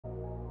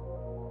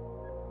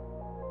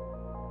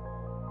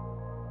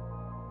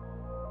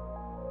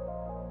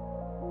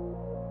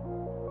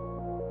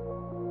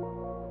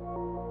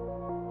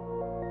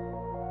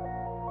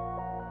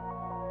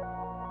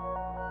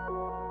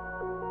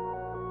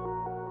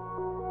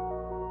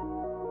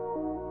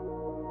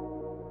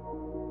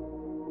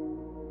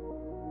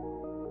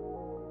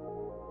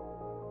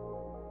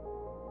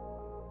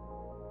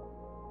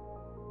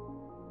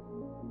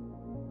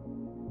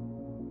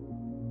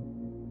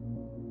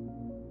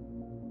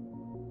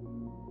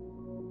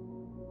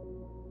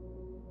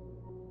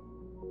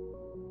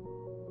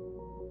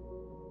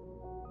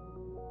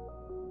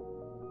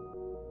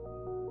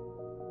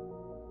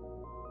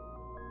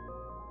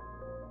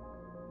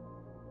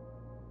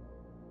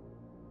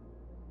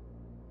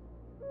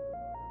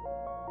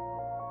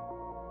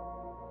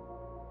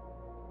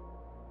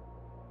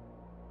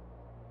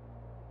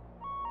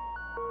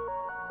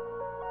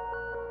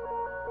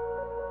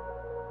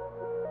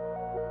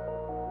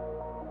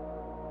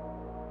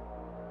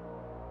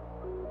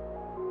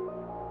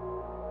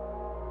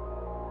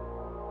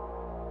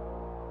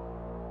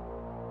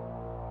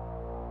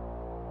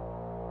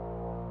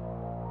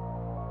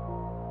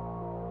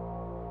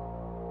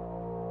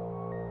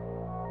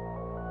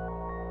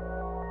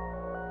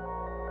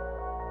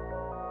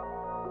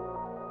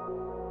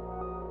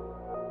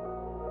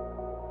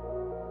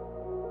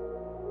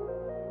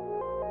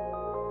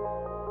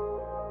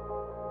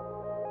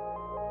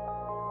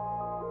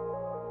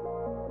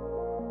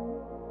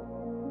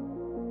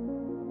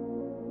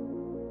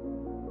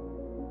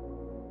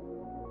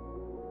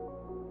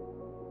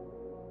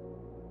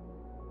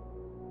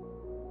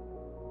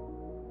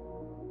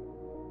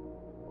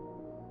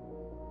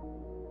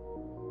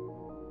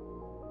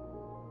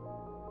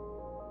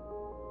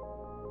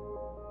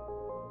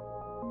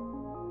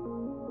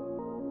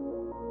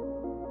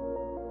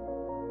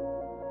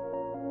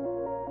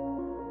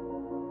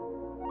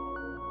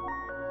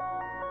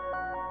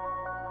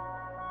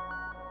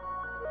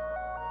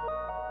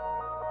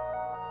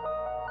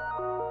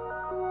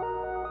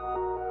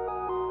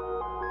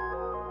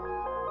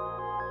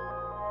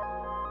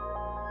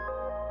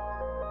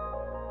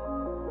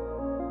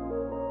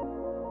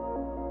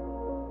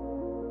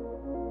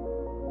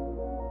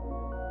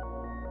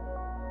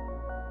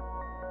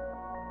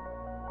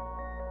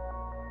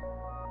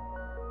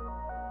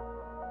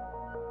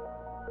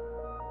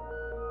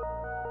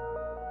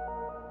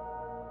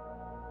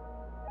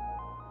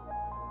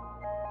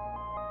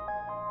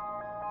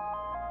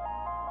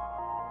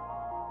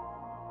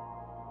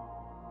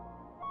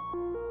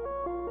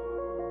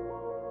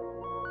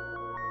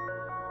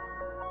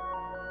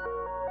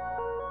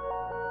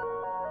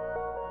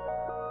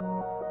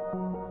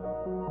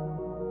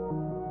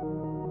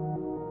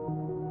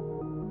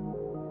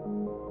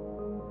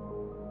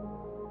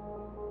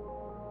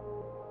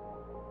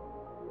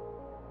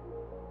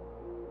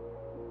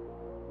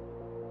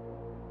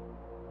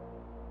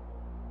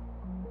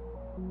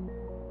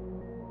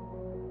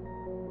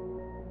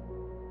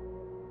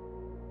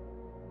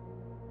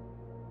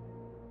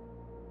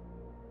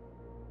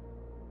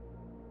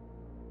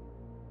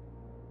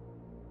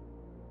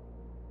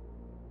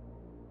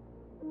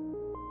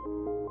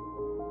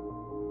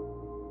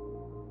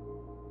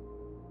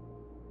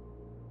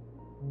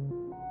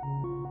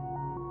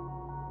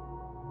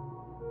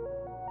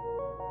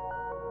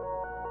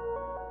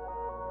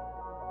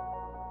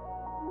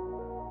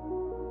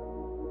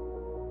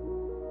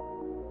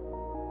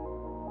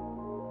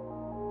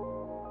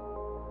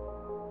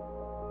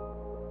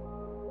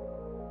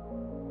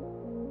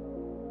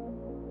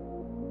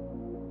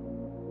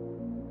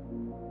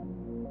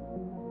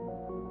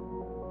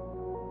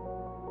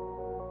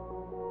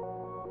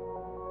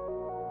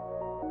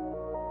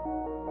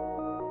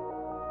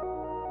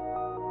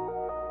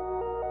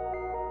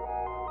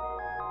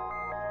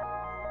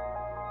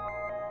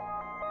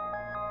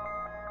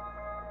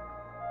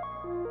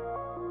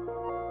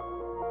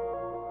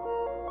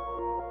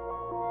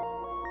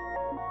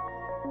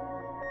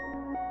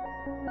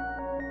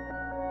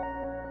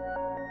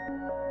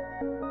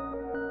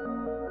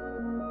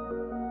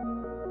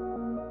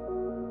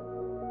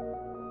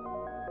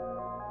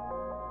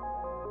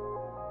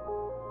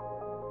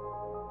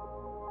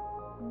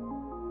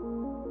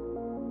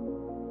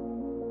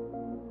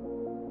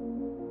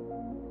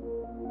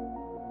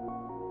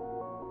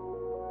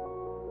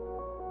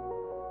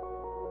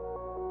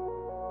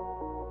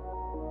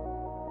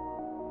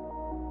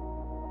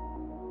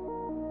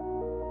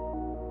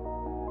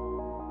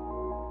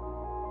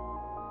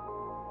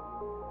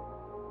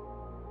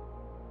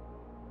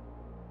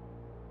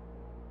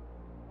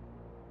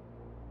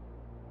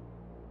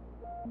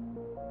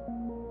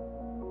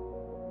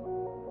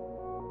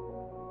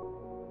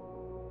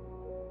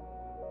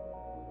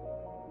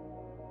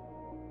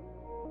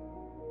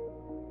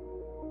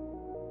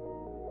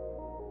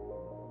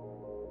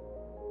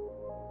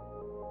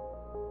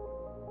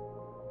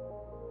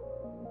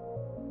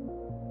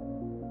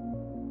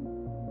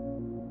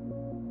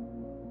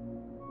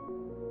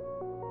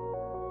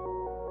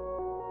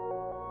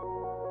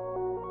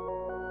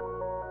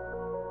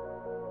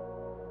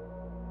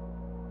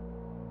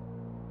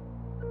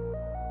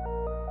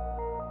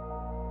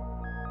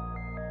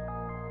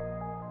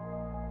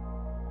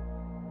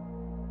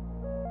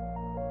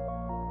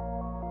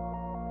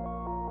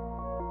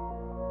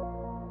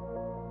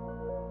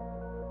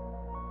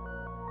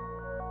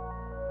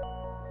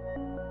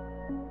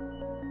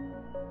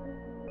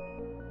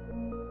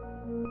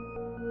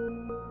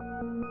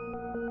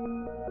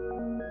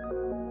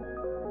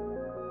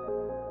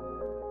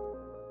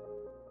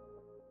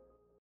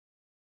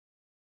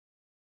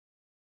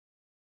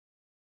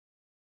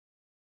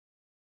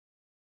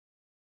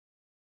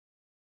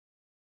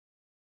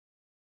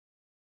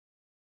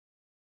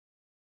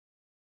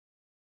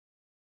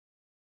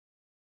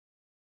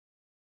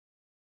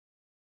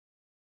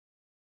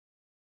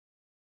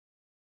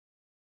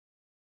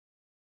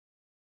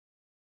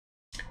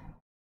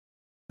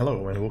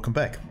Hello and welcome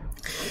back.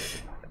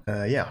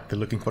 Yeah, been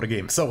looking for a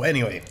game. So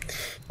anyway,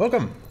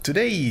 welcome.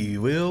 Today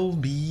we'll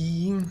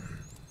be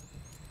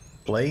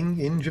playing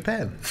in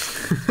Japan.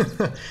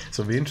 So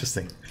it'll be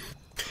interesting.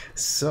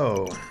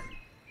 So,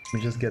 let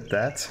me just get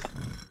that.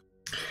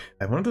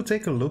 I wanted to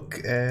take a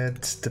look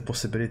at the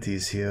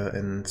possibilities here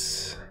and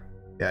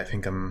yeah, I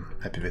think I'm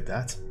happy with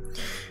that.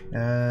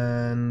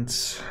 And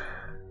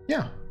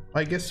yeah,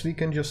 I guess we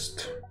can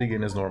just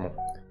begin as normal.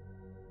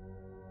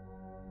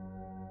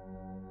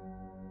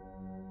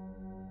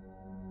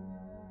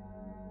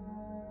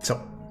 So,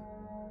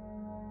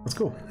 let's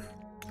go.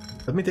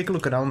 Let me take a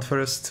look around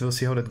first, we'll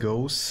see how that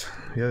goes.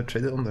 We have a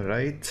trader on the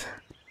right.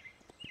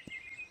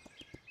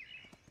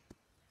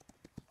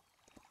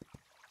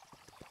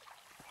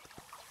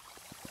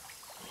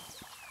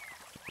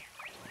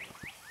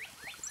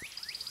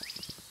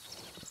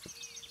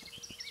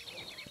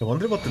 I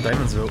wonder what the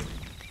diamonds will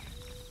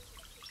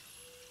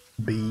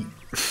be.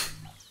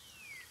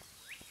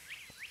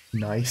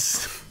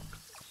 Nice.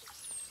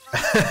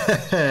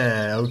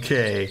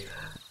 Okay.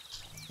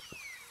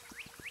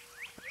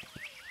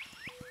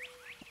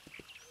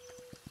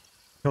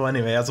 Well,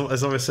 anyway, as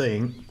I was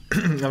saying,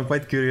 I'm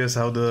quite curious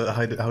how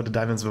the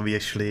diamonds will be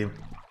actually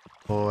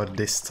for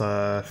this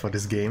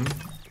game,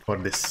 for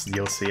this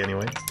DLC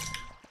anyway.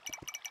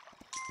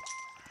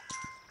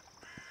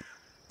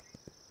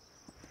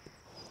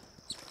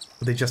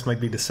 They just might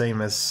be the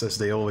same as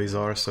they always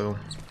are, so.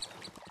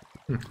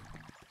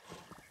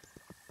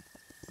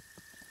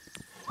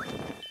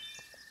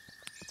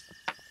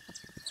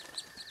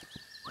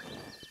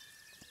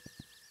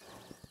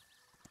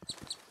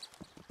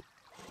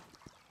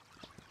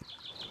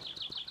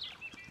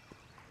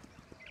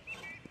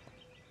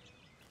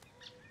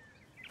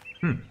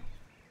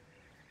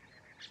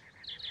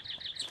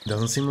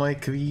 Doesn't seem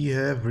like we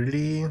have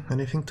really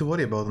anything to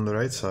worry about on the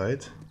right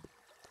side.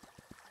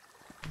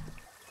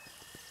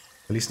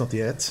 At least not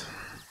yet.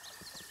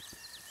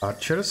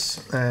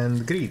 Archers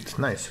and greed,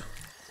 nice.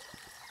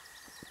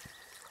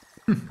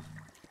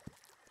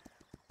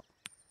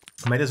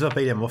 Might as well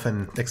pay them off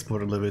and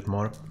explore a little bit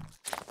more.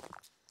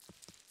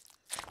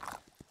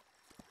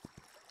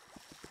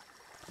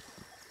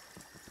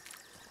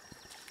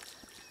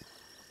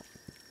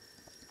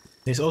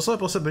 There's also a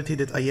possibility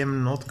that I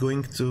am not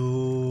going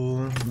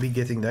to be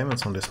getting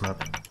diamonds on this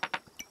map.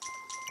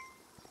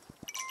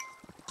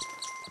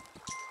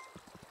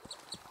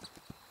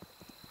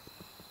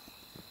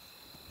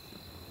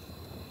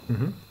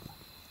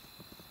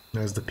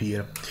 There's the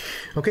pier.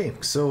 Okay,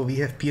 so we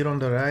have pier on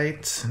the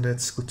right,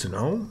 that's good to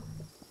know.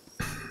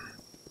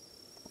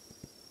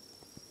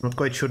 Not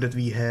quite sure that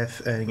we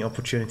have any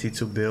opportunity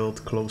to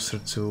build closer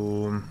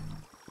to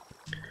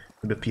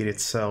the pier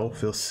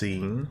itself, we'll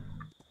see.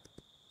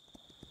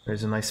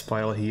 There's a nice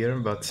pile here,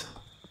 but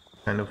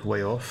kind of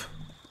way off.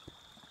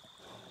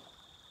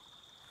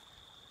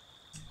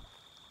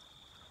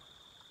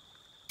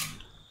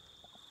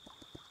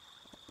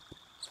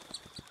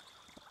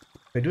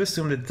 I do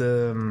assume that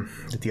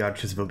the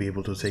archers will be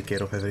able to take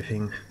care of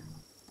everything.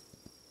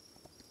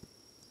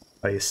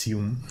 I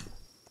assume.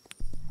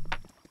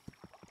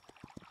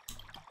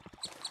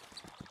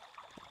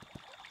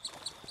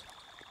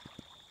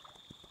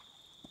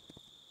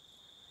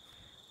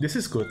 This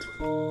is good.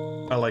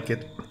 I like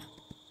it.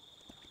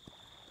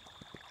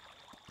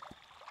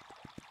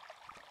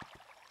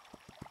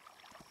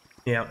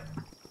 Yeah.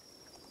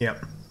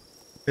 Yeah.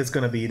 It's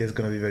gonna be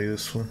very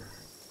useful.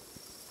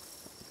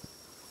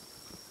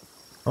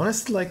 I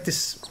honestly like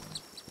this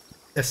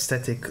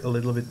aesthetic a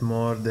little bit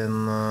more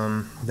than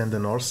the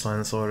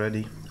Northlands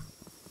already.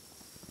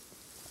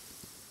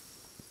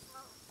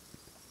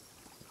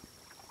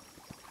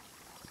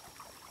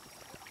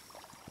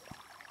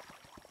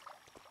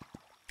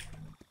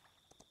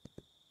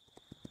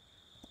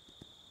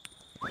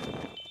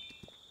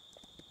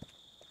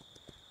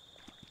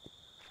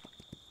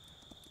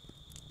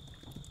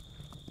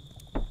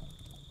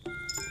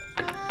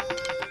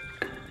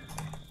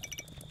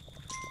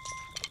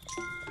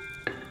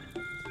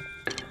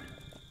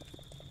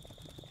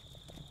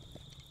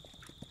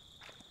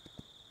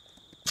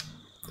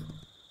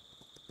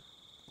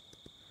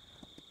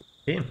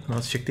 Okay,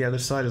 let's check the other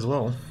side as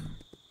well.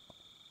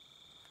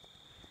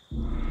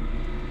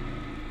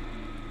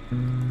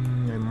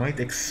 I might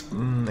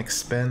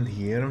expand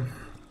here.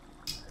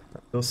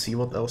 We'll see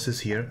what else is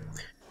here.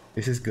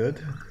 This is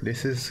good.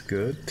 This is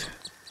good.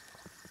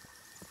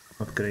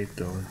 Not great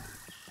though.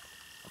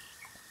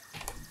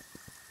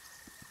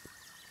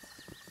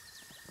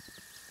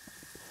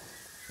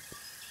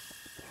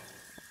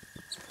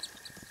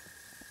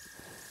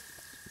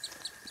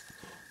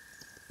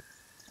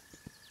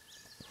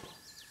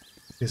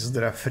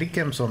 There are 3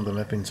 camps on the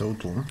map in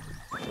total.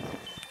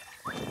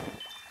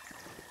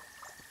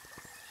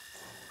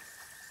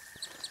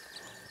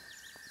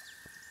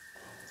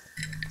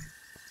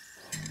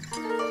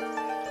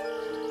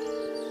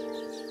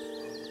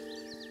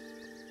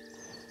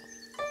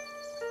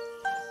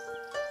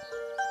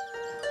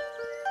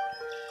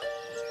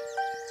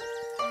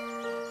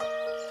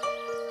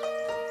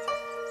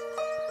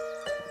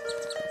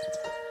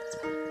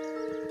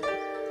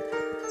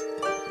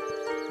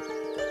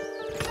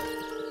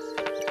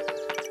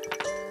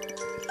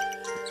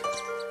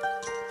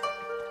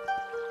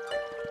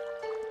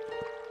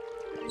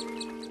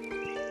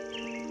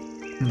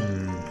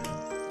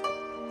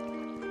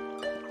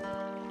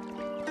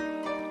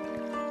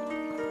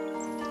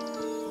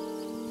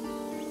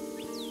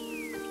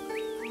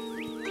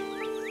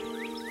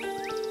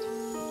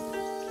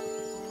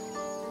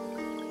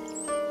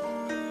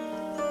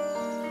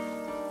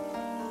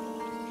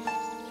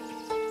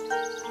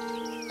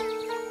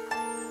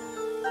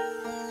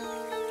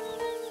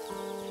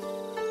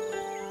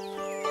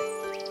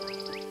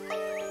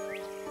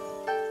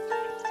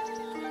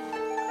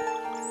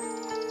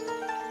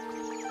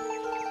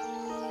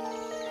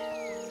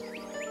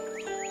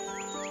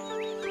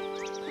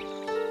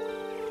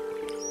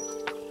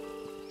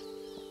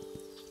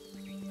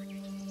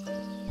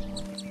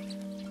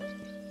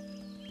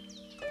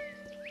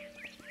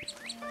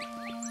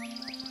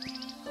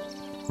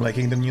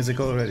 Liking the music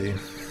already. I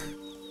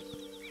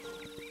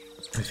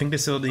think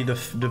this will be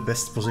the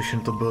best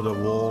position to build a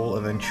wall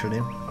eventually.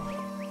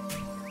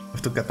 I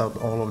have to cut out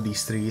all of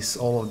these trees,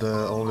 all of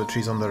the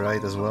trees on the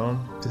right as well.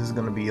 This is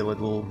gonna be a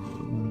little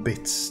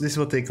bit. This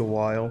will take a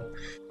while.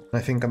 I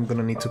think I'm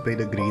gonna need to pay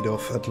the greed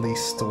off at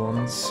least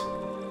once.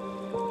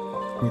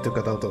 Need to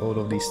cut out all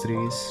of these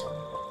trees.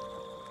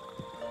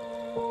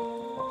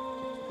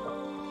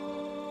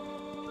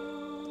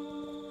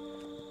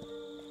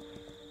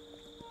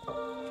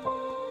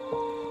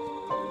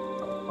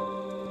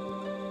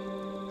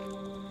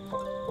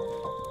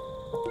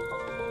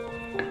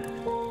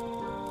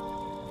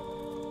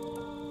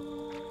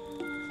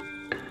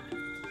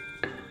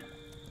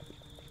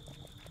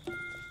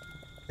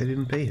 I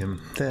didn't pay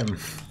him. Damn.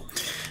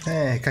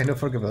 I kind of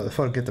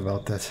forget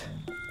about that.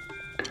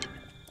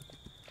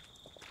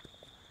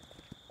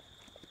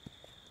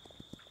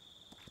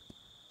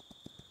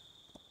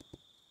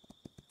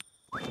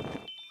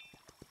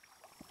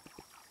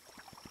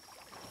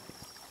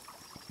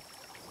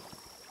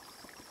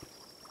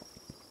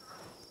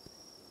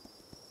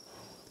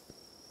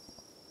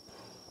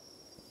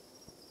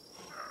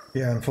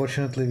 Yeah,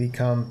 unfortunately we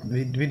can't.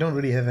 We don't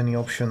really have any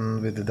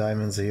option with the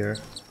diamonds here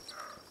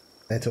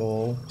at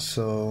all,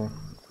 so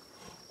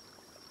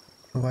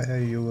why are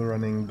you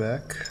running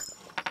back?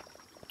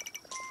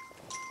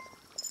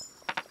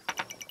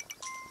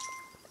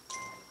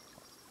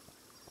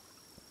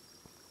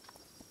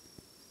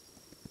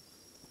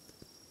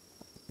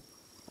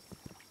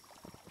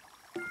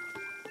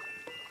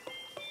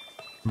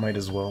 Might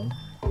as well.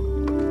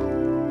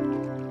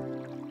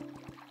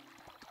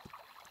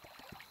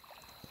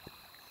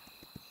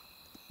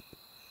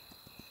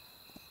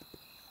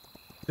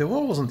 The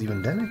wall wasn't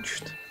even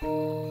damaged.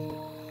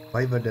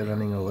 Why were they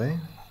running away?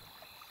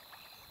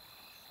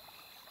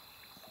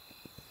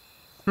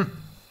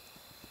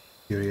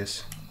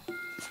 Curious.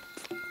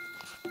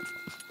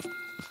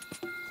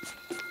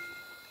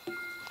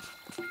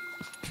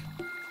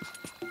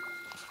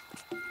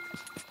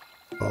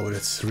 Oh,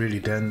 that's really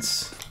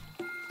dense.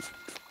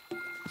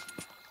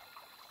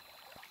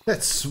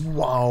 That's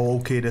wow.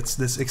 Okay,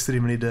 that's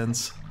extremely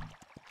dense.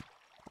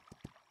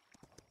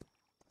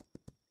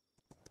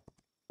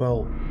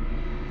 Well,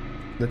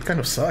 that kind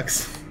of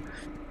sucks.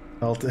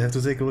 I'll have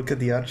to take a look at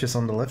the arches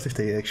on the left if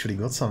they actually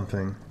got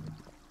something.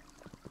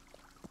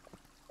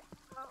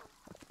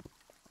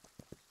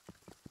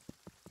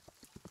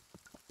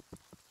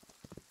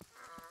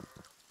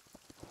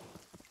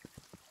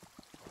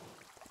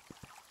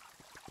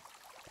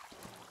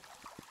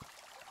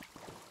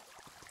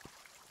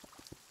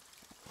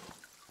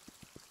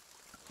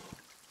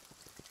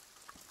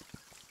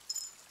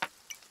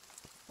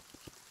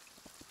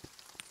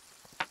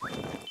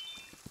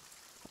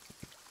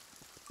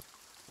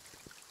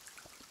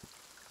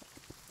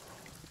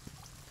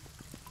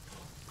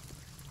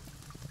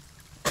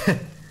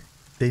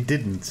 They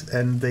didn't,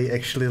 and they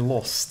actually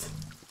lost.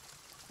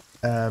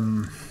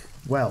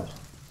 Well.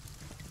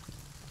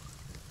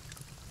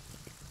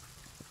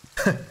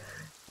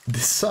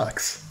 This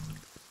sucks.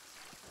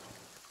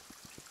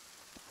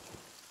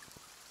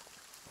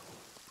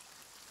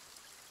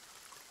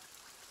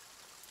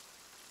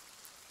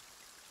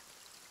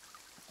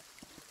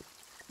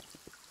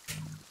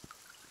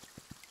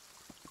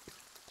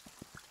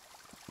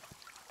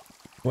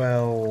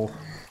 Well...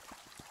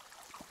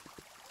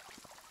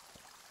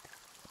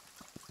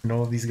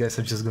 No, these guys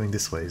are just going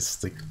this way.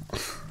 It's like...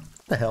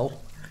 the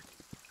hell?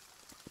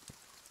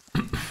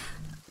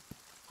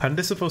 Aren't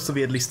there supposed to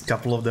be at least a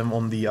couple of them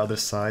on the other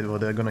side? Well,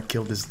 they're gonna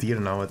kill this deer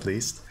now at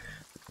least.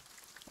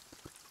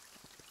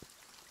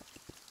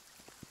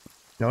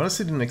 I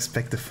honestly didn't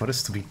expect the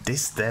forest to be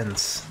this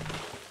dense.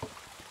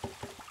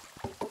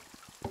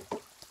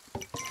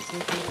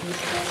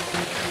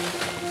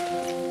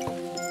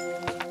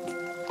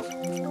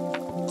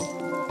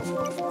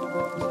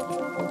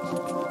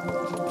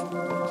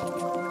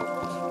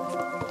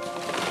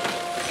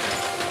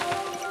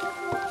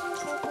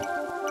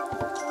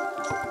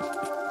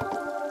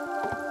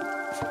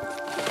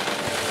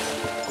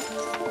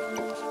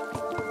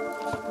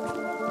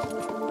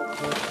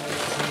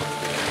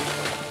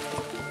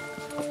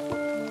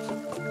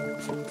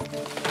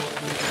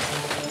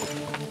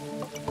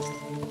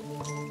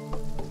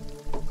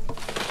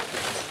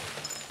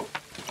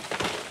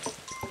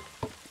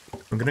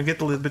 I'm gonna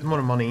get a little bit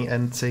more money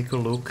and take a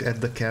look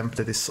at the camp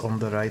that is on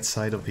the right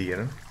side of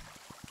here.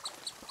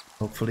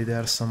 Hopefully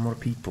there are some more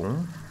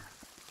people.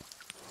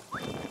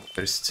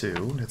 There's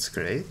two, that's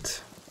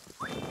great.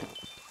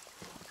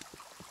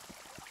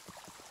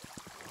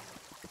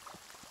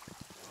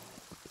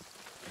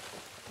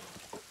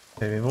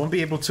 Okay, we won't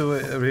be able to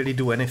really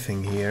do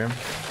anything here.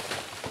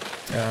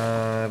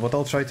 What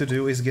I'll try to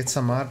do is get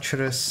some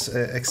archers,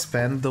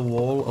 expand the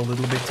wall a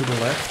little bit to the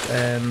left,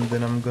 and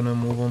then I'm gonna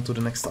move on to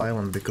the next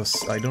island, because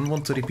I don't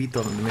want to repeat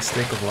the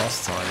mistake of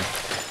last time.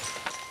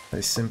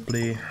 I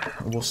simply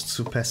was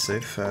too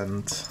passive,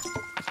 and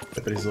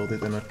that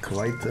resulted in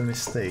quite a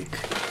mistake.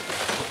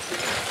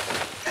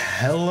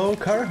 Hello,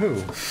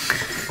 Karhu!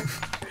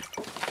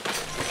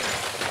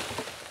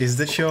 Is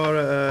that your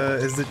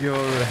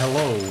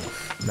hello?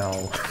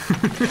 No.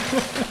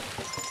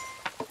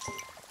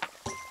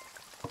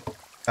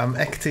 I'm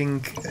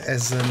acting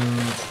as a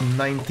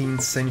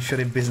 19th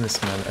century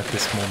businessman at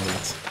this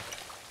moment.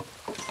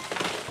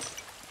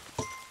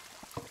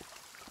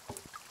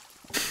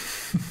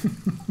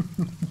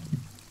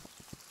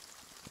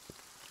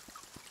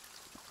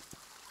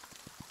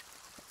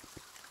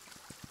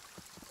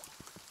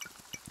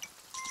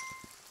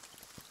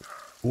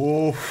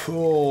 Oof,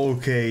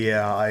 okay,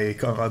 yeah, I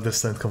can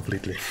understand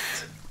completely.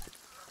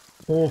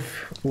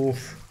 Oof,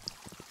 oof.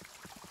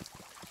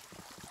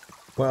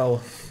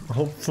 Well,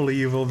 hopefully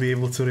you will be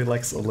able to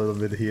relax a little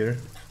bit here.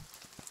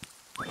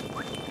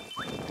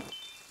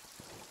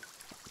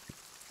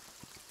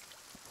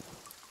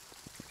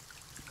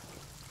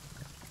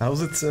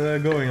 How's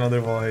it going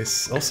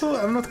otherwise? Also,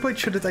 I'm not quite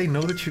sure that I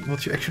know that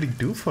what you actually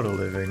do for a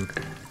living.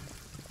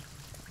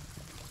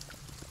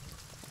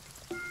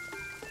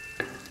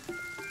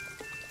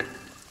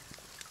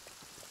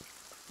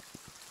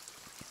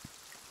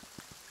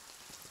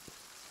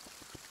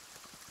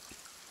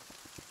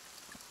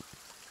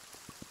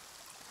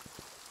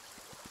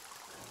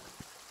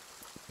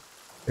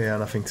 Yeah,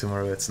 nothing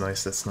tomorrow, that's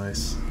nice, that's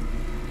nice.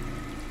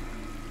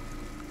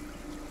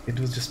 It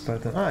was just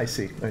part of... Ah, I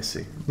see, I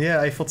see.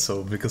 Yeah, I thought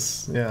so,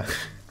 because, yeah.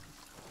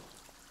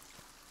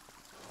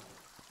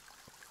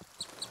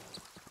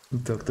 We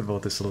talked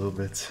about this a little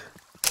bit.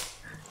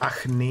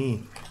 Ach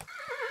nee.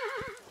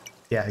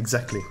 Yeah,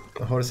 exactly.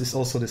 The horse is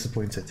also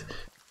disappointed.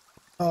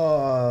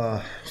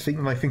 I think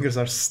my fingers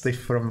are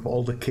stiff from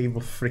all the cable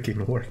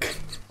freaking work.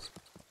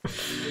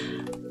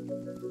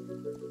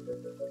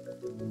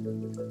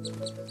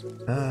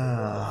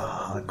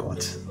 Ah,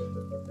 God.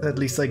 At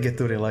least I get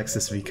to relax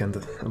this weekend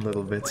a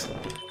little bit.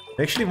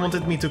 They actually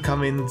wanted me to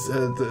come in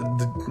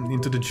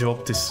into the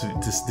job this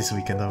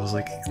weekend. I was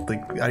like,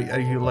 are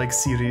you like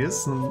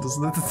serious? It's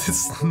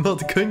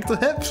not going to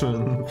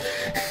happen.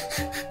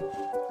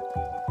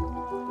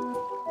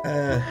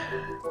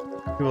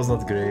 It was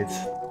not great.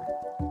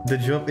 The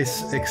job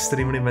is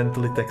extremely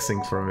mentally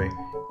taxing for me.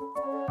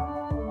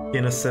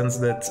 In a sense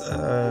that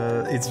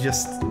it's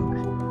just...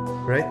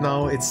 Right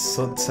now it's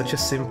such a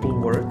simple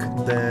work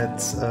that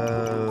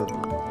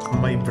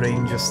my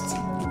brain just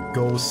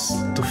goes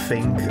to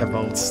think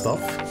about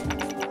stuff.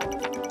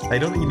 I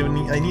don't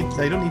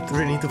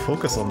really need to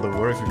focus on the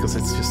work because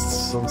it's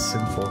just so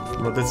simple.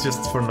 But that's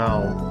just for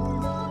now.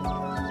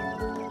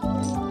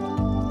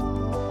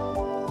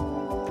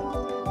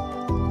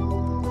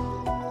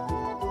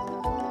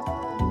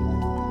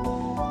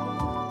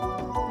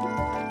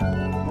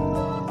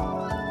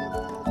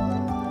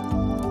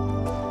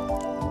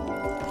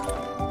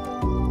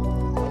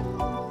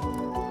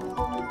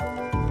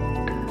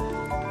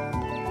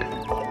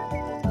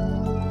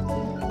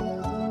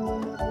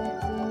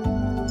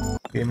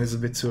 Game is a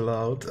bit too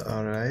loud,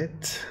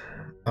 alright.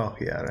 Oh,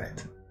 yeah,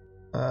 right.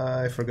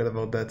 I forgot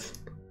about that.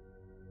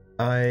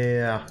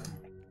 I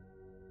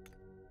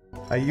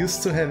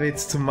used to have it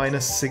to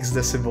 -6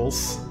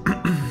 decibels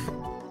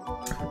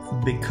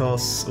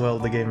because, well,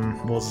 the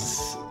game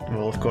was,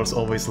 well, of course,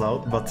 always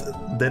loud, but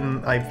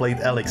then I played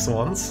Alex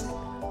once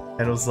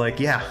and was like,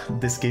 yeah,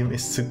 this game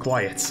is too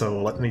quiet,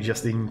 so let me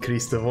just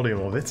increase the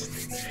volume of it.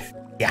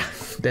 Yeah,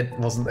 that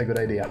wasn't a good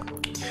idea.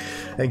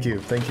 Thank you,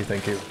 thank you,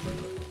 thank you.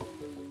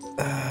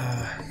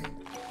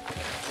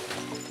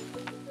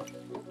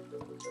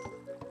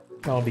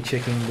 I'll be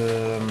checking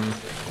the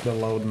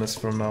loudness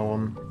from now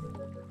on.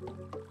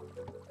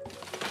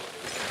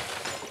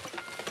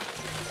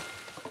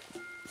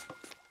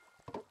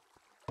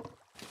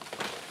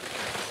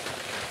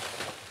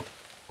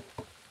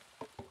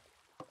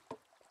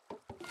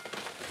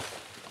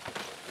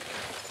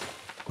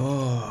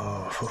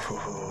 Oh.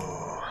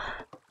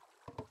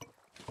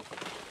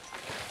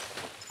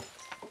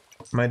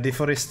 My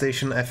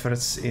deforestation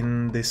efforts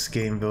in this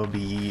game will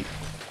be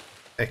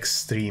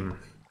extreme.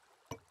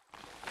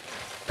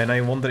 And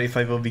I wonder if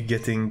I will be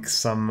getting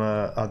some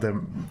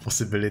other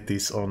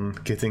possibilities on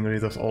getting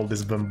rid of all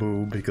this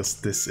bamboo,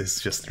 because this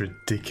is just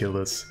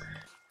ridiculous.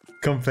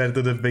 Compared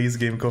to the base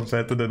game,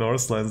 compared to the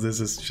Northlands, this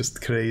is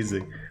just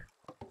crazy.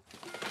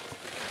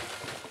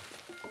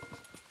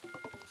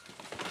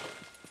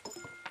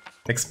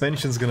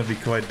 Expansion's gonna be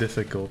quite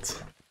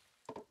difficult.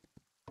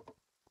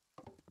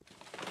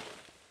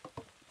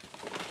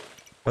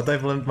 But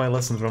I've learned my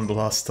lesson from the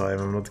last time,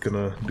 I'm not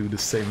gonna do the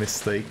same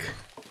mistake.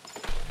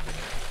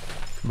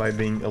 By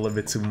being a little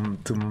bit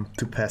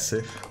too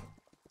passive.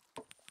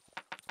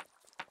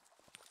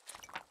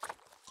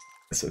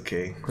 It's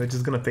okay. We're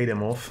just gonna pay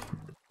them off.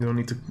 You don't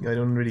need to. I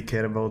don't really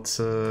care about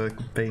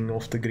paying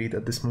off the greed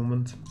at this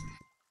moment.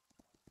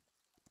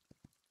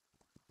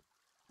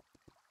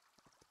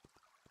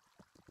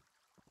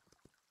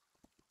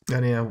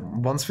 And yeah,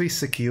 once we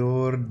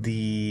secure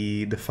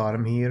the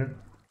farm here,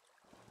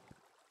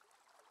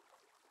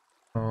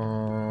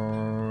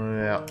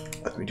 yeah,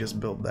 let me just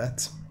build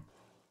that.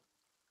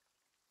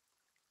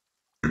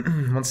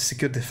 Once I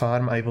secure the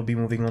farm, I will be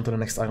moving on to the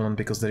next island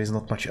because there is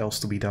not much else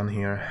to be done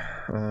here.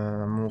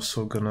 I'm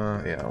also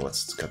gonna... yeah,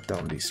 let's cut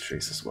down these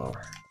trees as well.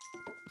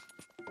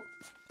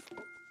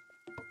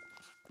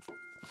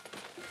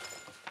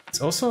 It's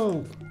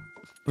also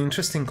an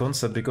interesting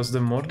concept because the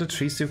more the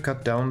trees you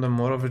cut down, the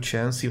more of a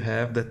chance you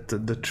have that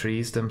the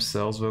trees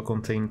themselves will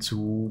contain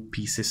 2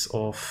 pieces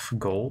of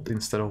gold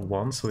instead of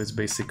 1, so it's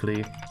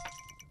basically...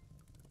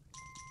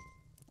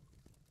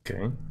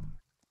 okay.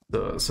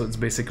 So it's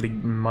basically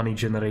money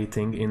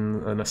generating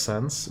in a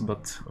sense,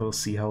 but we'll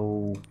see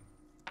how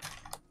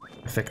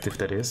effective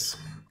that is.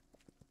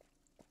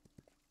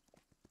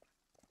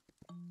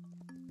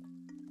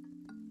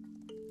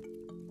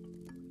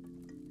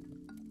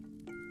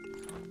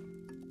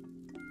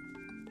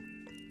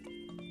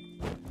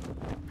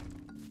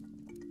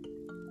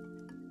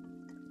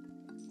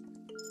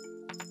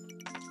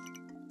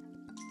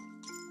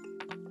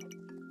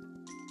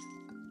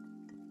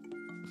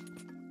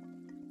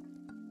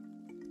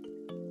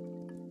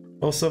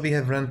 Also, we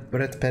have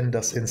red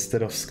pandas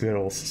instead of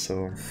squirrels,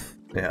 so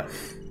yeah.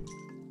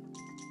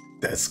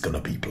 That's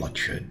gonna be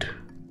bloodshed.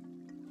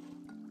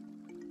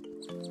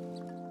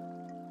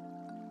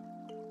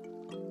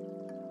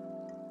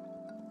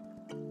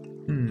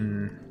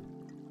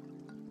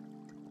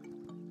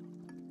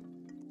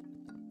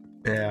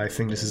 Yeah, I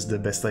think this is the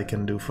best I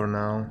can do for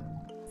now.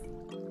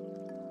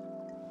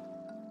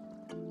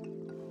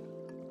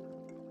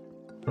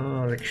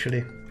 Oh,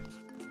 actually...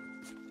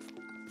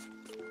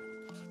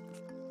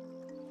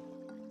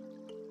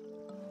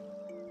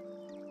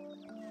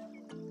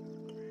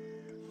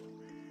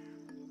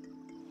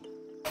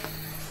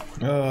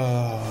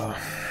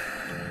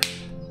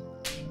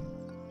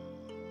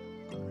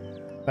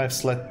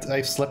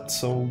 I've slept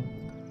so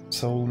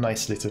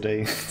nicely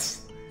today.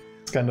 It's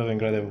kind of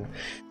incredible.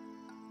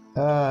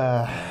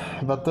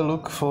 But the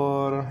look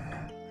for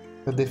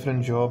a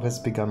different job has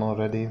begun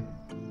already.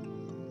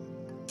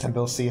 And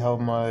we'll see how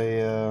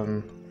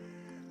my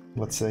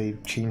let's say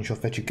change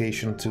of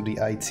education to the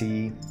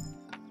IT.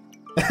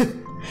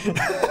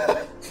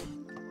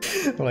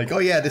 Like, oh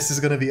yeah, this is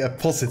gonna be a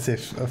positive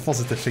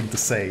thing to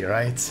say,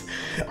 right?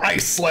 I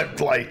slept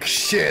like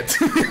shit.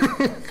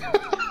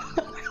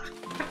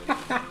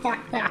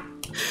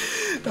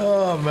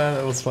 Oh man,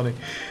 that was funny.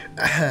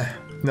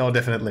 No,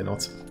 definitely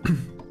not.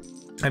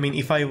 I mean,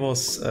 if I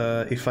was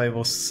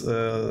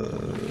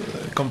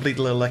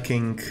completely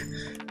lacking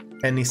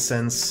any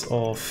sense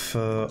of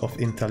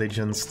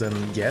intelligence, then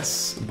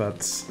yes,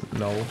 but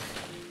no.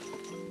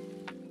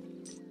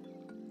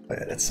 Oh,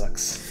 yeah, that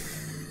sucks.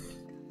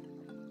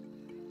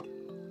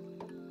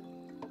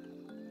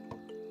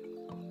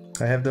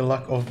 I have the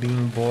luck of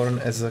being born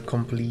as a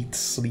complete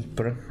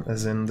sleeper,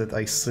 as in that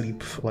I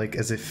sleep like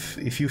as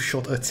if you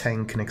shot a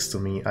tank next to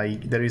me,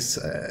 there is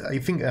I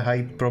think a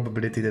high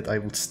probability that I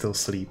would still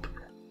sleep.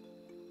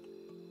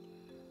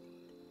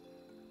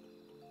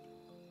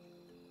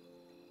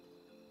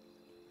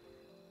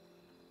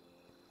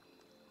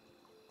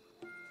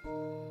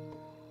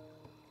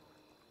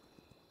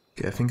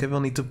 Okay, I think I will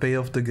need to pay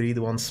off the greed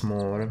once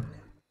more.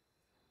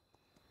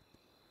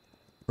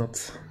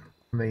 Not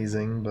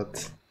amazing,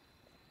 but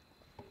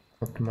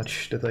not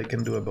much that I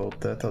can do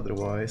about that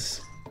otherwise.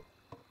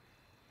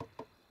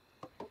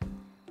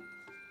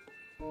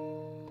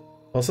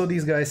 Also,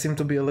 these guys seem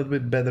to be a little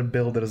bit better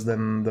builders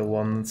than the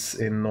ones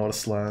in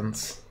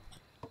Northlands.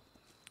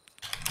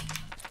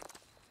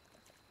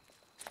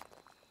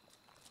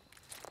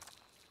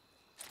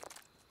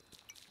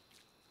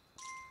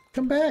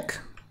 Come back!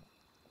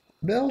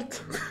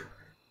 Belt!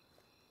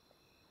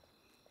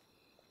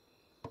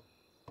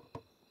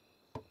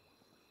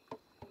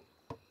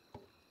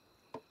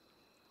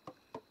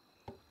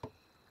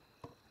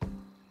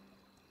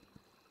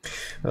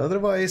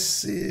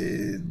 Otherwise,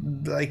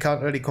 I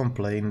can't really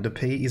complain. The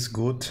pay is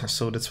good,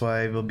 so that's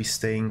why I will be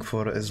staying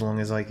for as long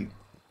as I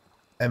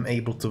am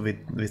able to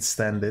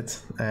withstand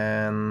it.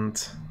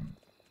 And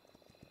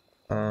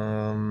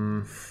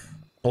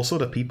also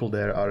the people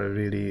there are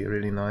really,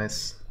 really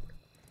nice.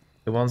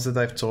 The ones that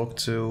I've talked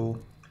to,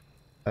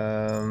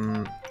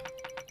 they're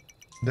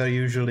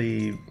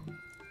usually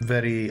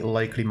very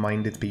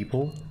likely-minded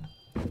people.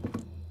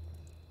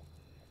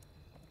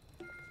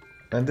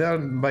 And they are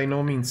by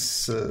no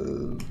means,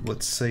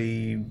 let's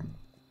say,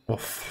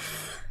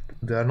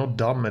 they are not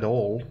dumb at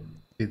all.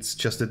 It's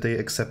just that they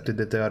accepted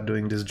that they are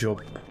doing this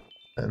job,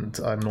 and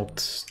I'm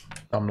not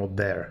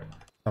there.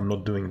 I'm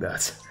not doing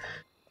that.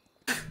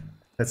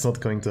 That's not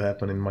going to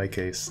happen in my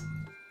case.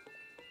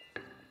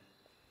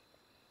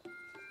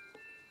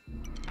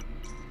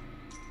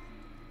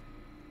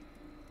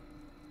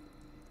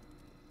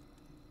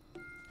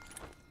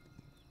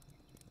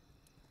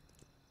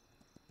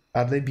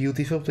 Are they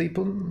beautiful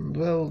people?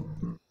 Well,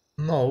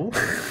 no.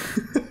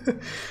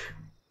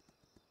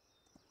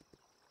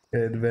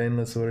 Yeah, the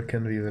brainless work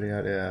can be very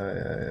hard.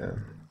 Yeah.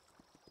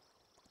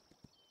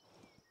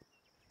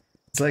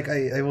 It's like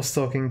I was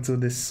talking to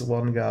this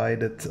one guy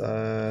that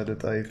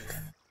I've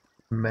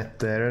met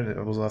there.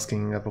 I was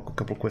asking a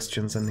couple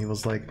questions, and he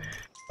was like,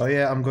 "Oh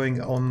yeah, I'm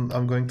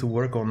going to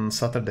work on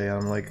Saturday."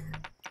 I'm like,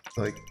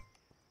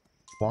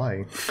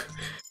 why?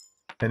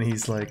 And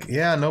he's like,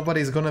 yeah,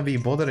 nobody's gonna be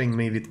bothering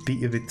me with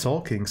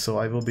talking, so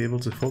I will be able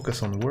to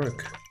focus on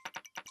work.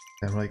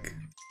 And I'm like,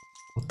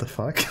 what the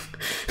fuck?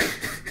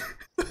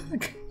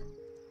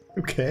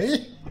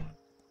 Okay.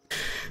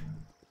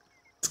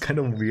 It's kind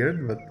of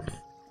weird, but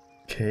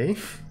okay.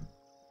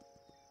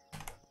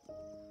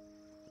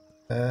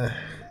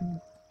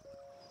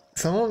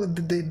 Some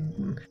of they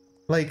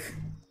like.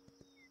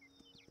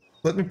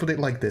 Let me put it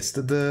like this: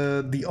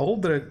 the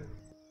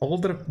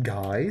older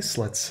guys,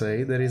 let's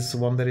say, there is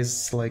one that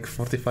is like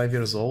 45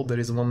 years old, there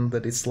is one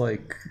that is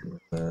like,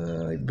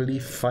 I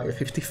believe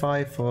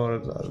 55 or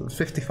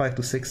 55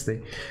 to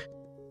 60.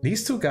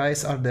 These two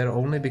guys are there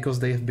only because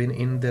they have been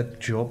in that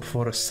job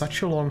for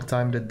such a long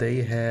time that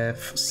they have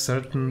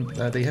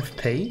they have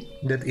pay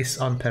that is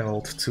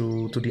unparalleled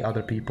to the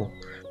other people.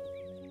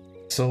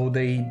 So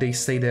they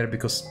stay there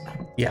because,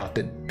 yeah,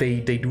 they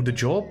do the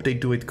job, they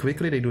do it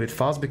quickly, they do it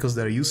fast because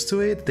they're used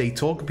to it, they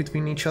talk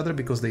between each other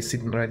because they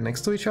sit right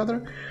next to each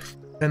other,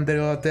 and they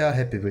are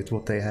happy with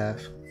what they have.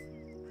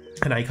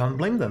 And I can't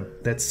blame them.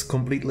 That's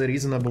completely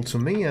reasonable to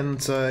me, and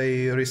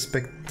I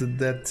respect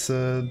that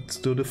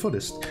to the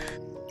fullest.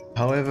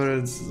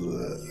 However,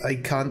 I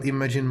can't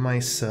imagine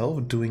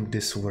myself doing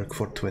this work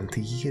for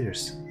 20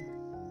 years.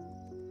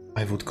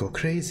 I would go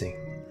crazy.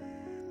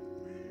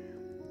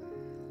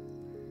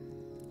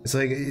 It's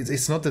like,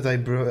 it's not that I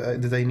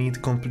need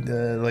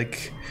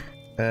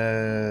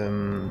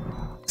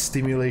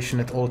stimulation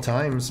at all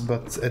times,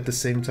 but at the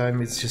same time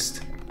it's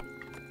just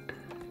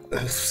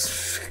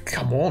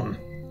come on.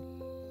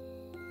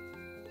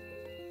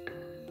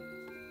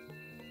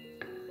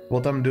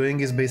 What I'm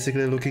doing is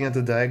basically looking at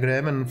the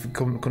diagram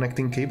and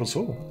connecting cables.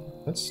 Oh,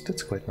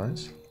 that's quite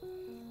nice.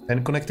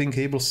 And connecting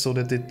cables so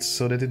that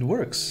it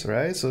works,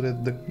 right? So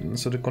that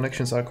the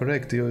connections are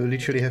correct. You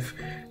literally have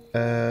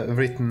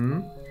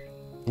written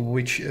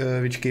which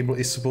cable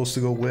is supposed to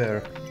go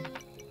where.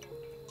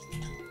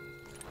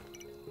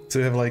 So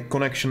you have like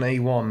connection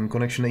A1,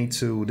 connection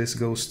A2, this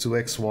goes to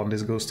X1,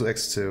 this goes to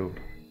X2.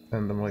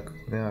 And I'm like,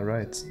 yeah,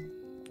 right.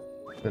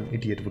 An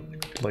idiot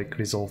would like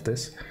resolve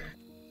this.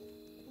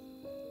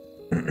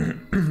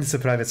 It's a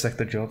private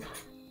sector job.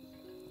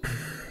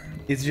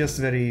 It's just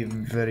very,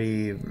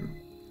 very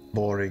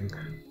boring.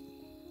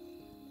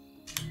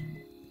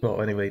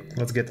 Well, anyway,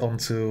 let's get on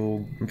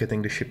to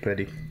getting the ship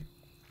ready.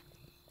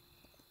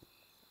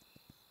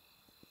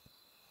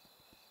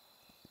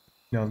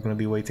 Not gonna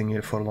be waiting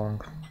here for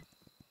long.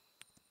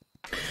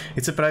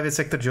 It's a private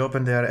sector job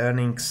and they are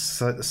earning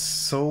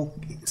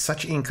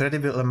such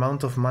incredible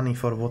amount of money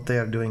for what they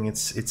are doing.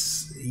 It's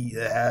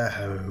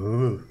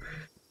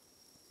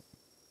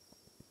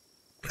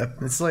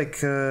like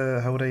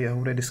how would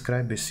I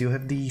describe this? You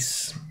have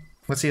these.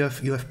 Let's say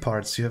you have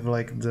parts. You have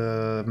like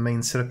the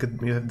main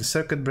circuit. You have the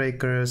circuit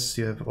breakers.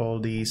 You have all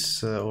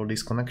these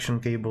connection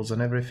cables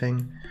and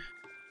everything.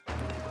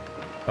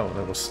 Oh,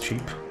 that was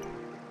cheap.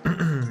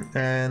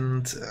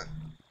 And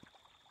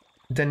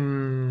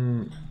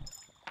then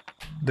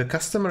the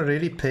customer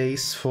really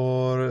pays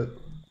for...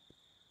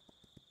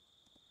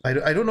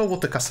 I don't know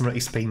what the customer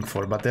is paying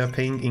for, but they're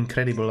paying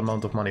incredible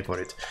amount of money for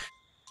it.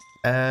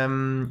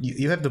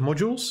 You have the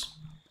modules,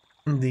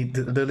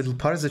 the little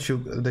parts that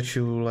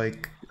you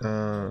like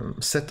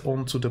set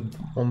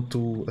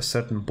onto a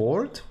certain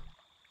board.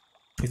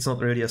 It's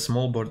not really a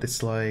small board.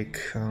 It's like,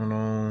 I don't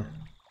know,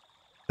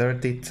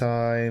 30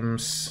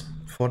 times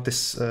 40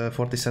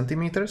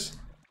 centimeters,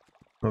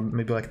 or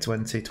maybe like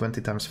 20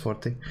 times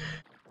 40,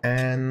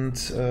 and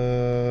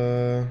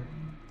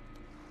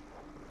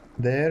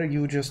there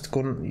you just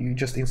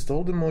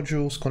install the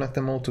modules, connect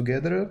them all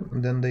together,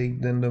 then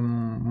the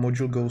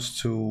module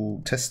goes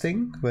to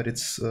testing, where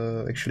it's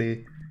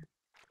actually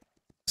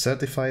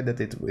certified that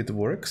it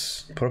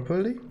works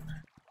properly,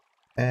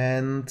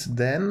 and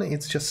then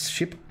it's just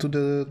shipped to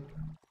the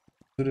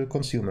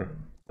consumer,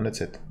 and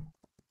that's it.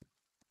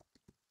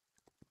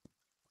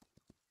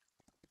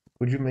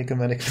 Would you make a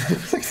mannequin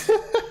like that?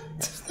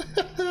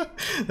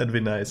 That'd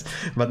be nice,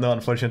 but no,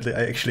 unfortunately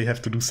I actually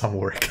have to do some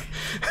work.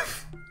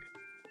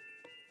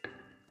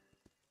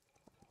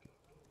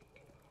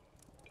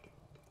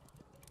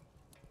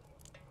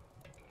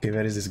 Okay,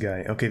 where is this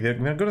guy? Okay,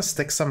 we're gonna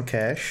stack some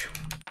cash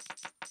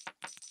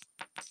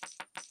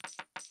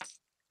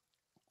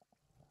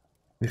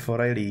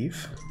before I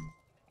leave.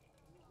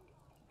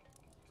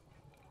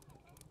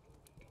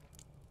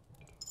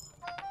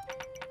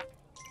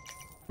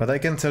 But I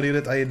can tell you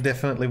that I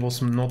definitely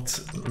was not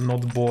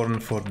born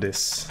for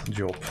this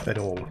job at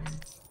all.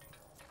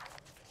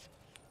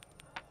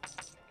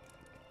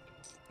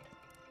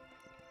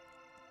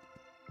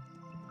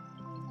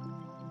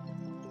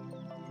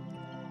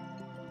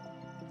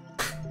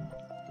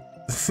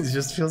 It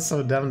just feels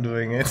so dumb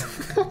doing it.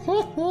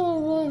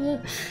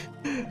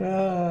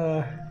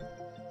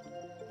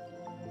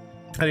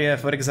 Yeah,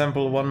 for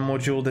example, one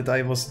module that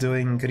I was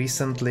doing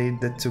recently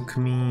that took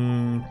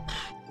me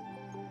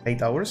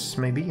 8 hours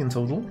maybe in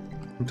total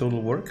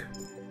work.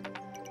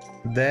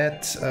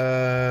 That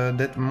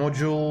that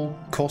module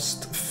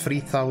cost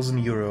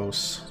 3,000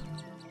 euros.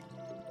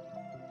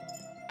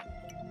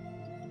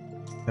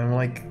 I'm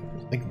like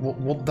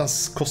what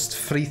does cost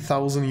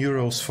 3,000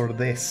 euros for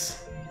this?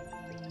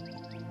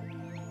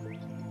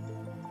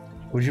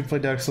 Would you play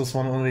Dark Souls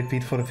 1 on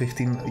repeat for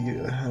 15?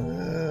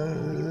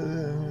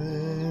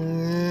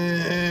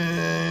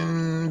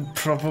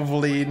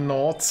 Probably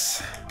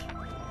not.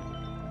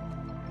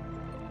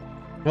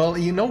 Well,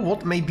 you know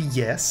what? Maybe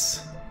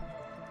yes.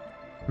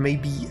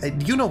 Maybe...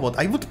 you know what?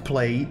 I would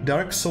play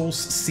Dark Souls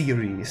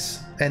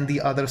series and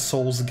the other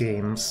Souls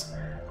games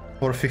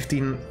for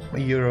 15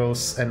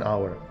 euros an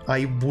hour.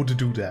 I would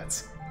do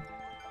that.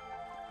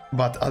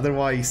 But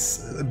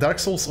otherwise, Dark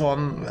Souls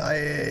 1,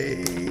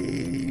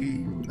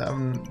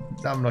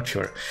 I'm not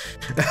sure.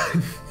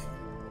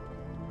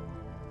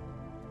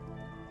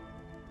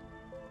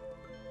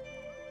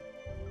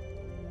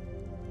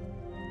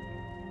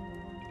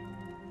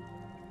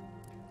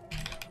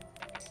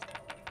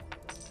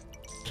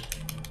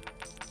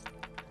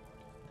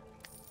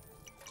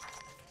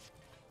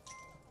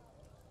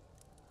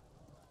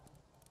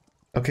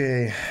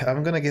 Okay,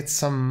 I'm gonna get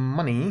some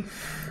money,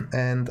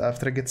 and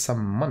after I get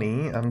some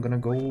money, I'm gonna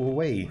go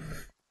away.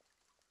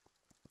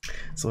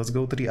 So let's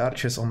go to the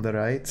archers on the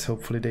right.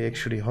 Hopefully they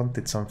actually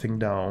hunted something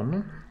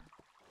down.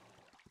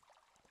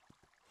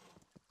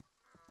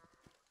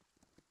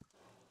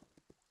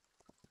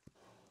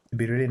 It'd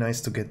be really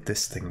nice to get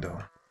this thing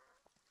though.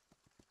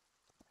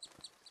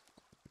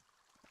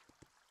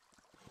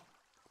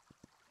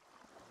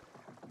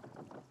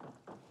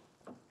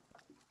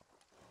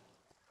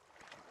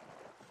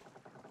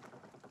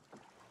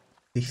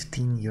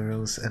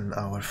 €15 an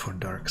hour for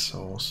Dark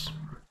Souls.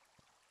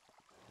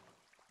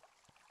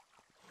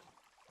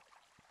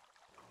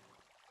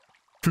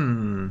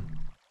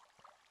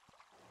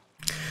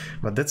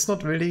 But that's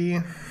not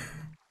really...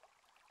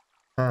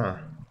 Huh.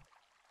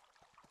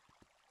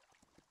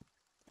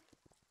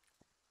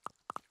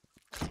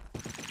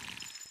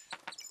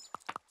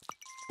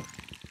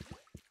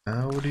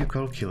 How would you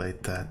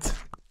calculate that?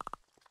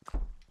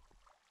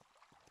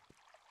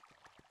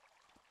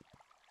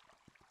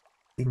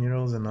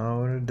 €15 an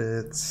hour,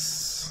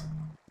 that's...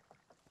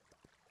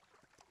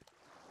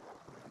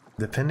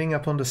 Depending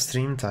upon the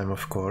stream time,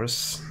 of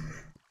course.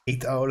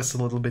 8 hours a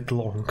little bit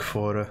long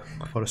for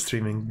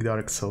streaming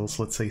Dark Souls,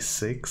 let's say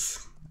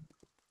 6.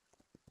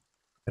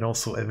 And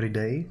also every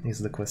day is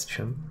the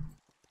question.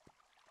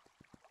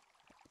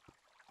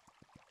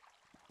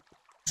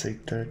 Say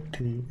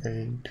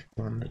 38,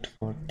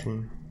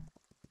 140.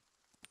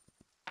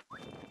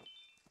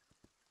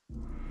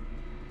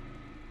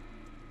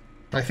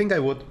 I think I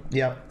would.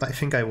 Yeah, I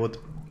think I would.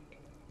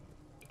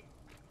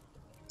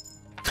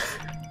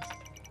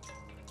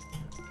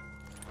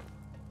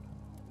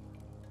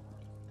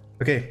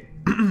 Okay.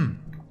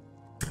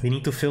 we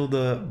need to fill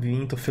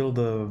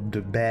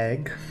the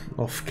bag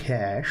of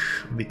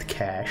cash with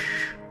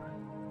cash.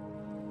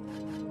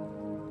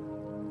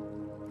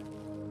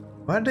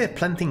 Why are they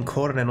planting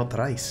corn and not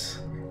rice?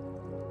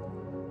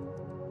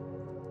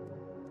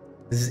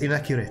 This is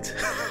inaccurate.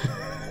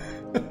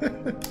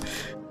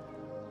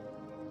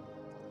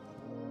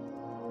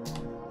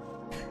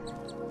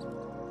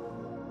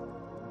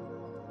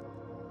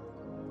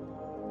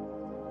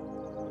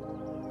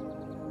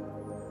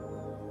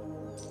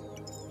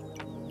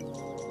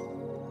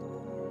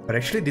 But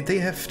actually, did they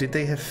have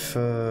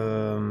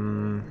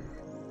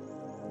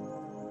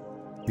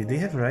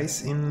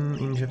rice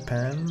in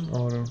Japan,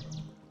 or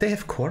they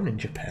have corn in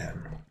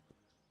Japan?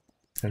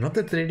 I'm not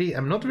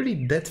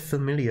really that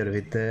familiar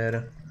with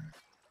their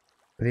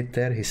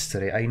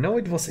history. I know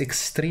it was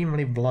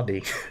extremely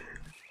bloody.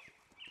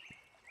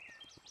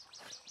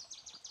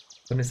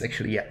 And it's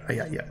actually yeah.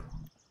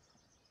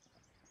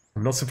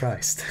 I'm not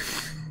surprised.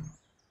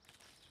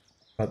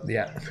 But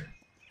yeah.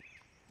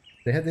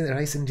 They had the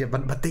rice in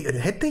Japan, but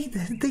had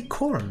they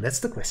corn? That's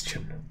the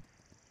question.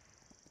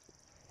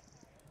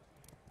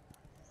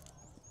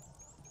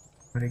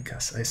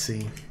 Americas, I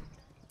see.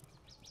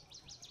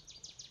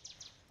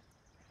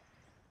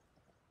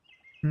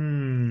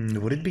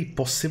 Would it be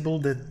possible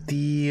that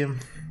the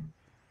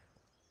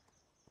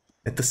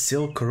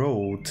Silk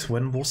Road,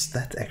 when was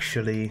that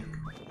actually?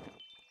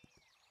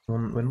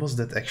 When was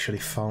that actually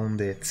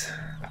founded?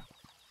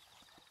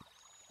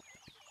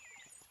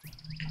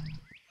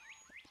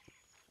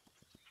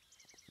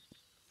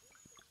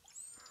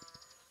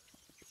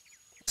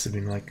 It's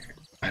been like,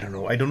 I don't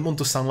know. I don't want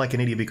to sound like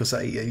an idiot because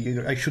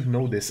I should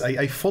know this.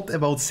 I thought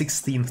about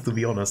 16th, to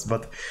be honest,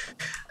 but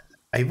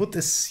I would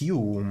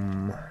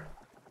assume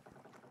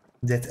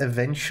that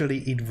eventually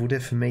it would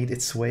have made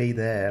its way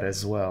there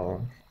as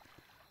well.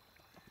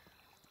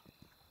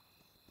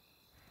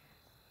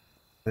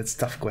 That's a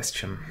tough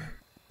question.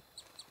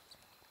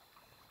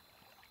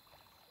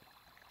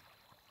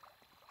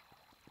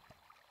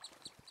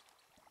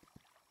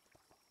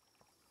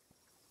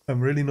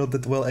 I'm really not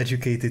that well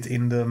educated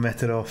in the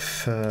matter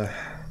of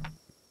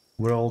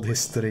world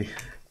history.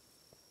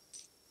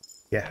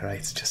 Yeah,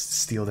 right, just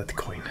steal that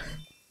coin.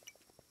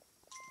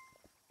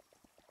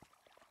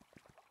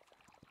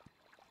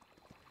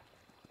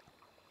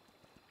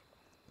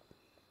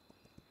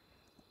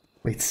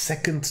 Wait,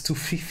 2nd to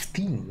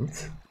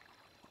 15th?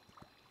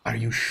 Are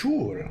you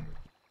sure?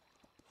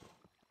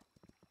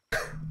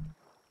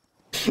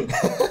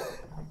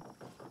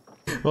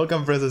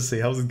 Welcome, Presidency,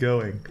 how's it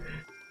going?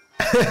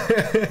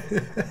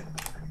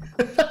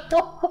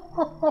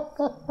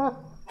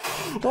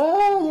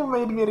 Oh, you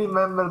made me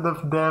remember the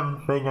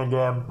damn thing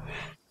again.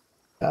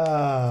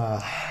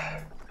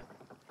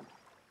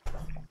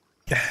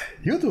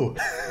 You do.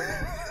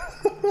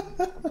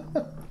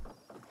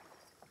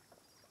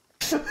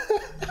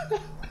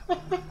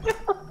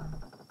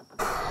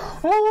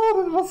 Oh,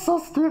 that was so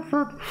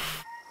stupid.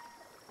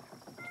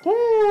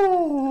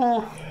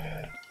 Oh.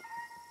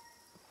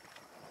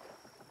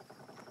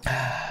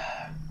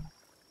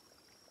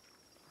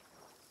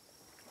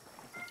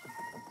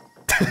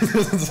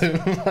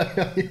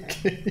 Are you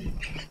kidding?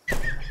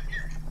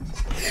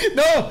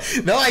 No,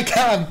 I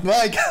can't. No,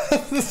 I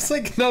can't. It's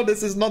like, no,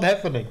 this is not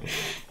happening.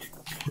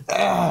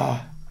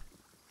 God.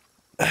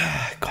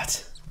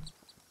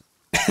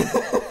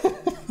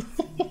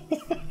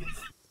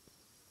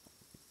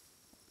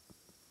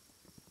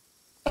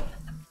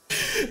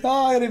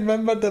 Oh, I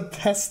remember the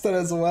pester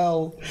as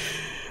well.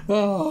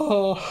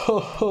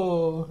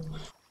 Oh.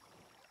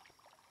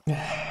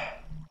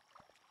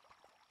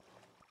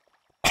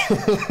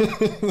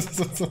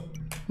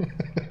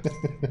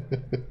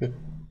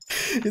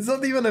 It's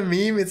not even a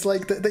meme, it's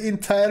like the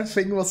entire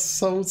thing was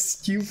so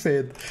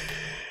stupid.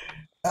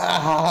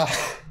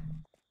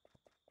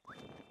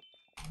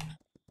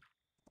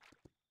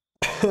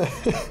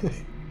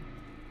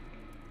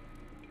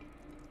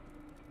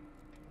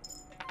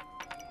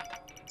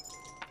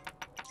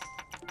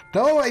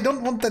 No, I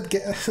don't want that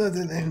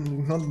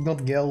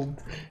not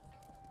Geld.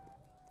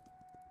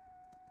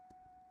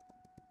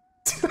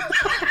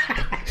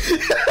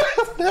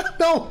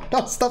 No,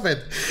 stop it.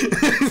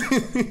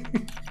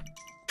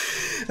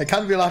 I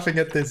can't be laughing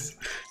at this.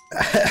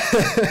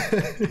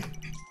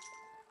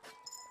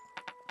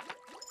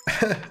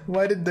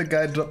 Why did the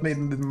guy drop me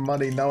the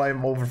money? Now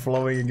I'm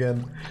overflowing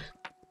again.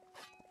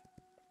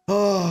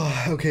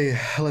 Oh, okay,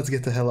 let's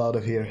get the hell out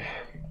of here.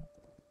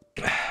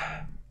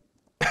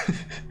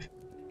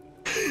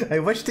 I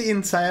watched the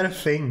entire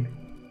thing.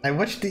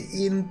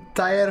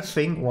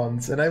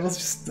 Once, and I was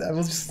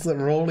just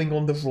rolling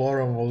on the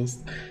floor almost.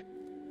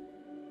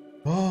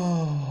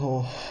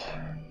 Oh.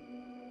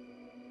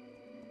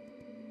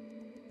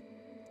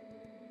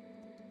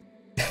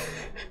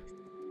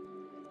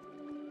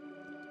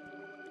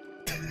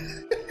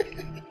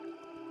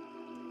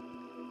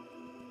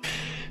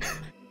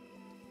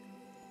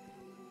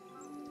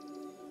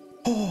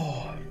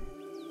 Oh.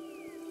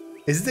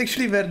 Is it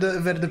actually where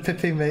the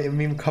Pepe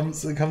meme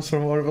comes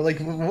from, or like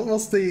what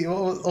was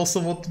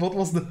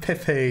the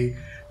Pepe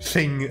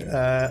thing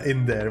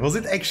in there? Was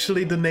it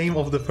actually the name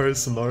of the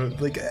person, or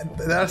like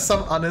there are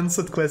some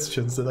unanswered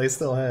questions that I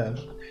still have.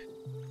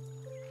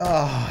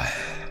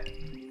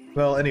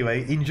 Well,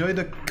 anyway, enjoy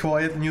the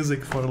quiet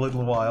music for a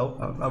little while.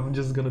 I'm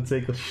just gonna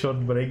take a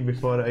short break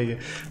before I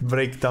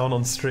break down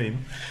on stream.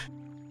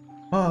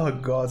 Oh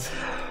god.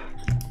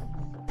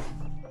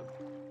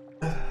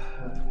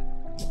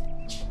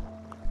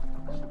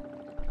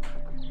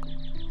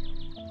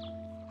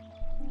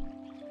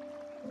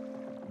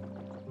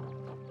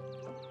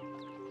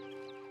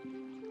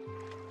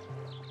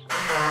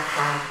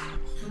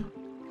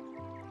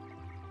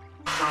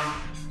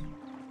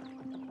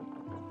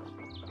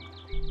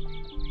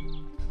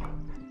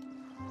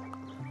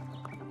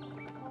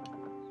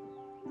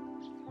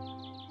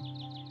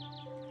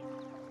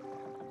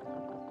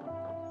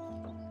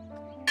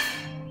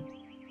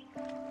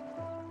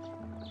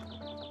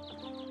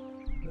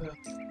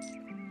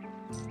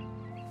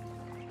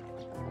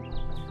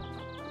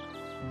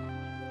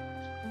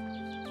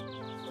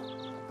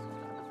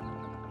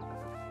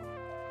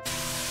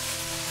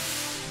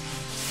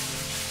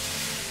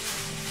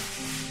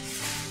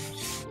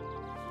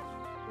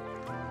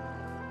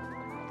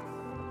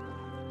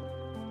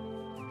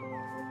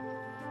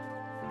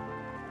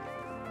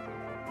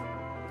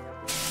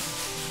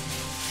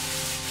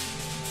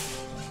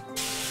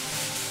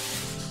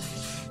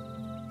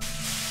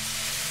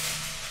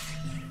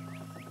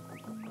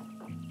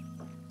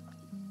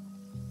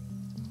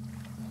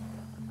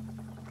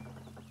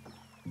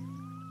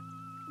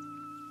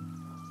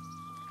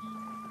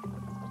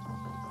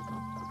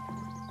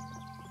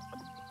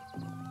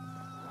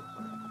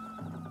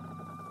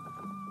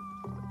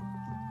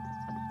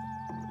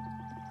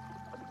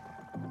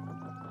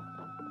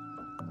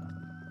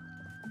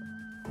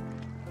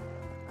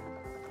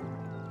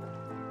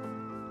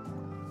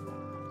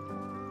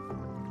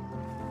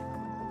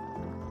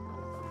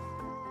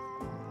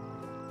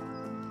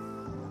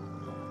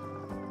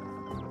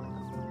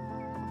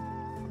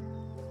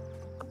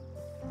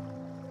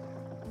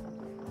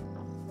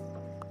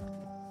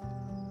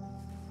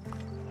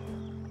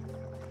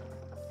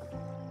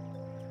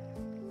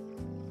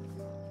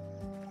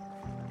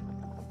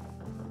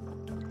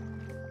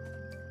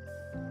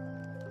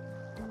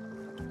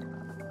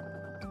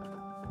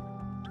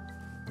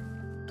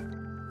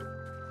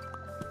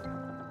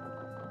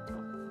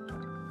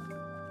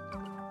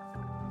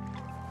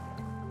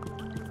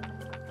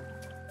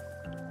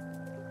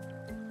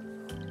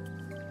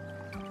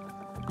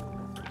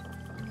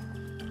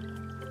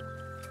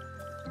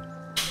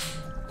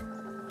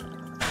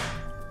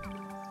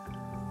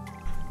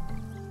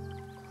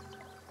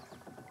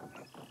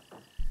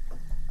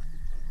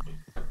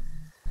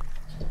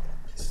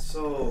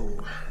 So,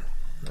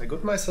 I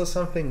got myself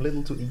something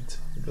little to eat,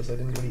 because I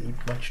didn't really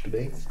eat much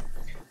today.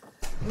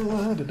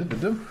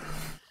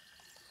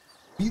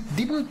 We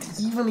didn't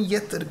even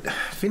yet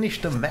finish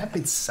the map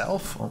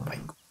itself, oh my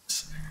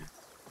goodness.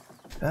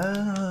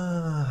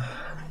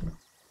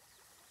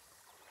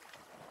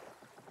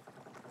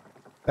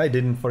 I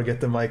didn't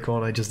forget the mic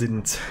on, I just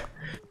didn't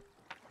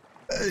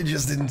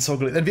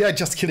toggle it. And we are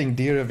just killing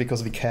deer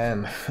because we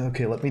can.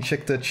 Okay, let me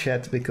check the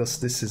chat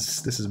because this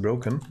is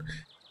broken.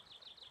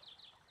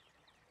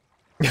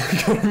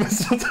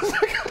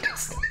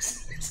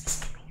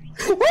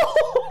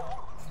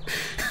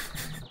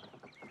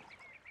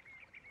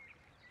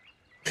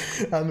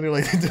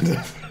 Unrelated to the...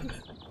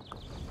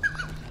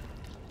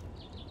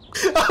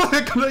 Oh,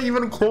 I couldn't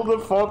even call the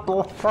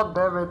photo. God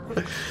damn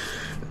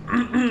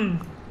it.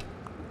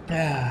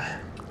 Yeah.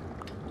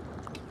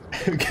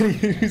 Can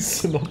you use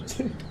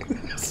synoptic?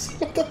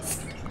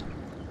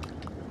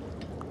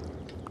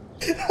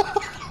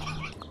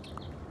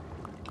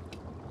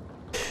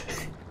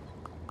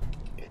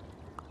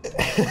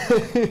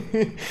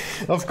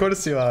 Of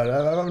course you are.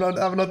 I'm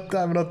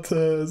not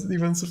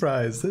even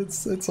surprised.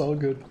 It's all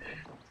good.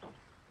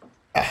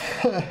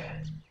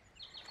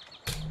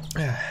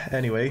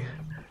 Anyway,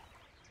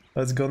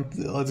 let's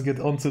get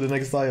on to the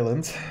next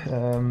island.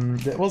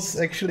 That was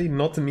actually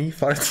not me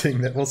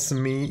farting. That was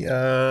me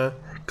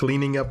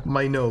cleaning up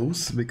my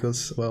nose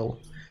because, well,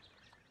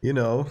 you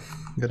know,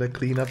 gotta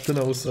clean up the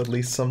nose at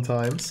least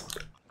sometimes.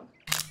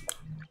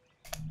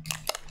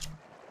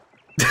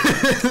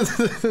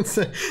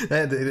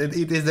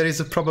 There is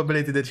a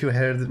probability that you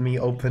heard me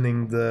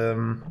opening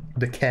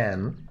the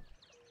can.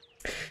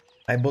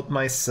 I bought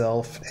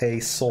myself a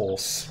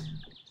sauce,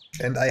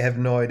 and I have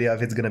no idea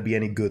if it's gonna be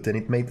any good, and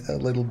it made a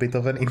little bit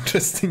of an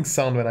interesting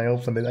sound when I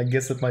opened it. I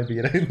guess it might be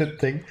a good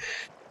thing.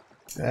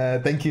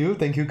 Thank you,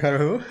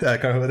 Karhu.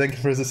 Karhu, thank you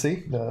for the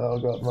C. Oh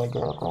god, my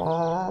god.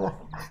 Oh,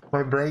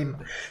 my brain,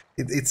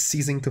 it's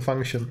ceasing to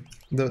function.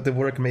 The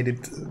work made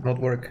it not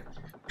work.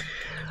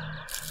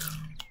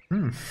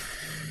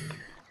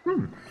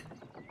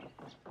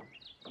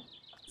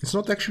 It's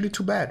not actually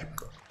too bad.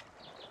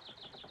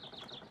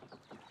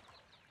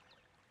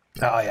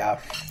 Oh yeah,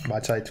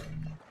 Mahlzeit.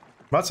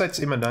 Mahlzeit's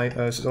immer nice.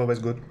 It's always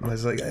good.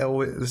 It's like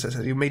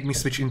you made me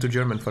switch into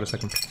German for a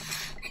second.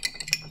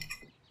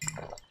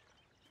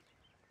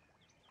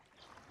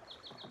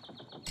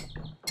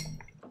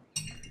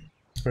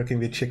 Working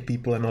with Czech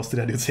people and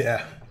Austrian dudes,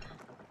 yeah.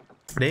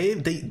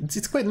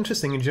 It's quite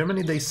interesting. In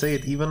Germany, they say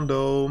it even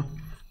though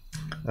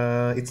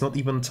it's not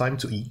even time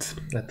to eat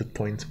at that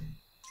point.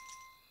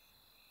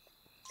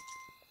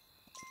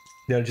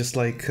 They're just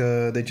like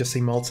they just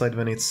say Mahlzeit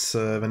when it's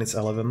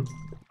 11.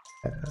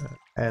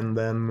 and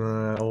then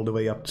all the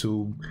way up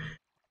to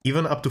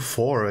even up to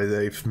 4.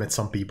 I've met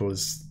some people.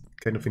 It's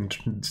kind of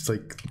it's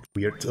like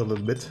weird a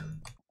little bit.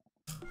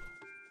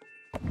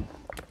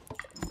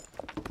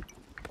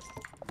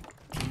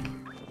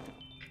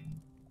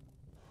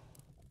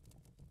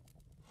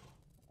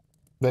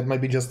 That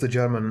might be just the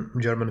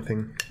German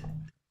thing,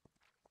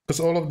 because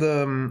all of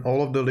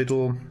the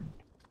little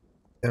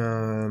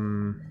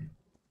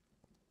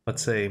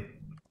let's say,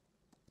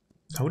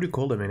 how would you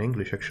call them in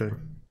English actually?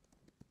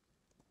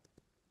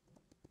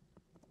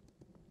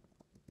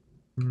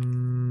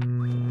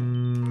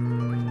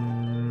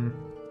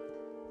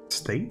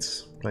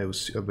 States, I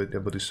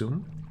would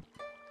assume.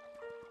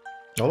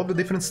 All of the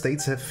different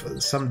states have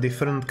some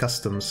different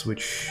customs,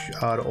 which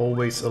are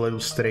always a little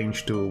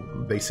strange to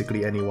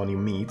basically anyone you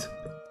meet.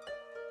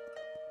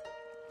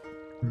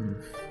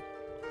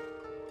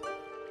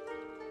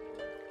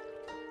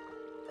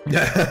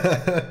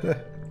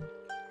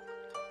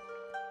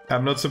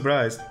 I'm not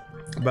surprised,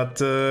 but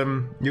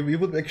you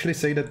would actually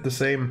say that the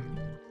same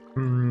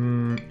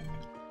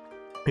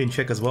in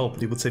Czech as well.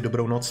 You would say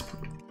dobrou noc.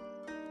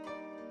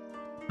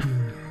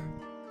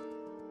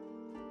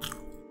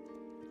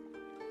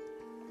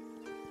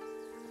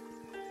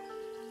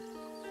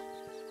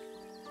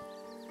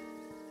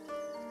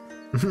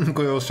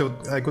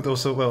 I could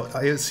also, well,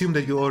 I assume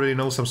that you already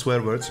know some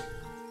swear words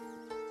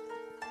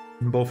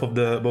in both of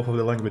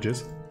the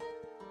languages.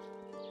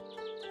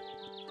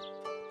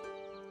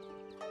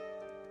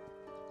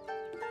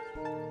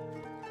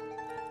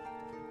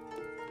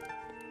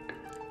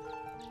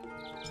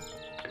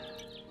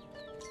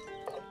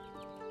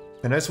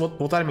 And that's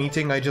what I'm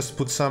eating. I just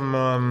put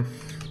some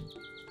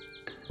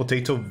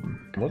potato,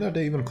 what are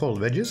they even called?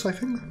 Veggies, I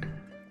think?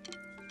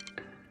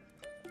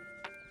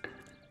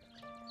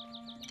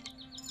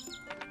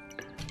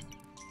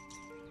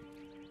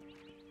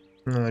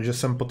 Just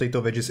some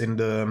potato veggies in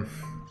the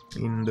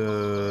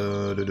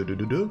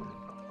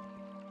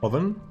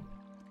oven.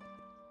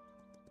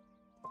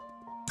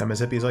 I'm as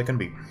happy as I can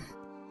be.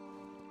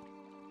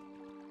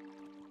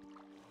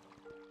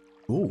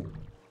 Ooh.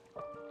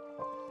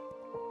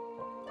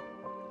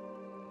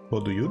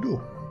 What do you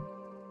do?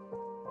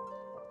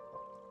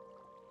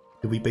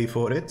 Do we pay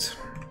for it?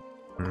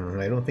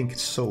 I don't think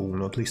it's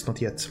so, at least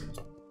not yet.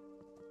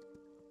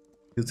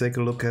 We'll take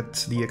a look at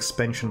the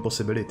expansion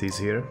possibilities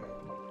here.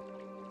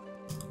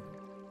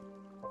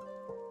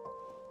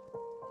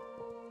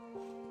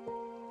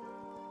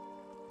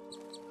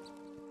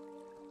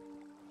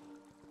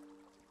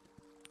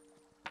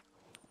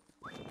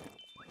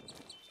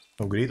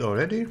 Agreed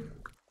already?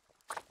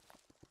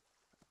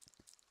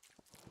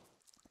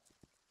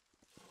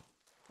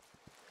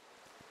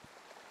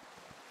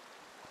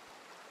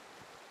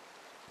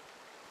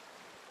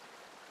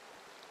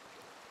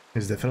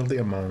 It's definitely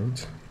a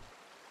mount.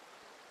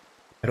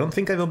 I don't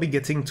think I will be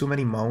getting too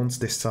many mounts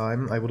this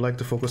time. I would like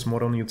to focus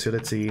more on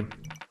utility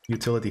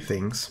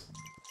things.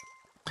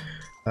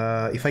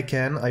 If I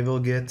can, I will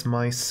get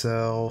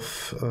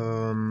myself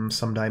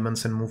some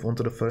diamonds and move on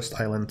to the first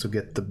island to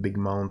get the big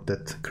mount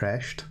that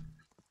crashed.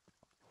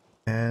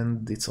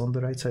 And it's on the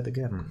right side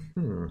again.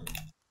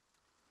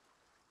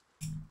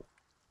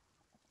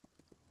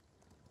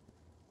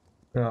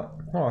 Yeah.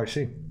 Oh, I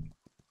see.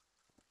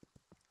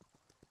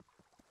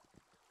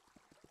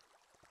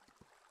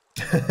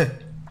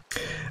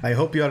 I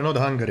hope you are not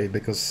hungry,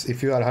 because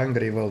if you are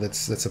hungry, well,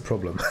 that's a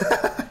problem.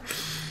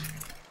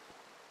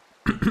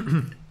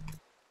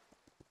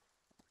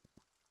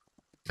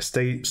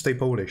 Stay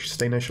Polish,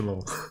 stay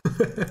national.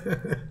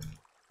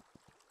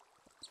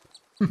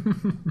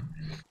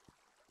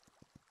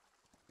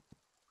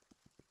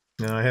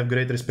 I have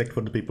great respect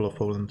for the people of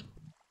Poland.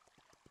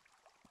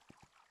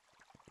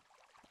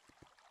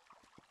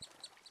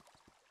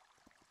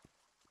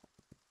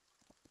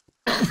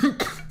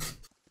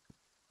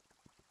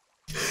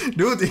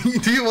 Dude,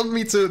 do you want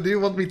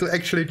me to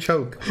actually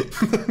choke?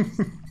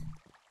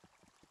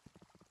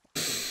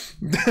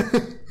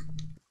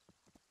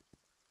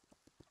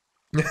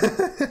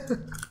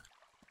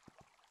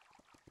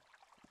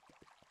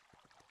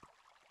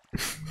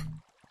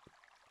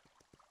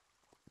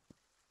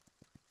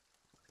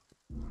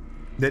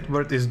 That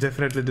word is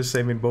definitely the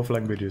same in both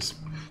languages.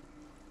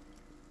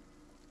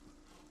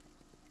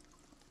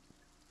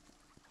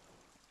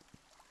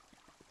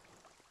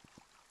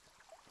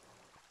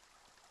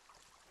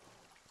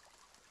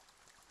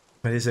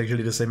 But it's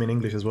actually the same in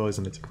English as well,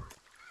 isn't it?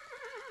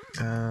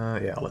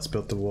 Yeah, let's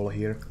build the wall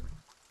here.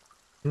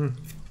 There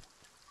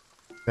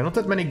are not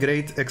that many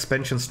great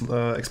expansion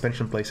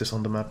places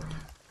on the map.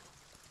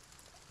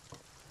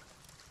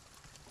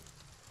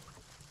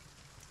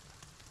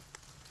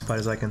 As far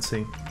as I can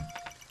see.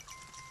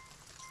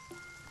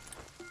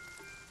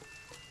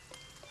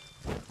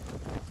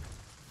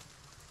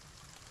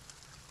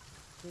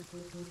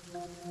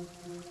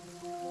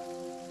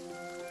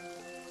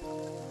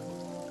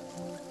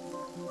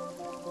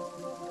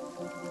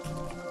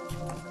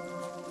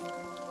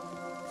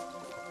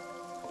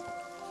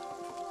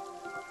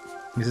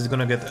 This is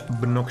gonna get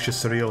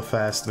obnoxious real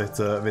fast with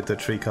the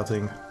tree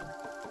cutting.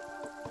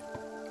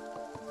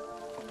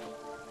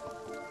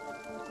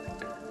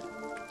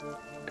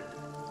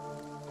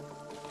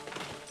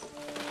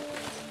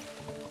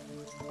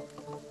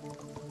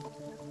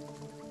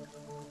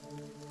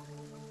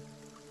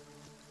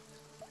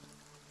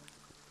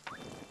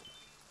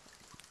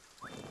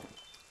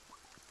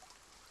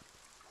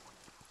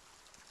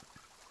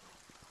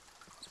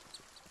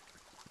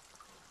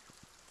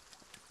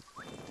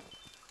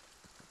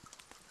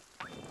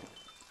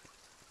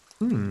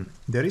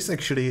 There is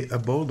actually a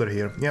boulder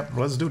here. Yeah,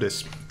 let's do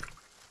this.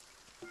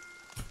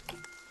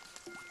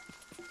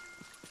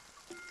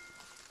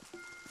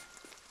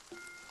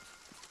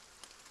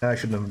 I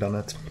shouldn't have done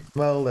it.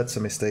 Well, that's a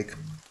mistake.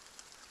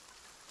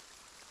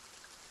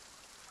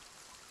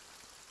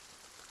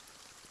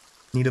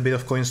 Need a bit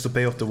of coins to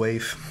pay off the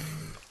wave.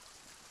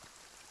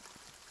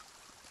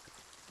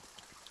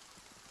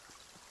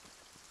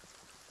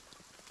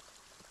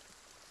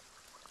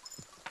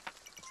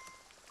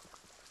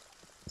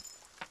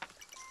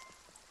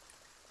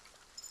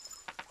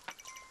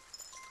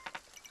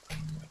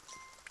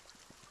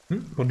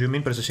 What do you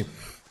mean, precisely?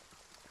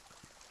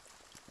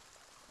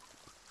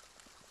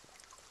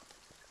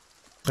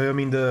 I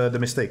mean the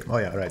mistake. Oh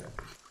yeah, right.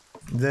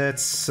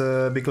 That's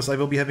because I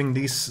will be having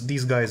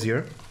these guys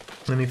here,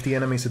 and if the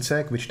enemies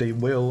attack, which they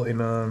will in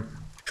a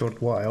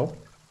short while,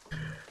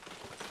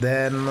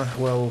 then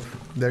well,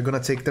 they're gonna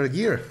take their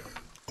gear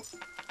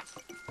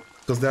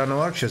because there are no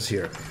archers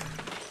here.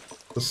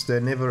 Because they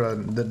never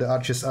the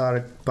archers are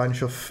a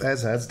bunch of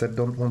asshats that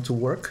don't want to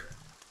work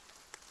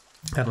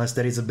unless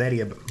there is a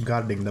barrier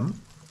guarding them.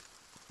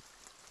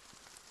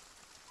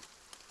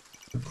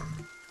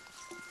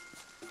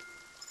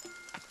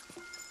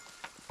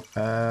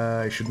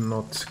 I should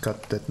not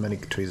cut that many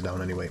trees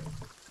down anyway.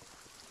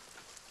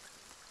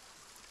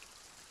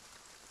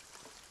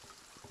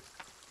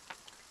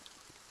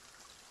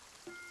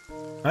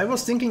 I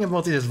was thinking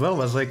about it as well. I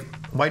was like,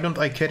 why don't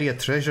I carry a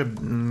treasure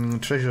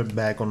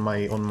bag on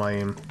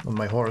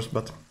my horse?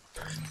 But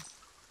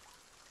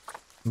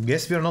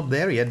guess we are not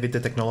there yet with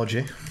the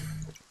technology.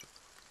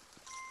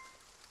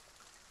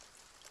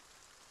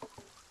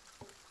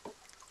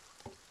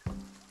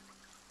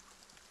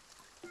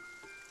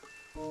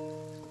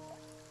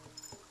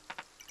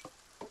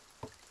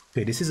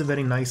 Okay, this is a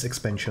very nice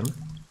expansion.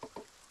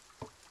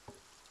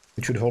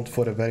 It should hold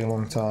for a very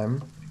long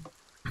time.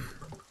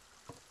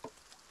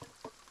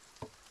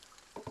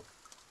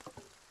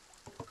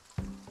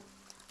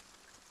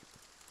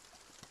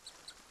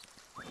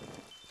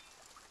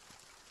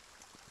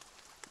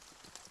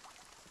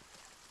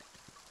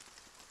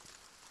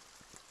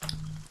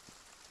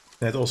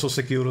 That also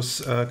secures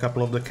a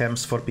couple of the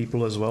camps for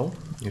people as well,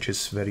 which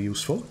is very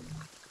useful.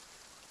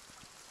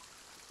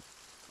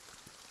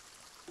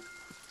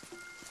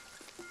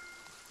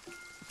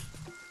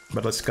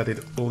 But let's cut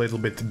it a little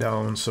bit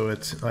down so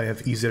that I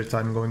have easier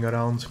time going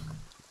around.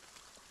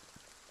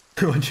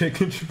 One check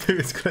in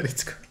previous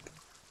credit card.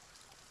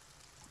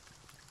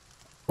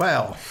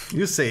 Well,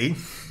 you see,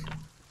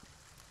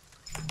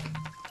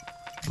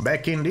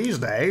 back in these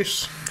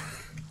days,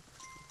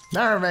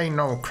 there ain't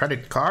no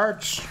credit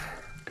cards.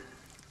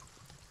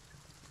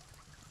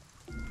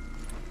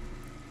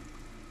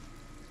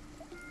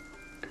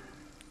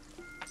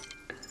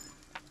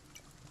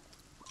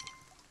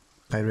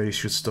 I really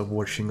should stop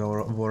watching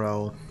our War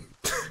Owl.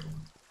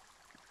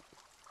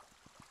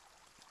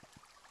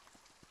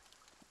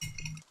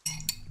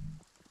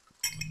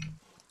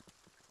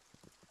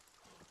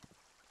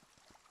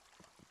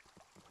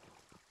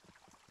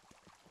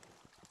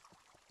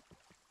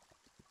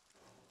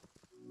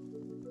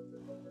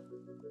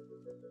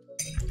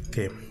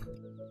 Okay.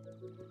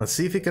 Let's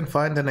see if we can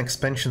find an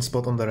expansion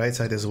spot on the right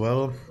side as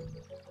well.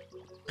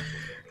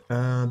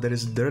 There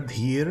is dirt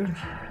here.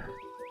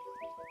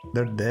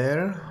 Dirt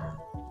there.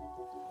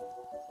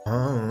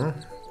 Oh.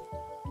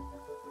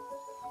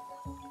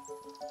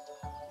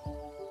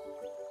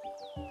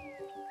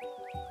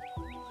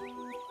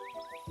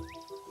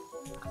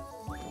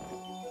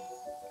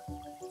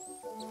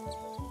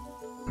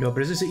 Well,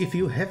 precisely, if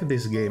you have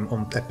this game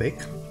on Epic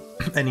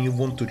and you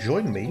want to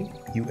join me,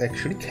 you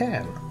actually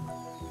can.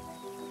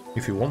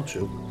 If you want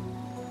to.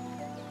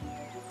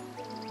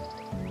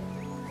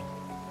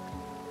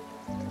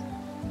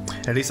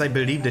 At least I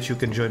believe that you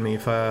can join me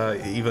if,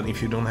 even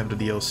if you don't have the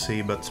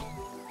DLC, but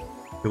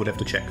we would have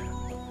to check.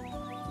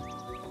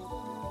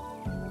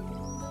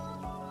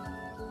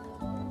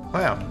 Oh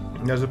yeah,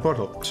 there's a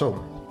portal.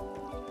 So,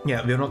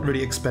 yeah, we're not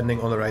really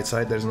expanding on the right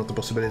side, there's not a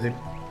possibility.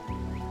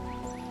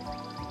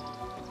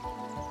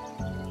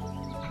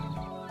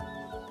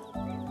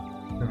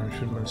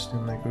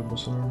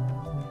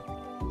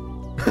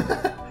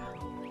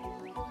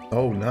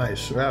 Oh,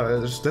 nice. Wow,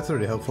 that's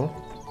really helpful.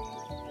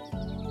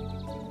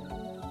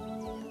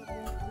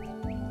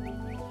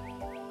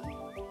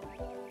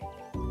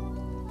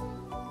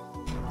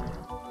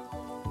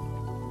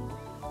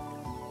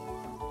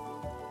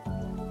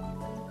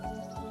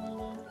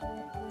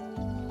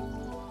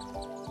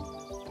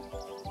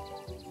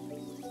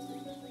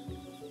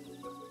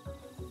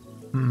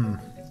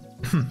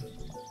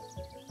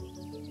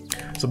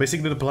 So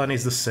basically the plan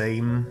is the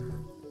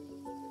same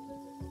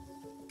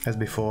as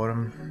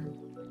before.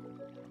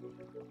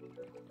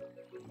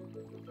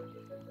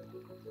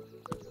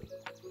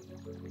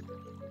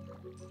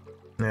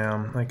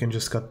 Yeah, I can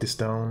just cut this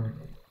down.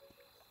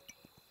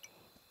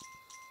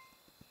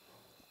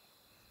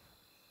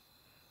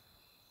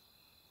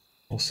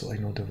 Also, I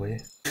know the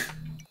way.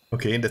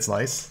 Okay, that's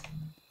nice.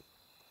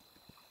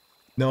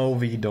 No,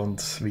 we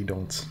don't.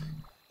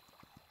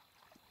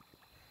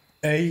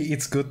 A,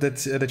 it's good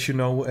that you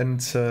know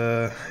and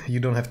you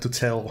don't have to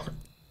tell,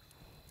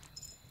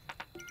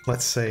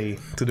 let's say,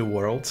 to the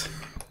world.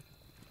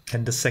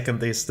 And the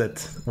second is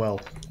that,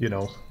 well, you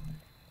know,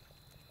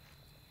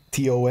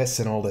 TOS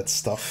and all that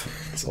stuff.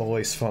 It's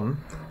always fun.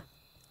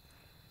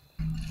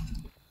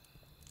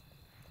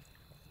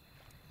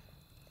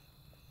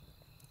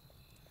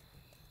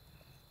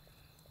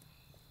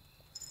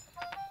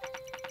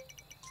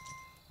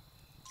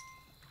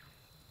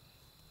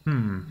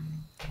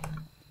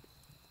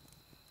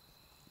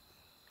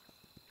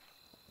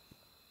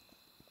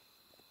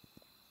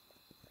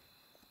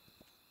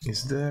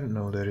 Is there?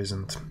 No, there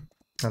isn't.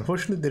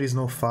 Unfortunately, there is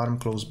no farm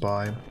close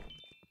by.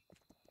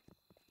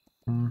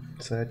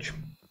 Sedge.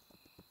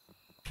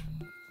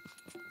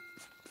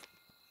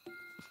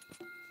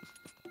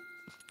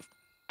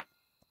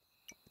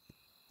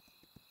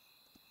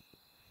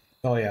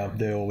 Oh yeah,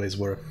 they always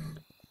were.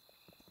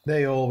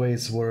 They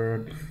always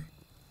were.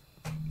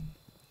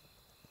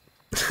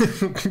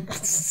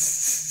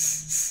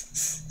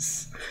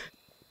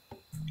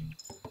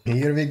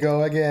 Here we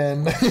go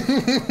again.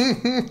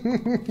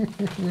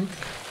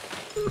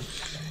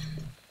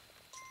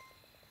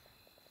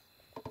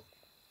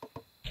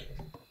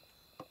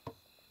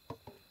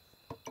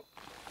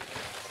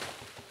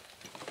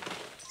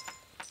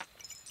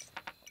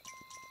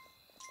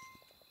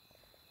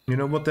 You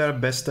know what they're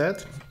best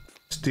at?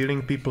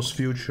 Stealing people's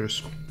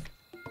futures.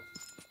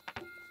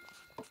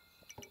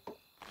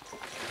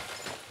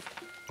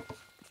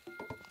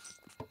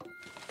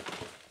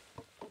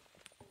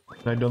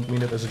 I don't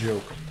mean it as a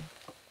joke.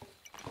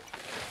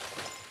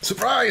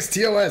 Surprise,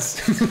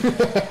 TOS!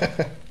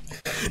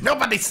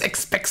 Nobody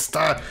expects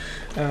the...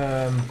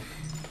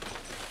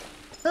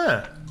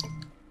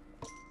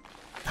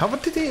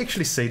 What did he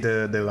actually say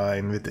the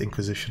line with the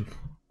Inquisition?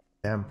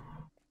 Damn.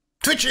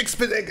 Twitch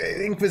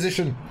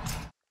Inquisition!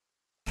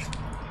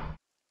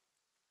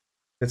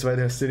 That's why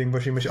they're stealing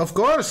washing machine. Of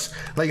course!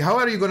 Like, how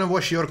are you gonna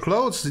wash your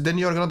clothes? Then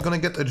you're not gonna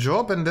get a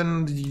job and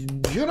then,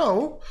 you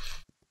know...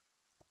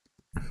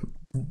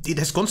 It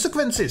has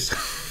consequences.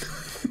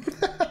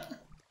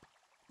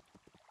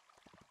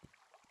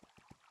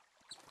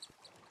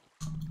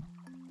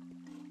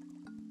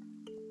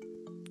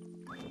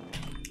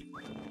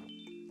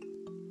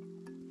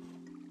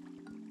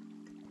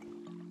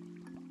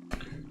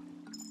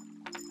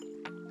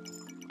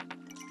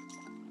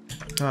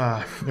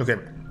 Okay.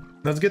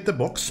 Let's get the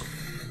box.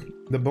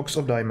 The box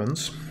of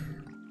diamonds.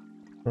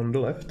 On the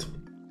left.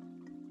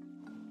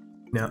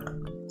 Yeah.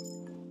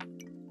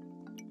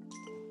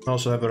 I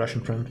also have a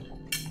Russian friend.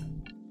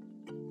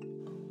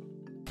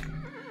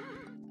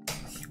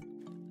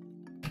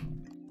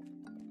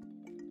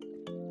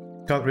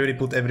 Can't really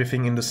put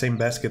everything in the same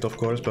basket, of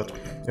course, but,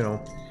 you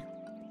know.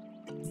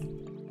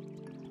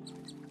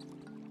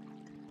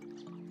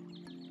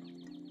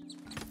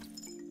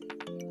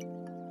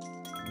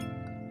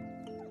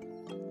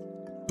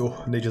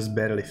 Oh, they just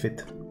barely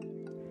fit.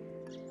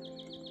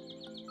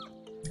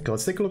 Okay,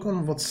 let's take a look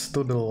on what's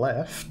to the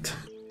left.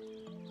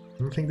 I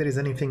don't think there is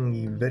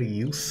anything very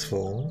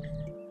useful.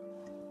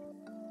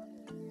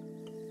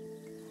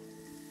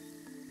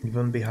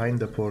 Even behind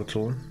the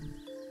portal.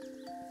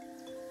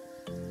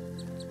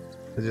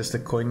 There's just a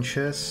coin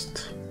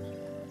chest.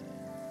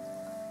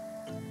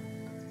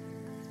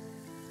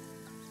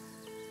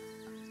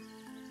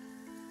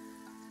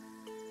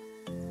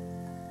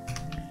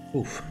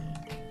 Oof.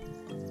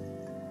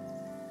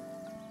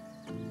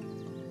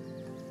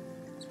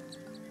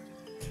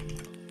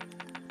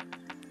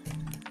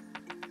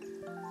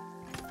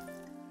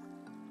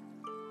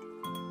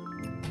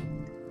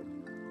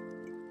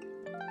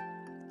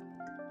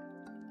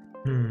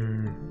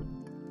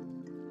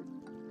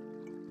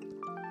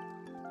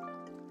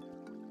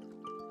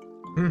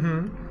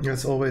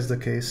 That's always the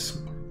case.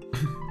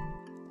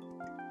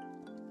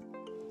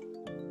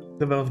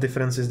 The wealth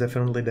difference is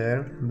definitely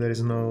there. There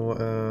is no...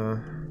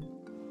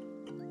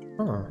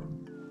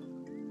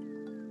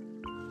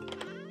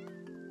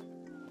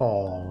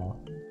 Oh.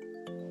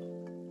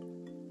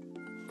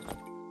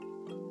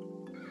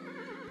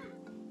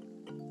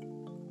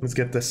 Let's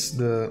get this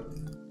the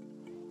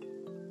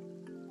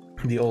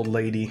old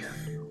lady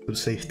to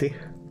safety.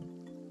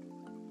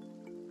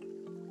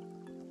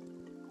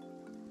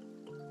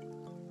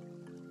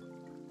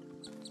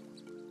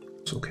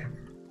 It's okay.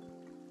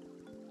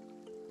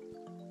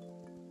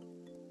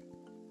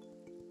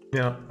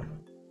 Yeah.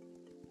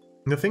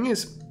 The thing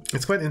is,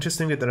 it's quite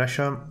interesting with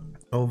Russia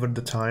over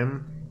the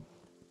time,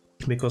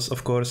 because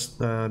of course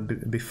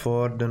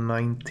before the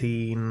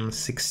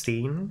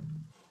 1916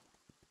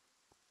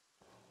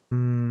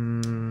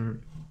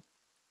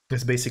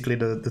 it's basically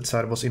the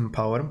Tsar was in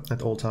power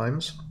at all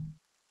times,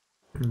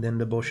 and then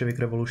the Bolshevik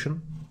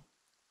Revolution,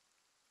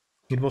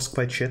 it was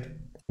quite shit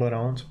all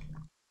around.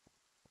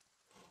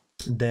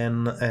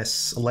 Then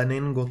as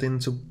Lenin got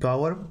into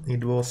power,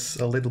 it was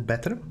a little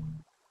better.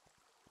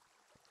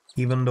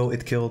 Even though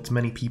it killed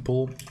many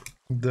people,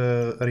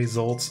 the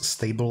results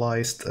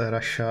stabilized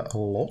Russia a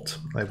lot,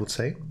 I would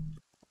say.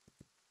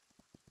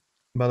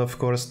 But of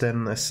course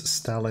then as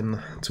Stalin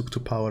took to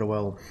power,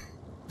 well,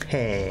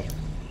 Hey.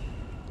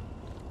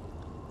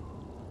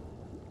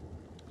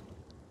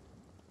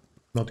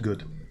 Not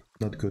good.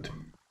 Not good.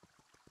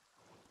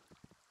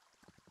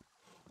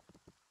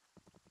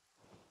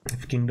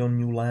 If Kingdom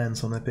New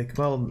lands on Epic,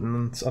 well,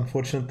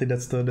 unfortunately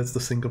that's the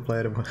single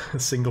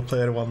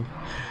player one.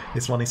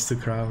 This one is 2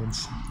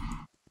 crowns.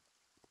 I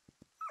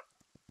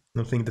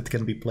don't think that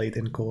can be played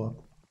in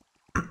co-op.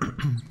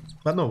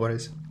 But no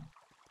worries.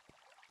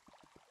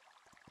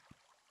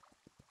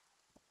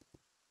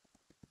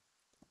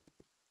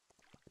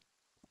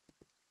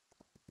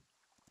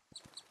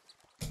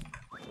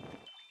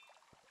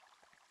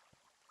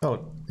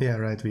 Oh, yeah,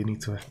 right, we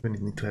need to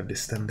have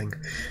this standing.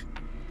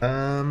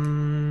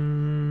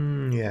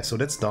 Yeah, so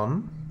that's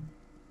done.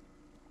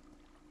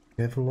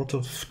 We have a lot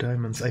of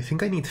diamonds. I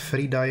think I need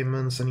 3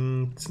 diamonds.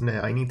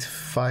 I need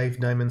 5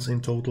 diamonds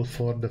in total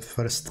for the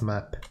first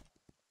map.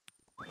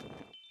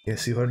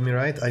 Yes, you heard me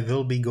right. I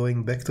will be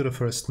going back to the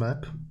first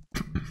map.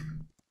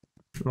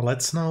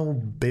 Let's now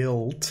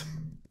build.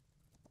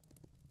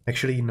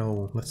 Actually,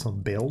 no, let's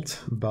not build,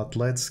 but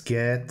let's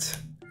get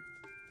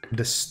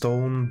the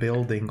stone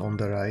building on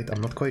the right.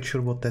 I'm not quite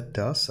sure what that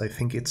does. I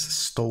think it's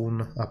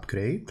stone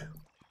upgrade.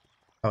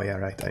 Oh yeah,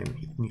 right, I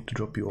need to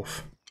drop you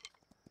off.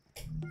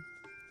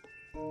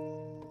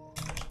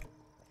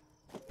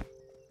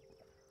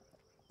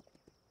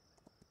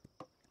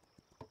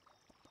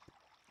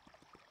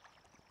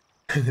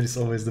 There's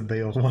always the bay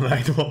of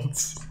one-eyed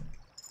ones.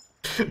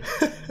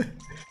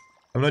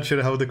 I'm not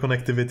sure how the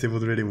connectivity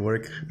would really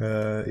work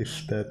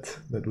if that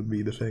would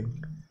be the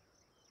thing.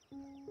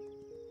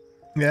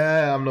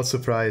 Yeah, I'm not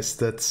surprised.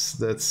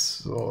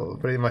 That's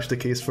pretty much the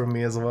case for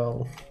me as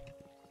well.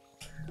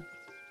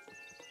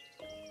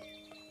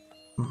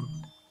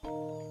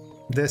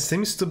 There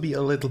seems to be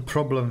a little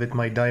problem with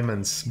my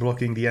diamonds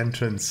blocking the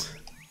entrance.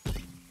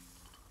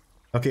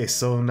 Okay,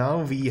 so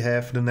now we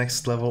have the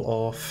next level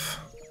of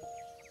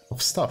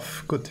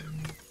stuff. Good.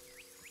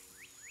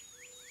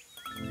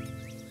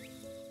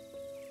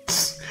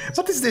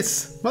 What is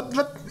this? What?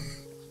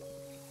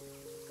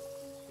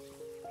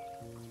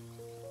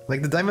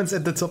 Like the diamonds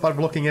at the top are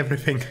blocking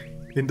everything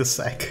in the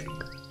sack.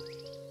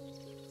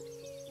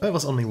 That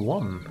was only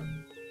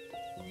 1.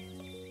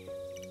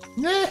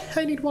 Nah,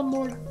 I need 1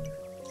 more.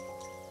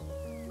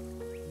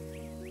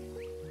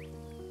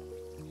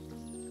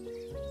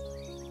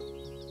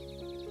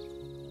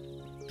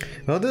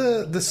 Well,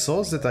 the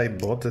sauce that I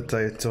bought that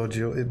I told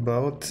you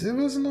about, it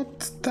was not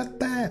that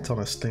bad,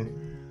 honestly.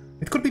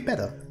 It could be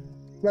better,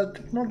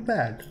 but not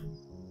bad.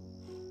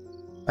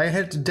 I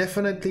had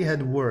definitely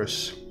had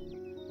worse.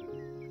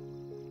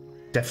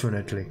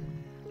 Definitely.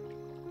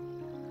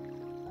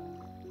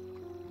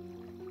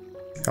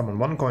 Come on,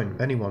 1 coin,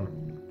 anyone.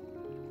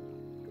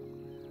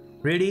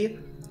 Really?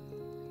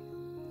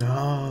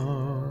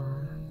 Ah.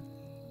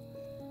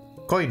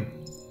 Coin.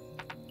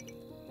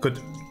 Good.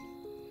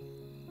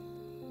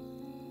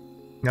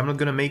 I'm not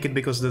gonna make it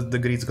because the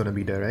greed's gonna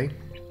be there, right?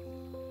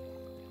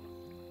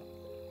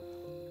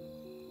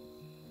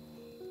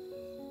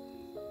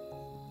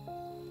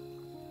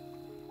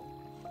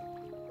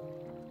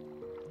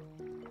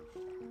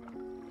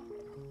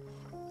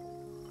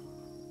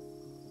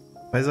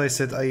 As I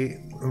said, I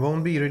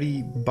won't be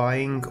really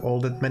buying all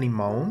that many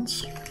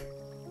mounts.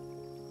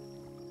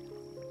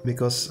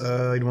 Because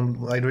I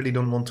really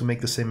don't want to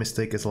make the same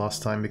mistake as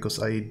last time, because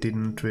I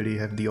didn't really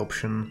have the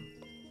option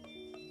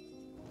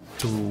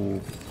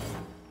to...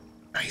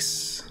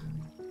 Nice!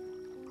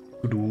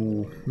 To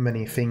do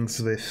many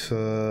things with,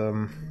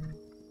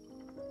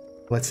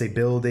 let's say,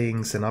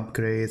 buildings and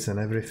upgrades and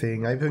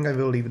everything. I think I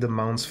will leave the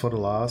mounts for the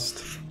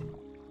last.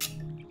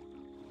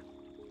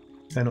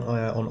 And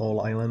on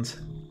all islands.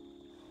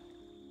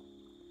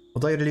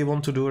 What I really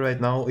want to do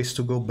right now is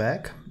to go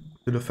back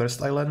to the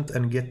first island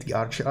and get the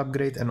archer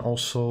upgrade and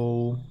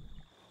also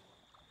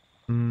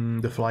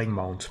the flying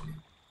mount.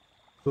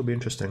 Will be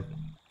interesting.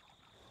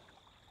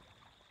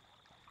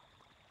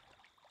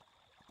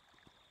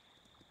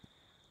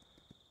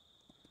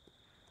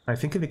 I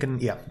think we can,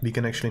 yeah, we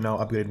can actually now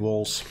upgrade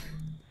walls.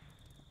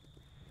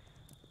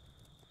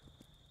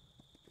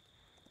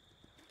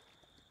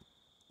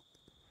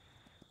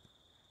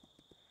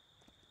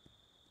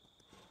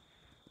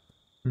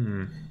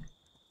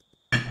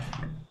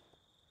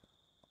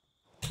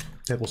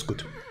 That was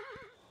good.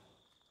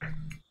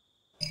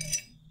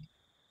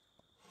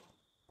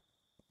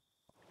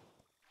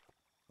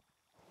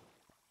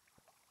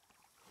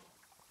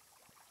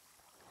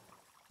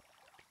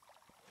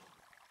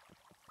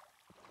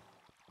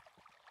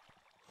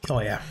 Oh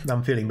yeah,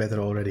 I'm feeling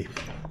better already.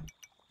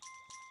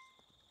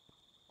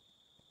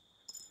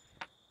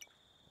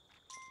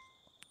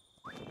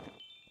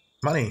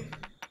 Money!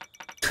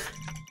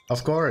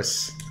 Of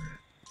course!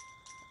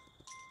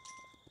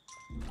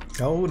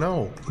 Oh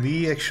no,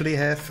 we actually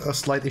have a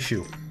slight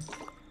issue.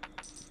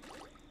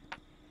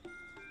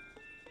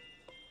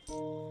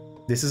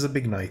 This is a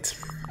big night.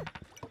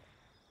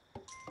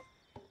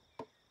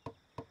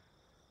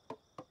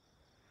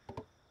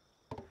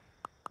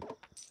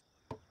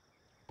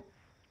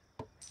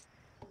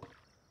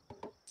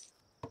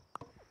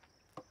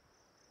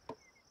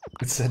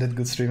 It's said that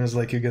good streamers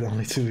like you get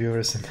only 2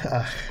 viewers and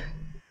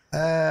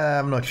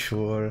I'm not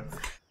sure.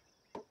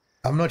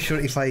 I'm not sure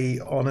if I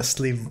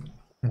honestly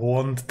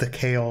want the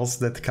chaos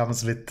that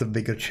comes with the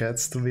bigger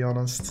chats, to be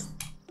honest.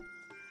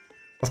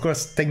 Of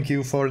course, thank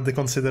you for the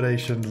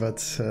consideration,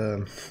 but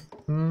I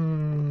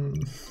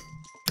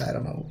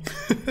don't know.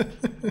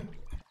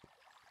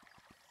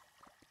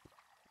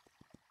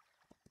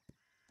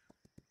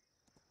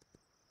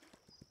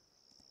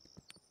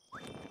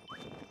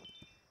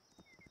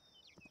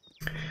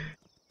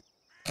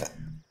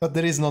 But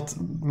there is not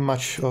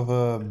much of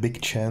a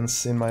big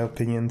chance, in my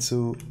opinion,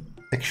 to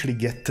actually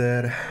get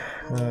there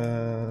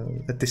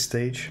at this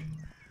stage.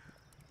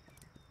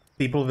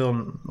 People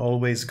will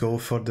always go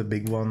for the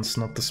big ones,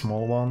 not the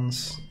small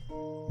ones.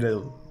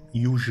 Well,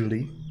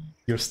 usually.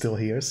 You're still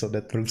here, so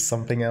that proves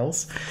something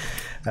else.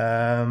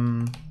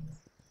 But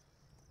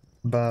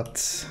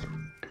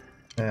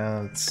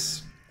yeah,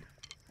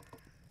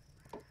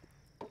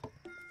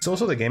 it's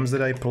also the games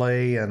that I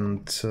play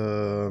and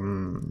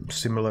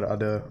similar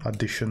other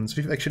additions.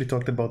 We've actually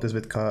talked about this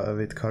with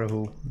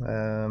Karhu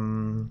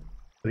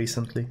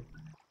recently.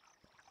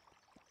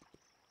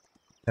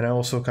 And I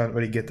also can't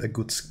really get a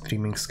good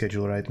streaming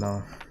schedule right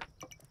now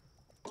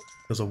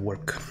because of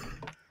work.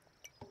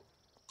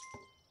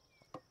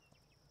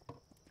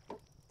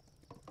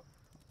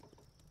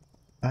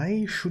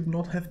 I should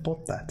not have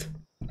bought that.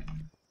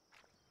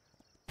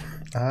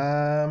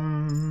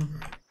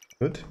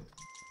 Good.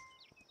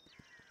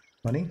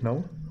 Money?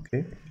 No?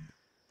 Okay.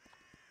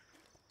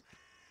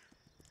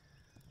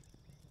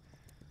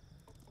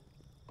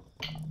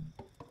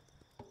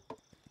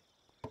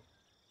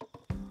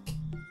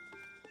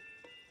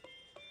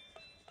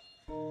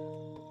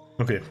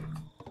 Okay.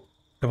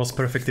 That was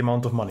perfect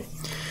amount of money.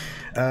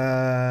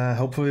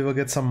 Hopefully we'll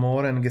get some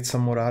more and get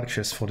some more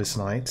archers for this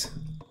night.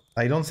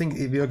 I don't think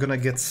we are gonna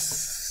get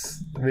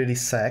really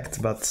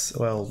sacked, but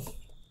well,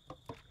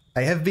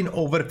 I have been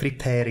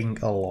over-preparing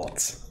a lot,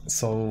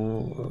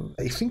 so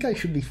I think I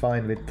should be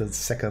fine with the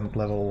second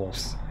level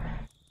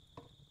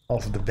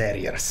of the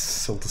barriers,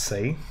 so to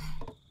say.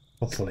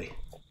 Hopefully.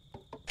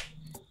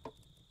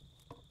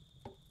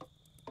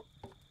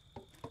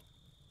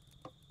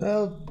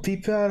 Well,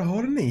 people are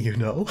horny, you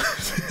know.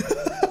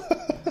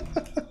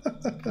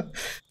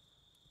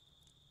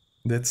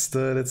 That's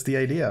the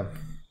idea.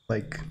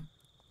 Like,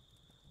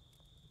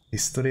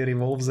 history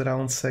revolves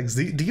around sex.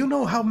 Do you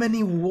know how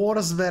many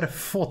wars were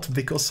fought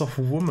because of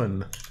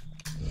women?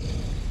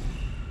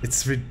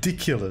 It's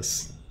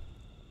ridiculous.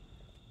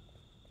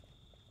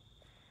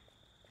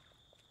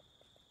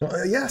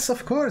 Yes,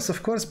 of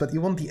course, but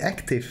you want the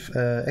active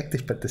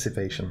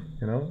participation,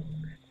 you know.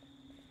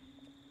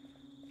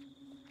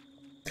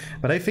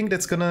 But I think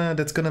that's gonna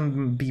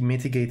be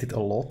mitigated a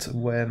lot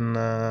when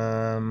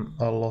a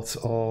lot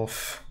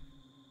of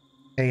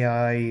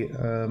AI,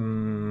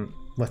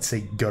 let's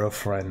say,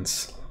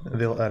 girlfriends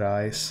will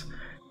arise.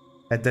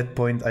 At that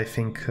point, I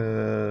think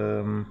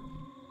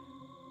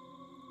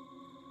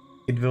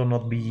it will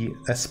not be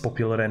as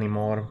popular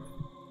anymore,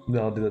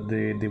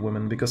 the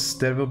women, because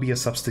there will be a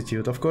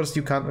substitute. Of course,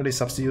 you can't really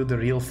substitute the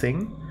real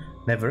thing,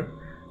 never.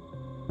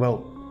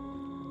 Well,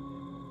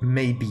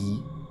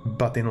 maybe,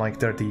 but in like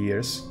 30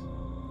 years.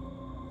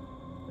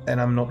 And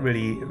I'm not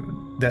really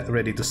that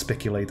ready to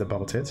speculate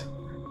about it.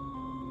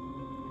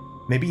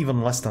 Maybe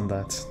even less than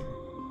that.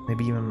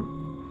 Maybe even...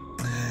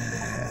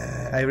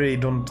 I really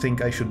don't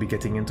think I should be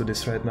getting into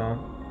this right now.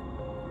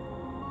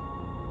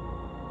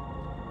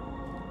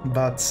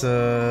 But...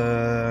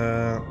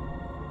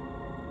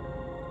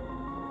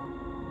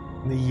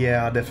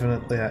 yeah,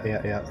 definitely,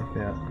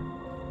 yeah.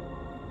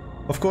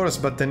 Of course,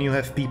 but then you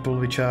have people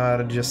which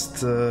are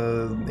just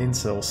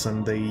incels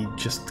and they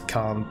just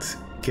can't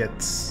get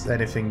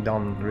anything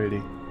done,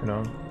 really, you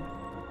know?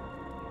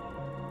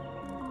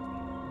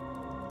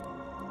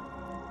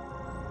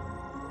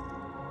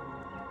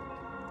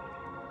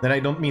 And I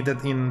don't mean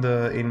that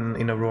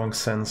in a wrong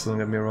sense, don't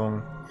get me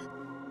wrong.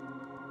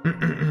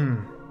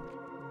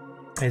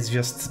 It's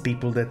just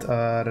people that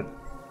are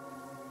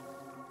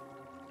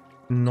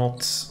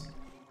not...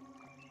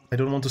 I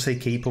don't want to say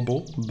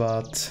capable,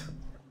 but...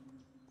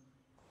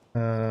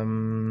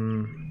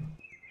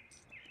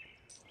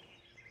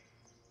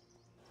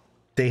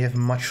 they have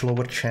much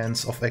lower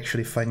chance of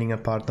actually finding a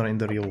partner in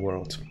the real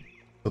world,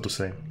 so to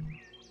say.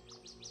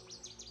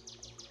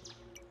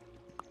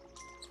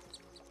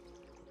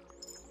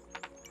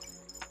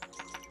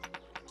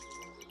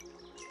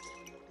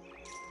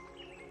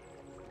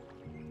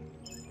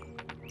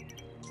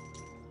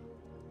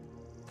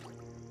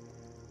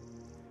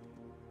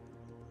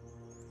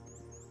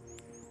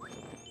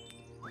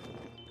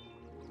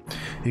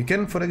 You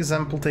can, for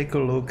example, take a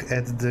look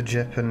at the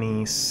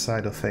Japanese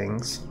side of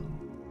things.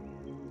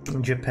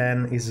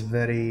 Japan is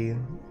very...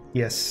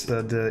 yes,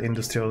 the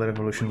Industrial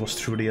Revolution was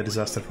truly a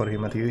disaster for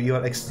humanity. You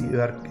are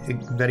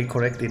very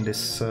correct in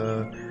this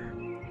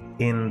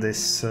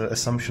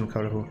assumption,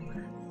 Karhu.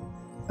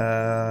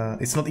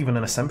 It's not even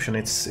an assumption,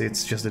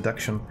 it's just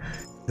deduction.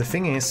 The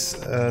thing is,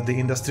 the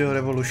Industrial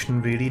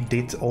Revolution really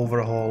did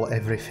overhaul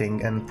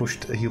everything and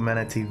pushed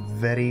humanity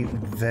very,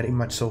 very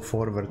much so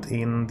forward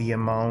in the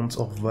amount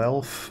of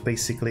wealth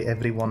basically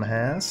everyone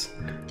has.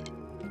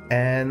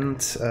 And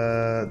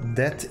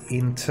that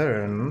in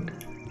turn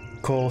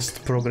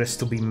caused progress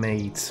to be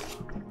made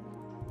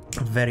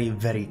very,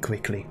 very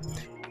quickly.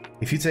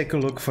 If you take a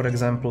look, for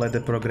example, at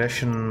the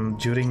progression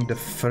during the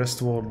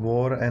First World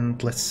War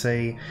and let's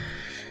say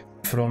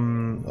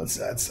from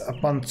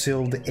up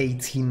until the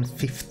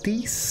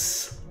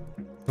 1850s,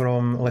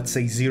 from let's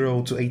say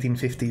 0 to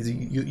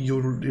 1850s, you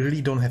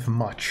really don't have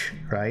much,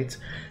 right?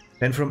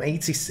 Then from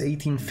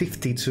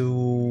 1850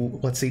 to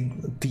let's say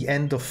the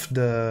end of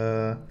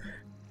the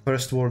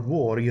First World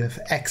War, you have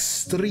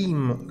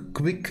extreme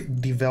quick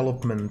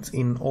development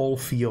in all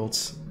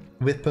fields,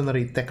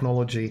 weaponry,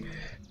 technology,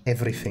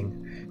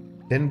 everything.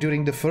 Then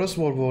during the First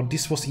World War,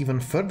 this was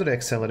even further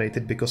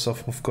accelerated because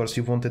of course,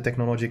 you want a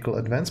technological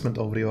advancement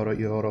over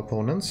your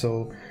opponent,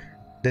 so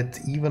that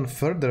even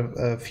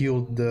further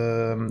fueled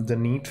the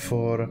need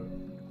for,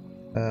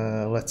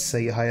 let's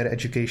say, higher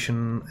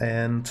education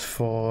and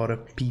for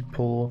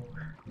people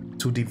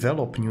to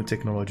develop new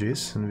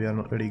technologies, and we are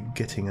not really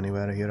getting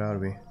anywhere here, are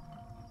we?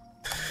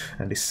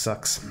 And this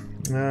sucks.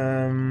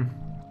 And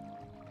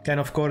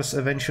of course,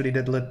 eventually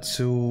that led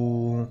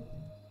to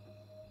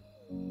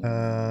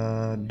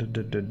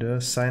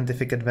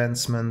scientific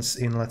advancements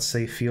in, let's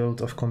say,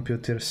 field of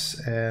computers,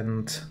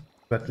 and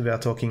but we are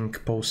talking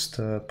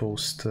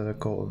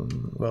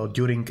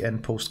during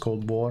and post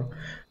Cold War,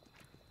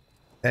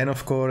 and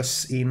of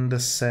course in the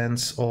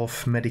sense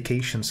of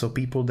medication. So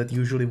people that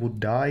usually would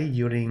die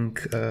during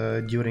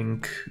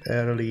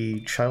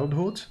early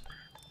childhood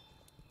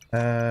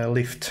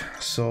lived.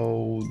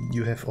 So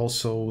you have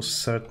also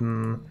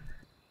certain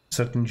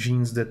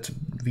genes that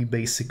we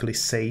basically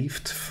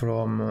saved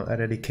from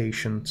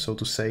eradication, so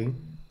to say.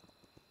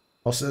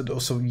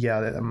 Also, yeah,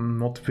 I'm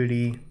not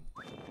really...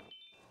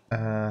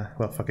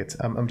 well, fuck it.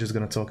 I'm just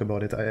gonna talk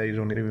about it. I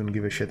don't even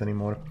give a shit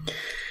anymore.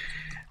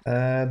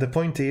 The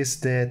point is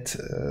that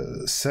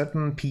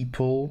certain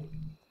people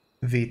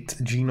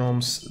with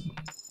genomes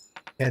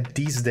at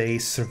these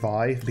days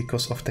survive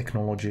because of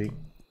technology,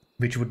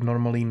 which would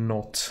normally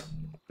not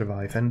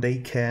survive, and they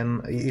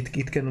can,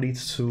 it can lead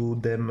to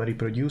them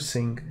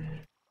reproducing.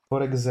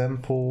 For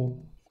example,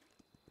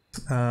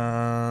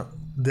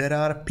 there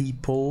are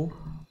people,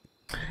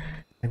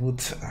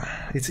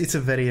 it's a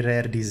very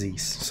rare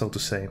disease, so to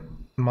say.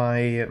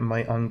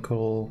 My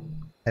uncle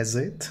has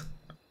it,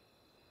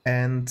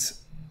 and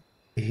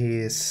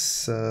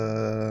his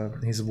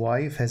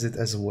wife has it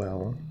as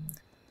well.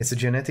 It's a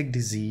genetic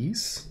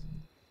disease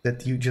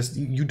that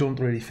you don't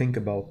really think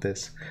about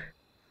this,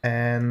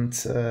 and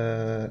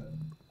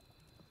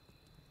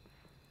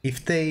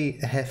if they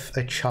have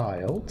a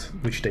child,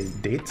 which they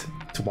did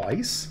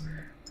twice,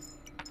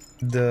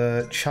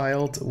 the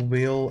child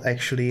will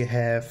actually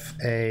have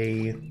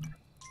a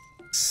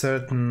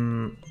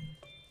certain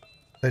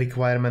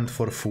requirement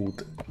for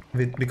food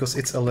because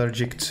it's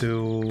allergic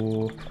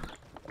to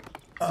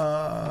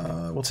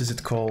what is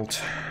it called?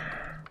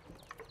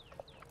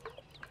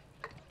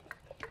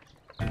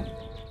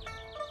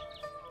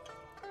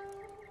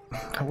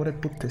 How would I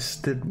put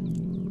this?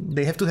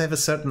 They have to have a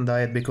certain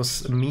diet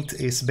because meat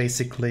is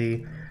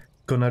basically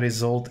gonna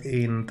result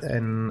in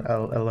an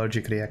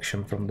allergic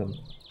reaction from them.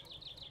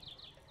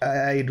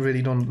 I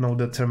really don't know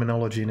the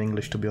terminology in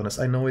English, to be honest.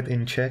 I know it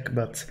in Czech,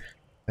 but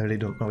I really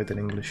don't know it in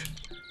English.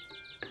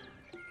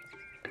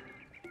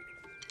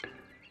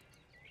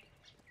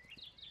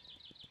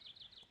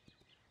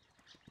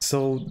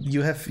 So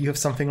you have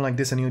something like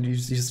this, and you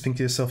just think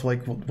to yourself,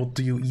 like, what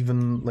do you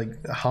even, like,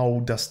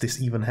 how does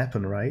this even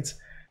happen, right?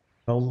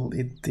 Well,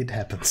 it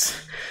happens.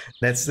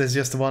 That's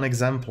just one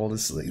example.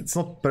 It's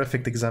not a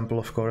perfect example,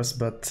 of course,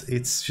 but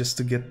it's just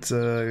to get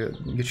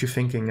you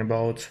thinking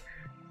about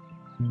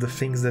the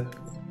things that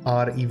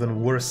are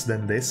even worse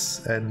than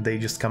this, and they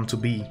just come to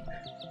be.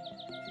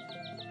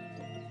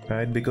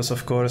 Right? Because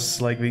of course,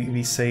 like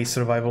we say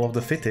survival of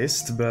the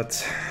fittest,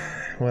 but,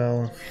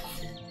 well,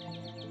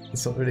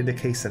 it's not really the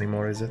case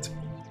anymore, is it?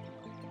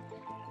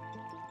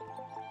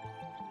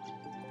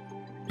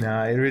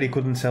 Nah, I really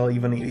couldn't tell,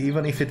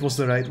 even if it was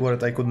the right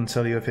word, I couldn't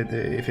tell you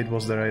if it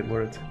was the right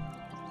word.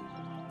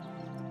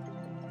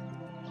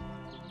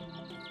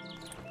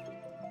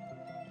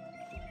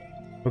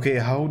 Okay,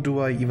 how do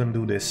I even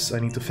do this? I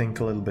need to think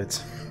a little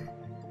bit.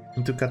 I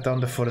need to cut down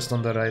the forest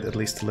on the right at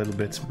least a little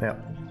bit, yeah.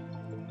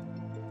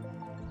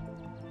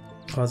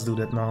 Let's do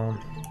that now.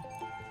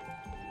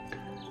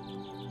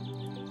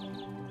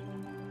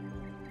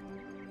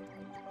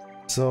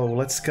 So,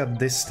 let's cut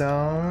this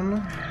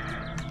down.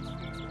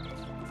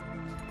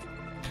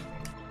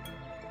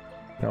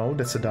 No,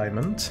 that's a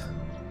diamond.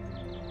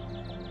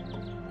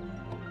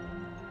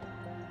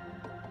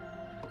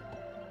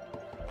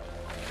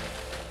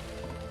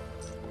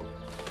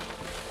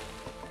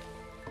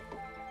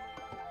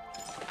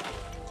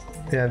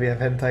 Yeah, we have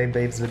hentai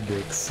babes with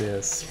dicks,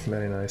 yes,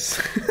 very nice.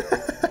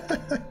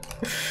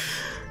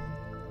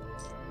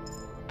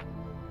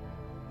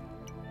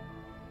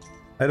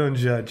 I don't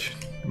judge,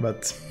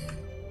 but...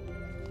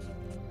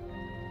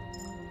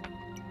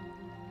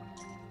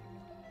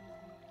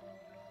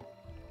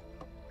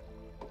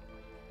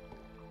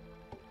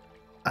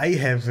 I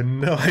have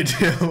no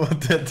idea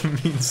what that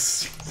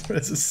means,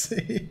 press a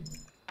C.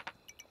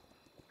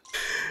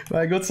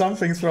 I got some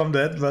things from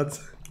that, but...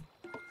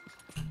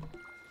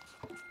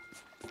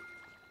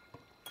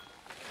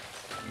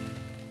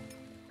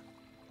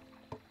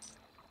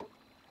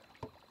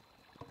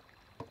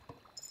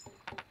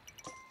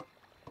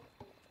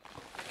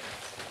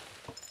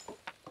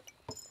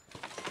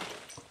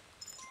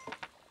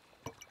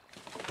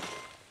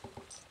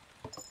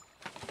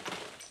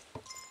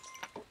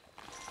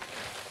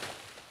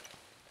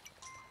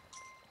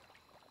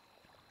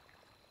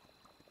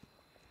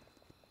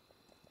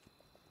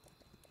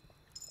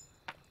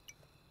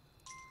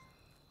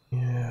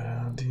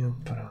 Yeah, the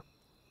Emperor.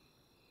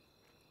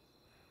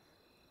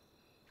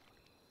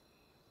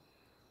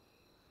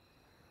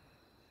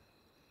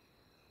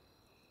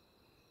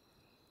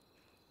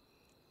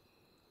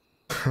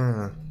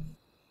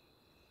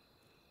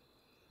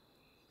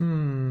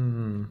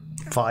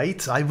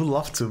 Fight? I would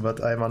love to,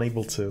 but I'm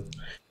unable to.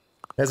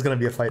 There's gonna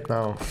be a fight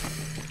now.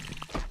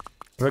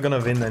 We're gonna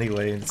win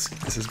anyway.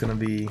 This is gonna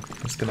be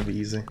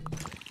easy.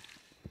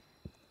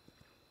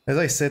 As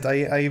I said,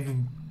 I've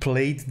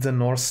played the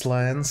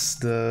Northlands,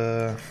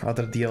 the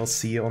other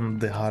DLC, on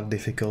the hard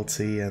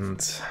difficulty, and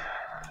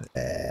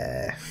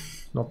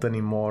not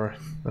anymore.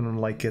 I don't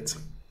like it.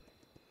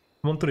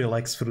 I want to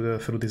relax through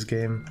this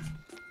game.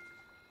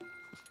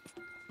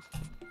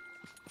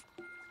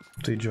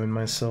 To join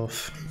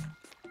myself.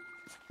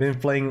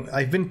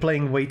 I've been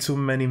playing way too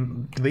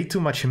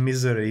much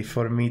Misery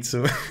for me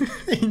to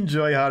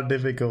enjoy hard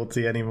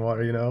difficulty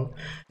anymore, you know?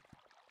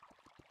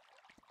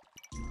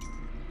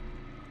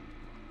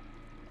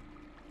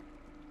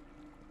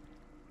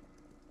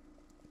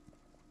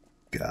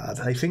 God,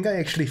 I think I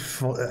actually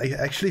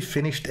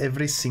finished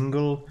every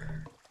single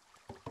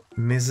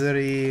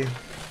Misery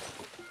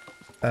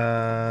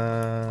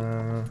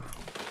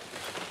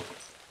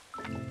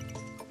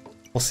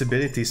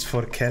possibilities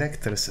for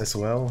characters as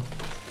well.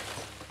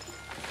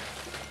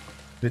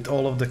 With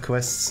all of the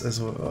quests as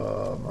well.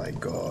 Oh my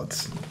god.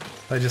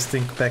 I just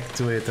think back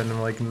to it and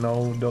I'm like,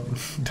 no,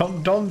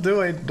 don't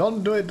do it.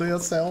 Don't do it to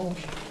yourself.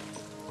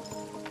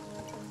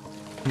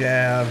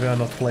 Yeah, we are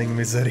not playing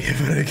Misery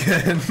ever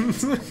again.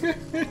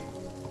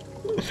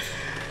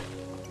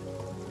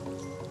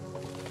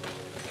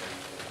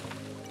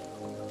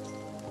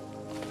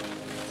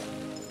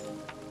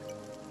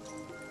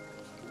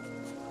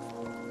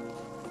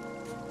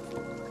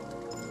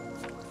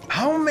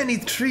 How many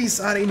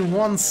trees are in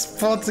one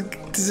spot?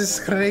 This is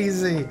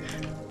crazy.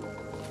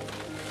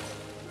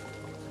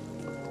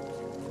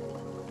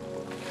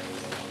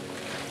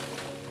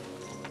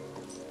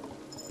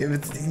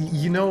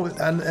 You know,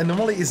 an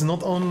anomaly is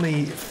not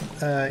only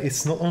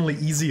it's not only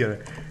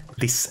easier,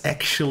 it's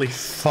actually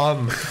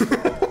fun.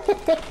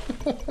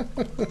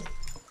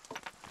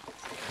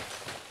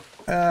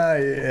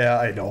 Yeah,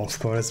 I know, of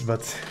course,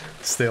 but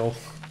still.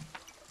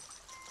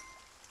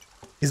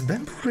 Is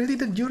bamboo really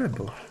that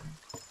durable?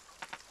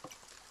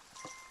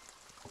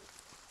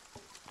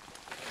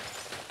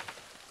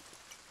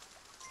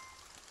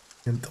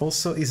 And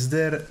also, is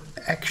there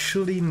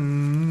actually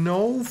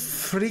no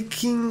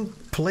freaking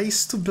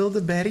place to build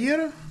a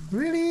barrier?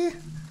 Really?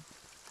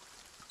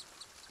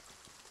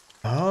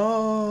 Oh.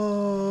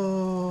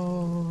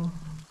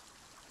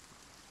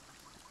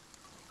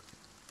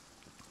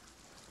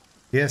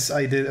 Yes,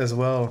 I did as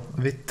well,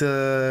 with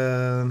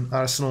the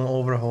Arsenal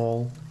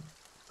overhaul.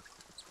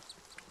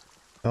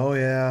 Oh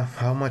yeah,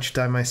 how much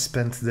time I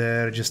spent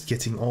there just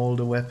getting all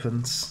the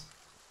weapons.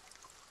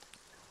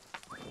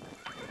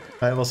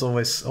 That was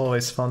always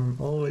fun,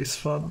 always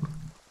fun.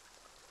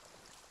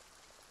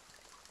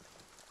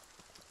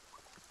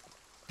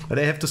 But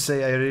I have to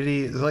say, I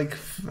really like.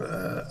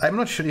 I'm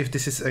not sure if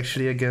this is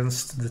actually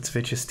against the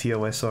Twitch's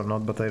TOS or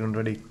not, but I don't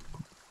really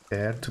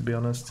care, to be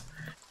honest.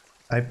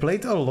 I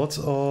played a lot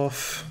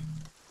of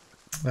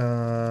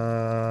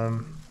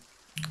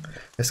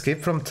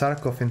Escape from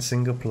Tarkov in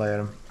single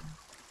player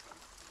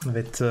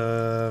with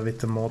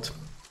the mod.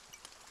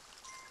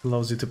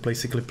 Allows you to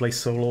basically play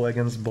solo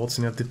against bots,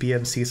 and you have the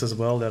PMCs as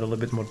well. They're a little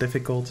bit more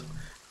difficult.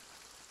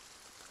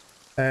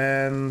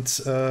 And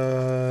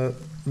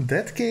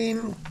that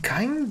game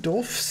kind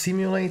of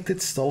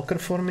simulated Stalker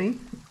for me.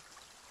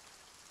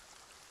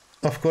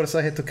 Of course,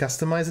 I had to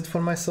customize it for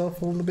myself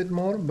a little bit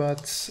more,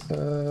 but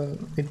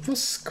it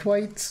was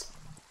quite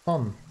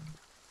fun.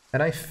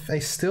 And I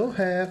still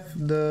have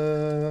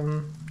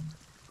the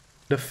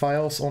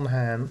files on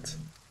hand.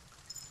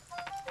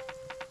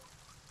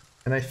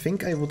 And I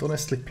think I would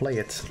honestly play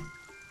it.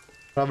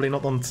 Probably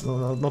not on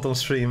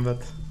stream,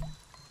 but...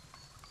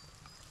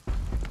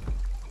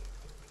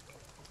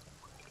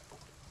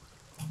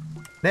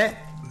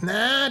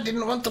 Nah,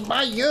 didn't want to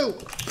buy you!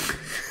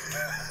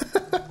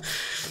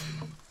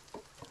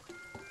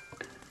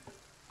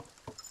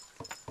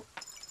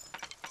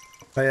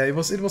 But yeah, it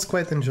was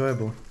quite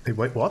enjoyable. Hey,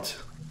 wait, what?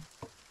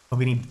 Oh,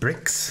 we need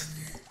bricks?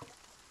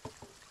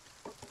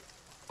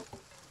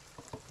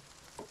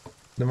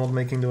 The mod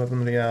making the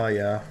weapon,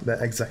 yeah,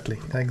 exactly.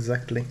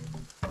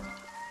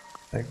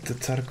 Like the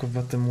Tarkov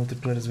button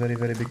multiplayer is very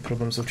big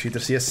problems of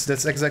cheaters. Yes,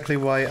 that's exactly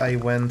why I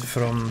went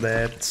from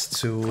that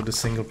to the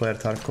single player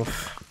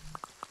Tarkov.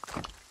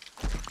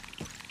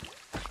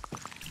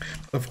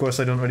 Of course,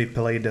 I don't really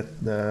play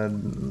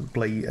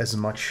as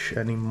much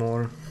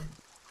anymore.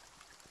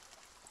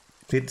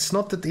 It's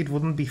not that it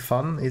wouldn't be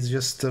fun, it's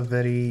just a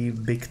very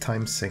big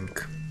time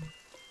sink.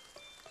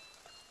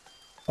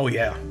 Oh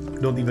yeah,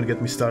 don't even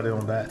get me started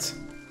on that.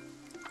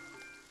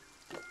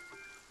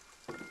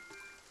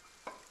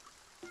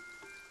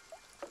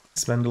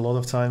 Spend a lot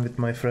of time with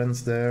my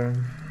friends there.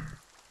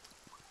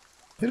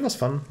 It was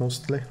fun,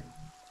 mostly.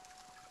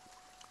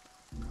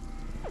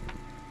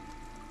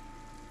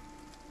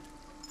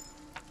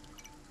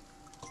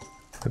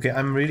 Okay,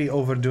 I'm really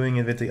overdoing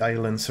it with the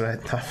islands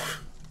right now.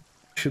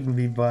 Shouldn't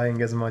be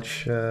buying as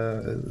much,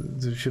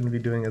 shouldn't be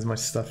doing as much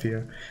stuff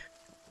here.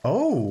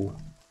 Oh!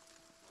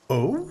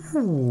 Oh!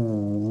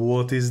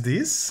 What is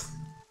this?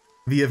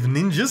 We have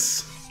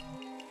ninjas?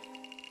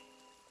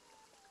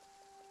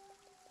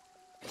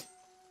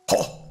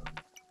 Oh!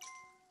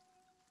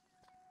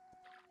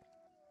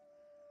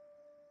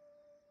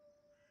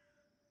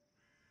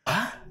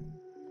 Huh?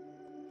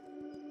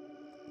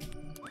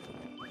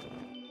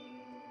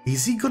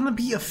 Is he gonna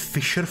be a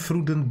fisher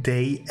through the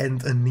day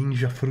and a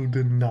ninja through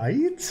the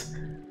night?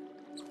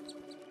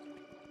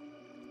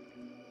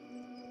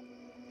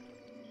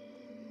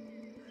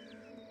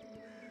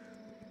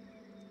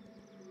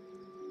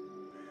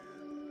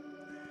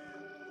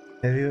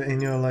 Have you in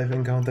your life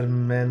encountered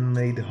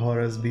man-made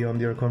horrors beyond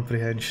your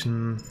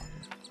comprehension?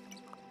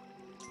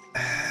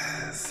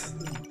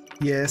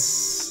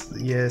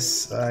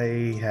 Yes,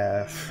 I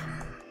have.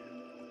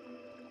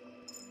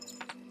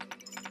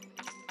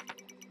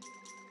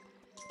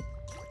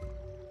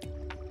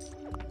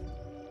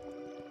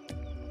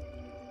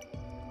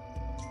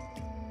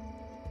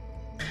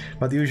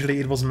 But usually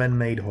it was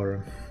man-made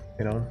horror,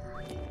 you know?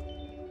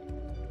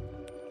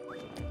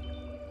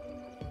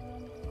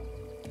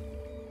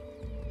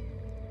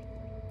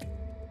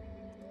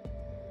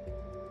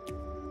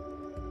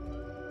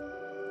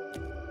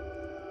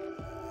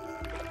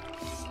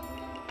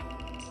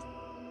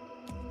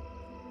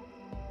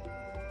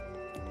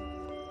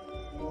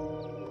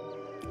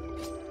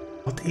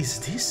 What is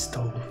this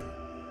though?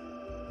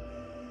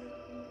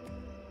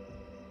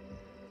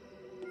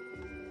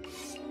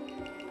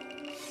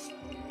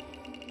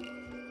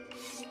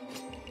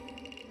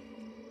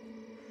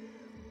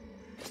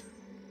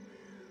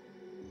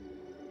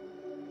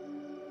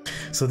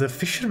 So the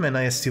fishermen,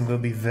 I assume, will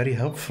be very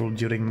helpful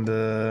during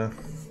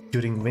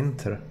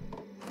winter.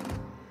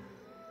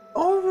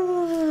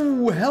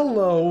 Oh,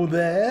 hello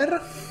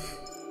there.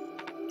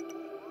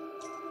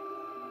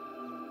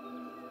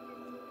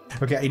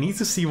 Okay, I need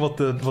to see what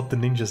the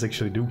ninjas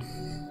actually do.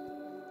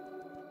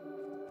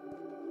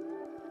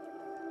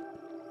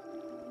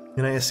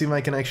 And I assume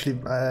I can actually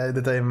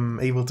that I'm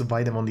able to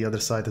buy them on the other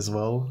side as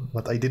well,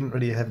 but I didn't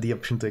really have the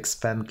option to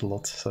expand a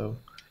lot, so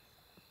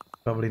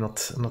probably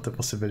not a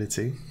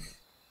possibility.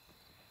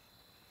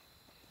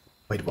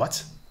 Wait,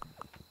 what?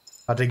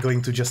 Are they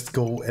going to just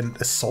go and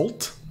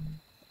assault?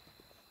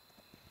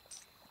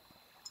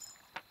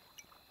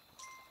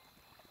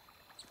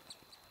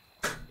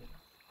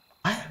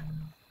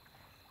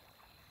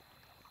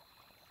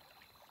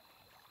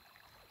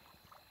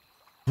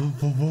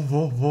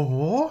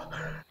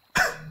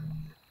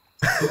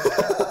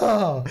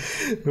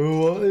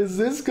 What is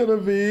this gonna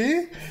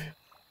be?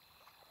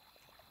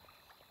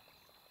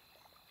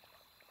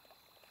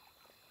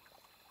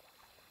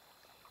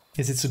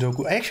 Is it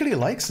Sudoku? I actually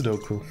like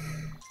Sudoku.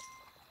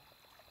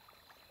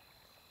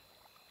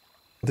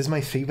 What is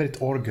my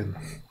favorite organ?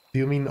 Do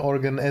you mean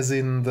organ as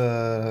in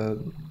the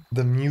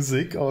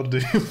music, or do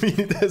you mean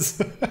it as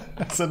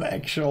an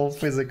actual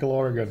physical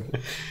organ?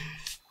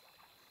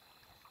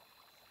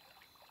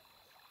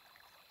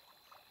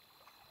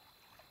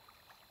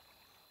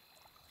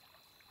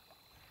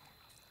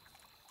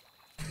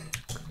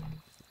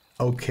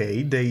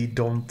 Okay, they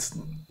don't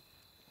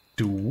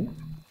do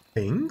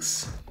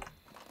things.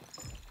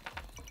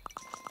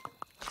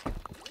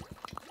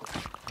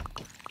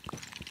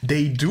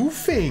 They do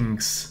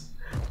things!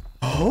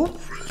 Holy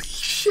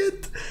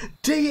shit!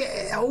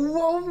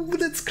 Whoa,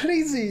 that's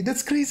crazy!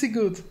 That's crazy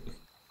good!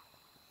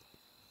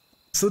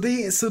 So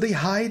they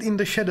hide in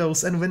the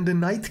shadows, and when the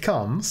night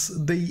comes,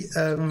 they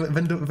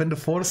when the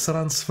force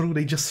runs through,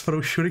 they just throw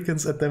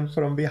shurikens at them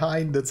from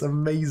behind. That's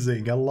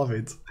amazing. I love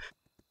it.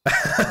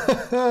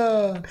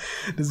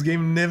 This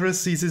game never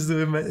ceases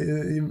to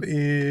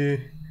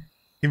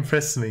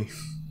impress me.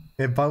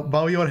 Yeah,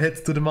 bow your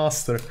head to the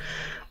master.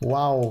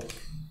 Wow,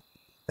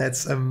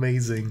 that's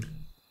amazing.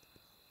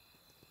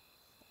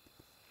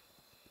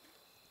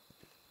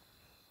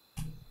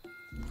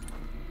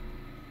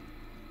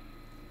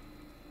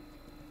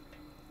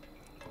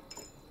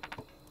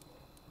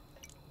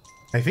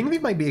 I think we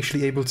might be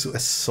actually able to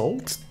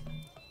assault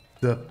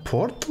the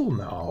portal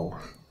now.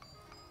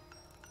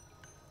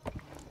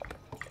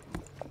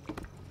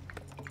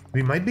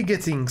 We might be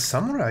getting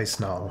samurais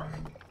now.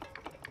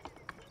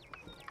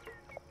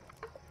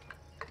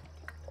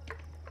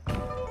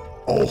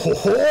 Oh ho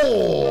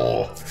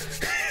ho!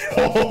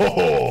 Ho ho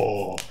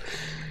ho!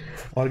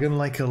 Organ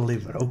like a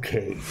liver,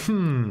 okay.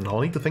 I'll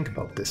need to think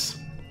about this.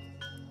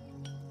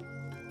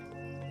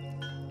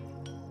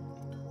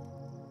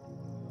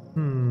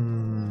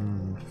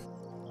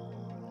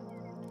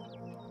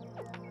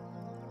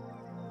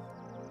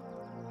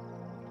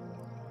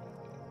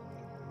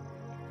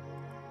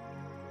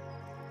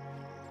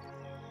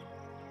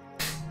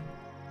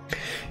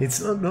 It's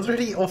not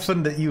really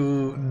often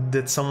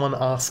that someone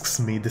asks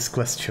me this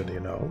question, you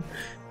know.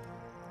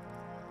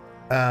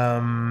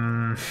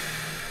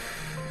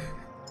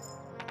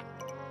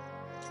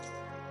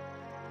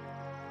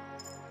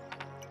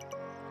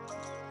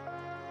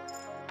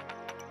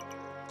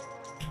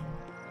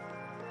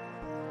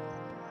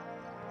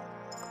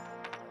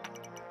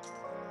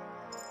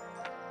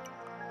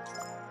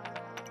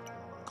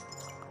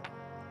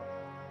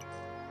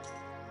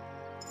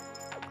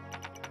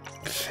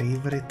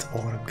 Favorite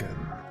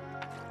organ?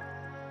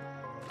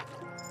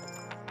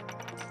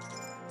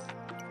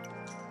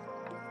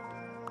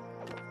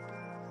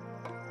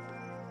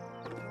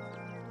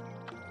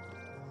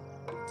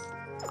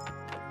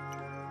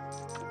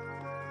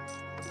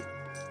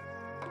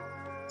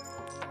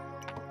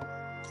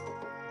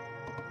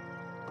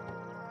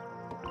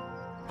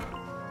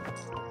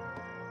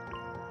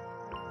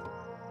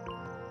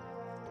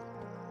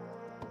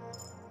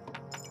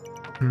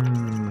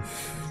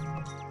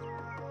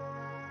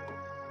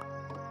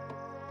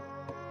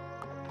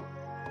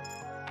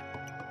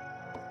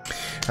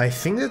 I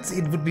think that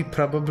it would be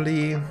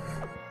probably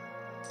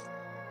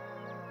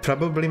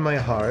my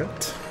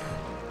heart,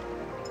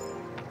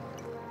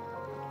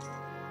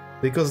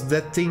 because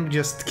that thing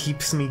just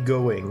keeps me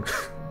going.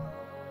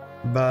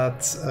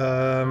 But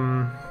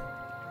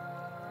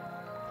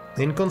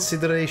in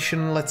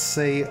consideration, let's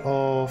say,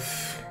 of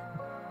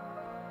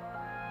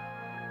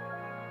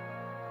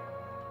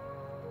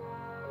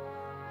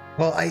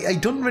well, I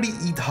don't really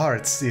eat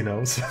hearts, you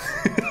know, so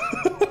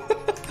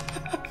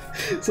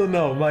so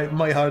no,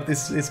 my heart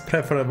is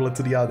preferable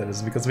to the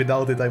others, because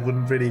without it I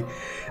wouldn't really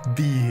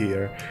be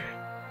here.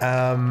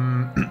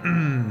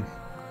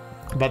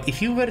 But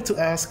if you were to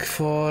ask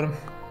for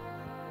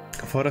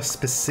a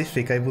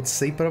specific, I would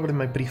say probably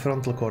my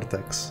prefrontal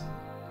cortex.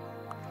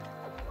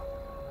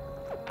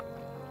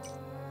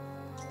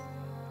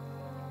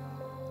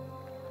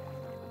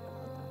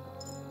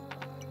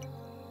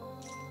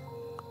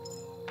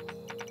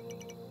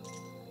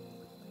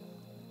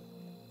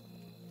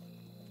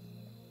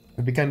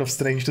 It'd be kind of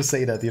strange to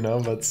say that, you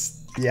know, but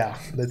yeah,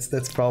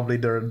 that's probably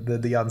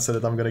the answer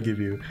that I'm gonna give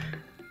you.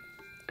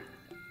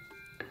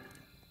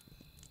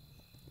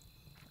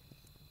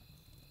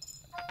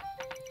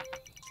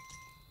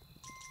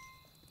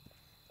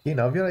 You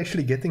know, we're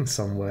actually getting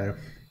somewhere.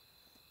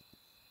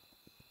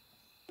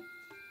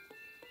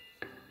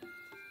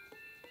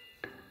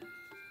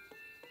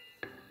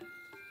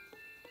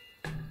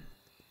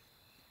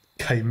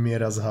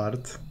 Chimera's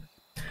heart.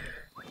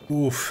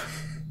 Oof.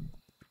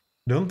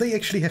 Don't they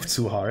actually have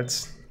two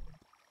hearts?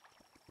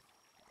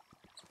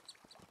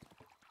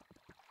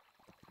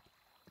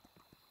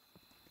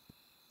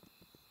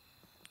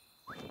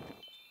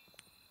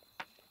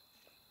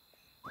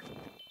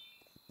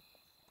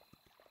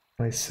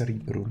 My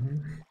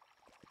cerebrum.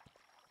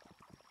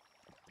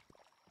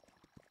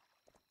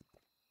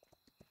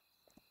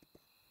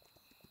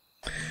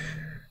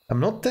 I'm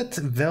not that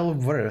well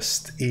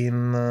versed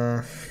in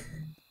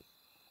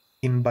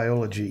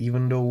biology,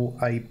 even though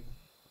I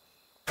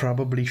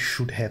probably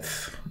should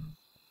have.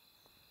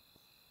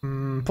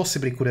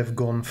 Possibly could have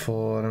gone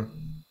for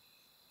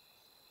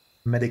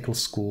medical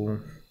school.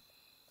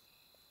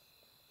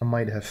 I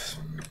might have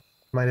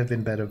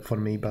been better for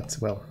me, but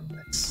well,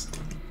 it's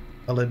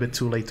a little bit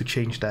too late to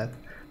change that.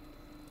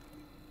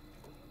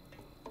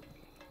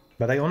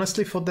 But I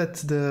honestly thought that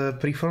the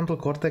prefrontal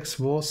cortex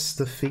was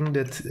the thing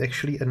that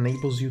actually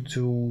enables you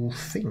to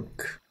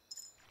think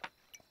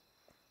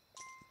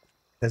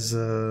as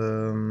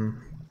a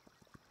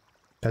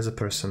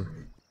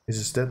person.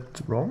 Is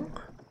that wrong?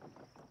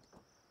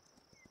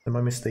 Am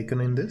I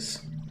mistaken in this?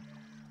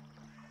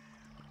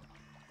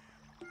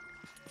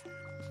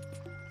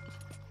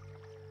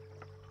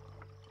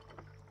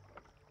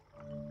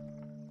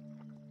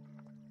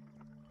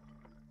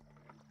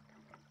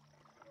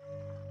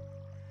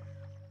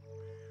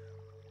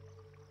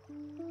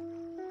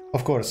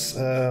 Of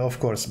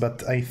course,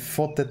 but I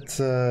thought that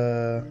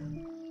the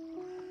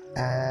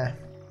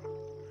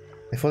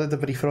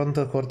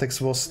prefrontal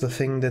cortex was the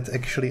thing that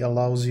actually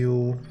allows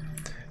you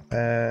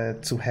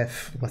to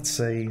have, let's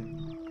say,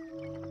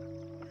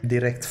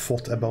 direct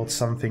thought about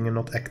something and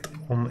not act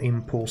on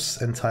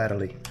impulse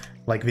entirely.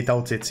 Like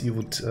without it, you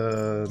would.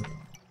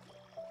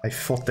 I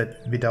thought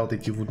that without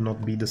it, you would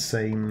not be the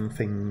same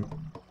thing.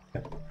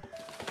 Yeah.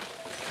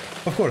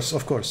 Of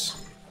course.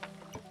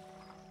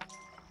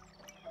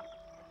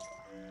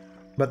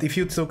 But if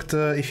you took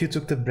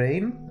the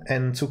brain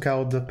and took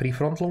out the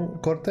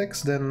prefrontal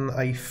cortex, then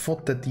I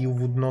thought that you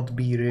would not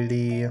be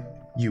really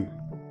you.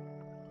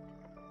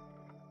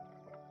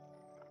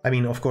 I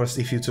mean, of course,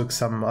 if you took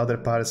some other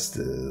parts,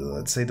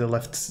 let's say the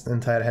left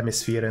entire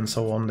hemisphere and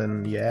so on,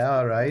 then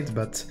yeah, right,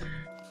 but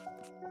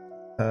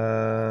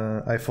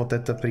I thought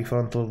that the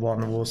prefrontal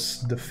one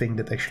was the thing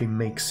that actually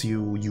makes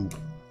you you.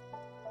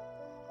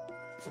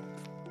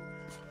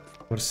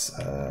 Of course,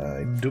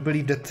 I do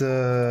believe that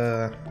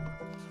the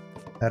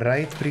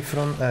right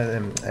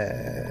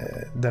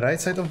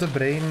side of the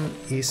brain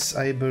is,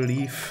 I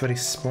believe,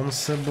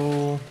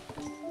 responsible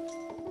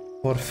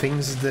for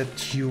things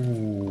that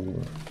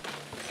you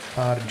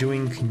are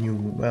doing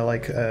new,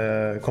 like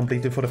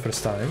completely for the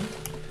first time,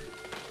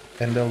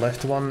 and the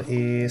left one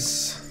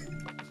is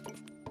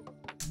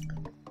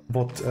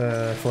what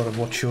for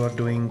what you are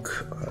doing,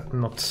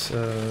 not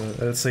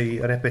let's say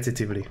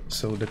repetitively,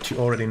 so that you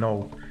already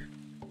know.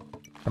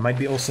 I might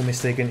be also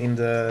mistaken in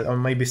the, I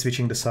might be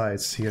switching the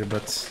sides here,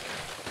 but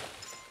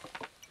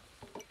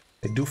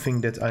I do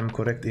think that I'm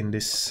correct in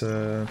this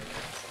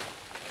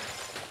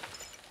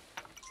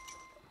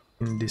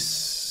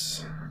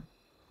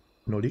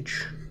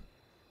knowledge.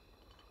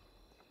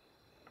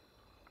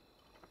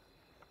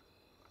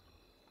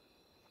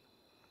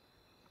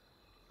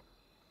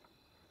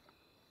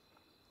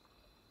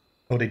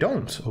 Oh, they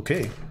don't?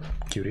 Okay.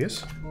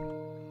 Curious.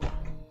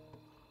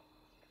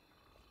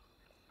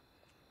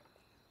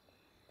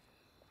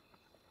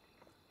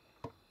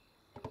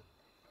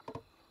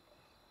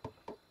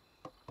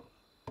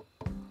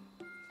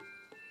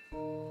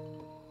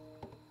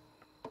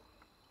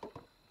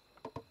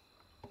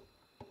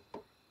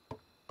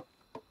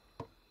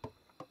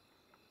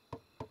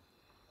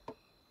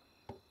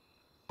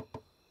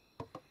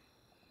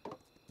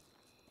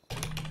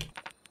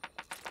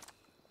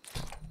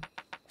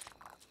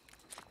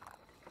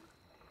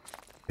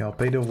 Yeah, I'll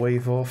pay the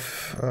wave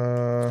off.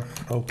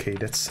 Okay,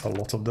 that's a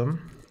lot of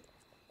them.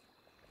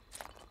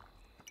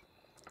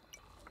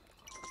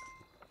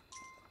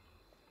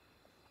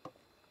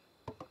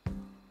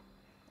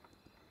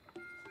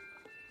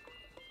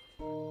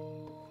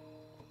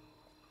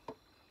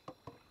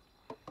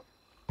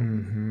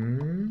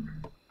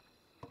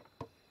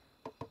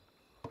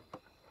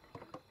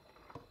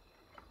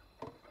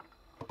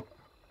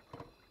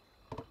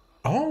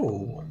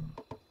 Oh!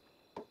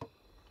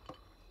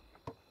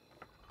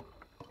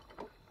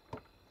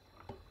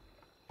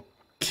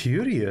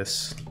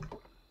 Curious.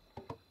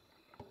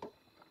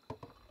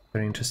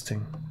 Very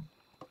interesting.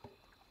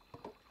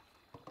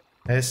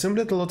 I assume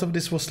that a lot of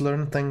this was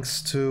learned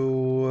thanks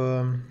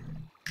to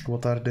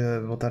what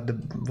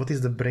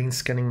is the brain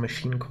scanning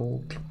machine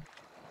called?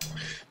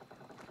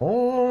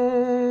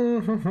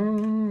 Oh,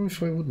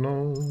 if I would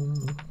know.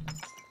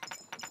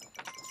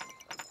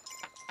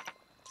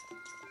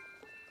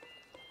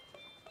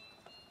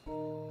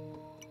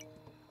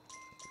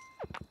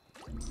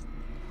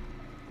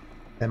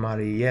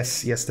 MRE,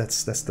 yes,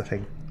 that's the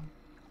thing.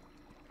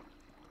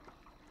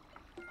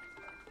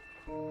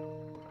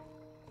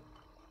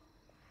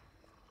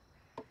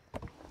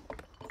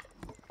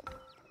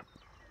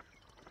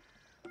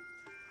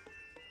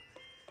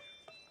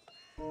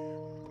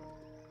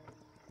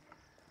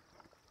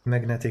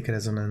 Magnetic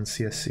resonance,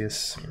 yes,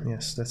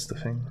 that's the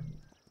thing.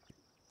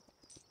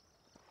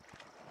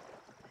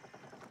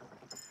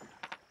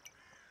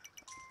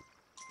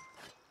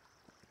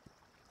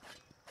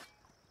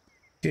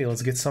 Okay,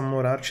 let's get some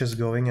more arches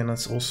going, and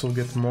let's also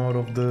get more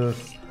of the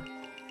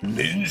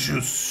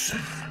ninjas.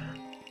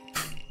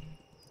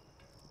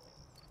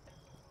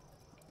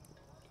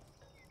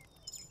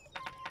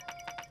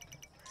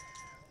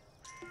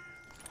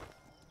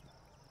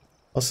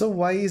 Also,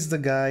 why is the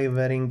guy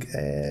wearing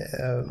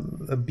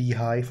a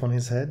beehive on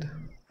his head?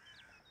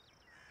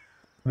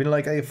 I mean,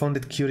 like, I found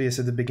it curious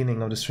at the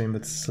beginning of the stream,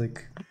 but it's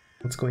like,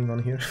 what's going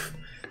on here?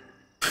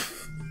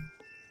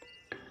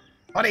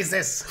 What is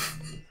this?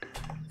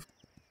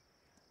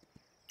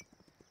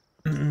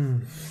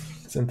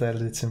 It's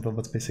entirely simple,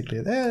 but basically,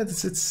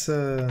 it's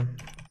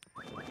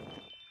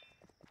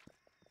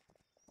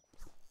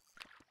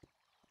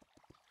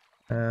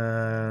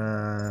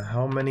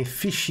how many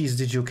fishies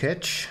did you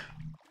catch?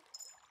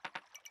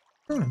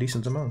 Oh, a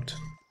decent amount.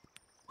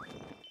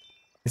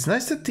 It's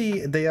nice that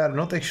they are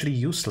not actually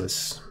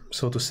useless,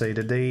 so to say,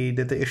 that they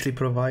actually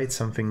provide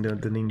something,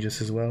 the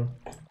ninjas as well.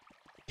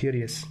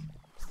 Curious.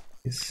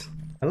 Yes.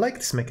 I like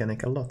this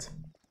mechanic a lot.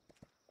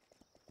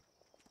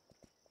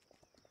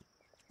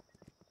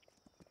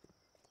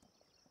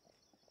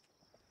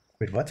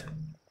 Wait, what?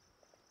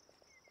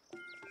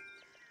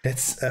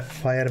 That's a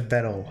fire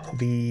barrel.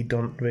 We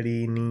don't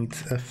really need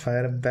a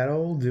fire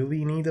barrel. Do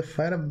we need a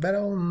fire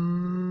barrel?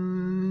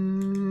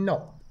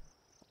 No.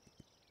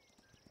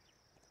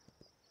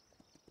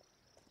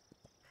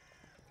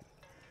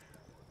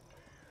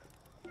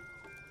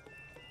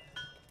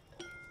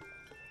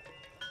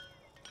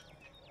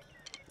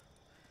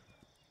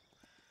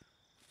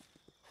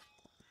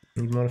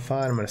 Need more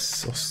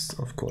farmers,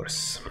 of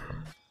course.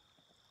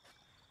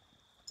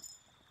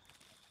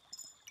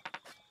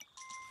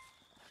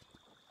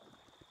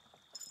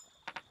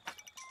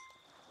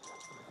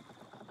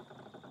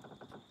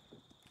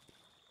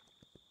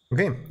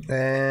 Okay,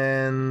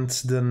 and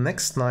the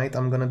next night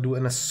I'm gonna do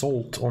an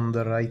assault on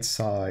the right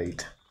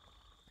side.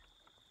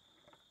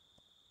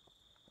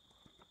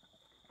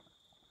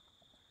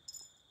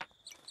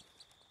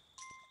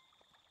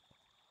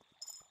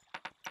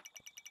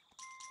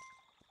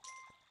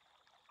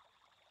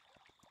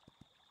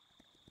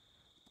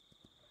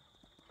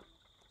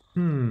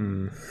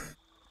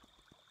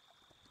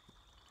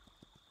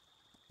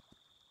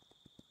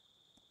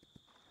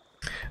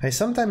 I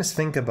sometimes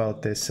think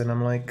about this and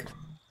I'm like,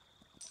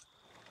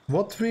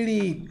 what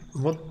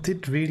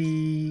did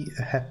really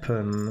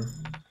happen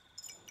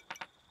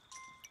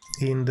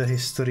in the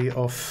history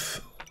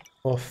of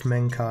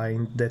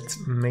mankind that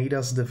made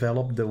us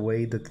develop the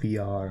way that we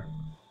are?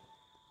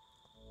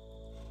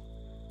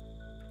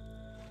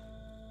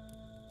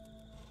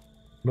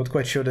 Not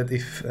quite sure that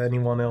if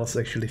anyone else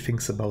actually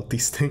thinks about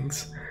these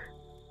things.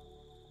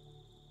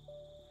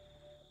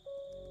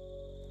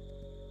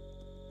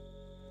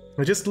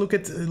 I just look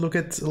at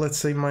let's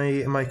say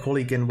my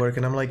colleague in work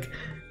and I'm like,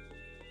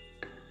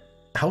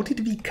 how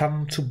did we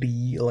come to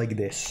be like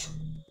this?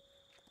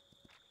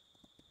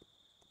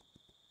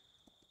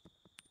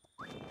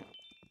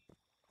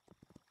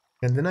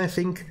 And then I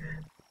think,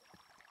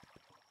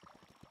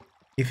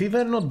 if we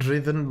were not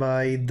driven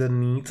by the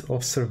need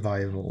of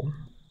survival,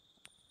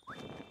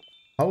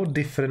 how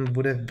different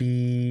would have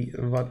we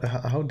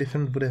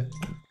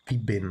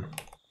been?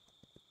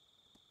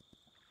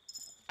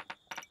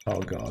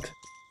 Oh god.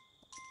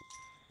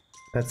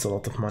 That's a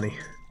lot of money.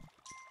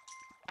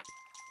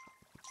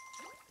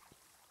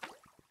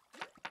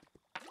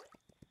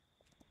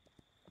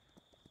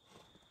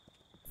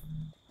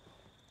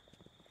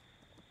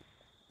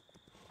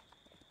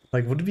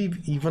 Like, would we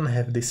even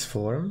have this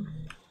form?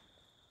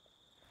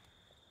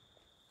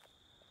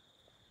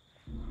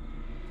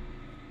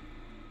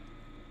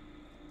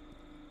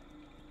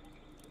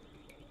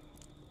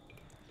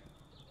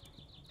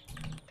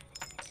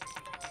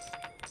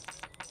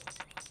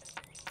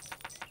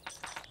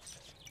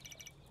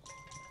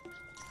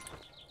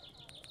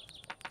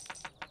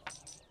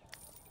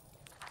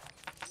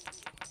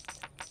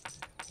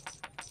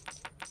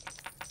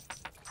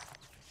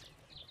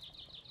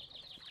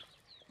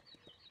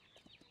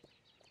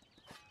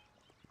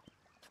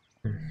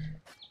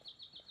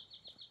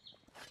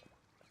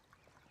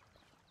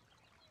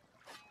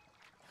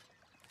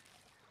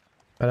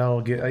 But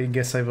I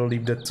guess I will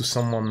leave that to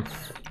someone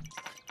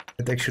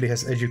that actually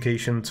has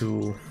education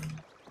to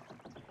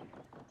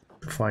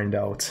find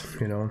out,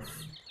 you know.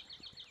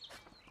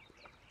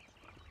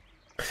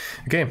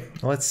 Okay,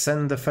 let's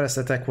send the first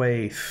attack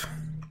wave.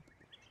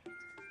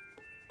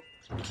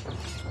 I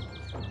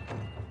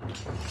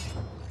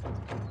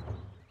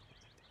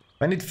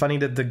find it funny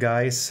that the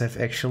guys have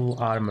actual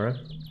armor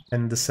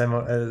and the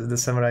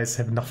samurais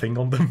have nothing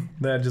on them.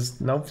 They're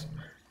just, nope.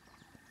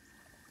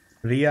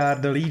 We are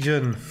the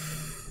Legion.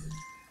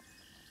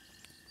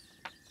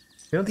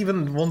 They don't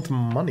even want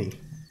money.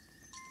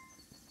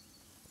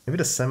 Maybe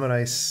the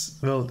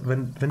samurais, well,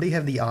 when they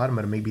have the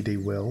armor, maybe they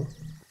will.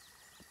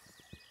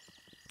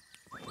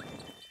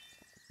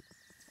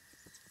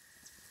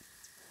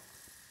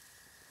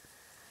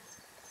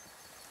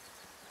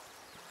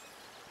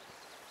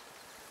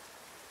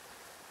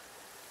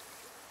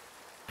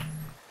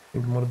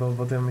 What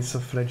about them is so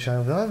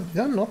fragile?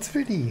 They're not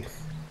really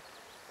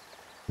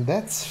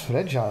that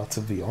fragile,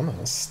 to be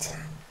honest.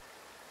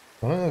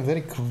 I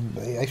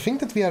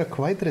think that we are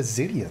quite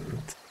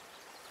resilient.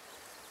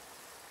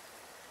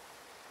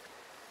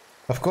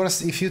 Of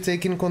course, if you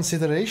take in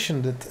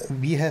consideration that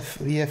we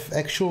have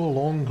actual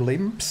long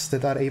limbs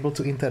that are able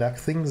to interact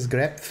things,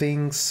 grab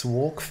things,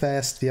 walk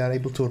fast, we are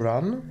able to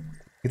run.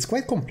 It's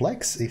quite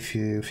complex if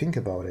you think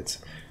about it.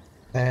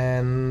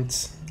 And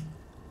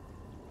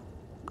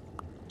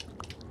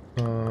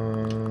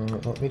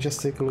let me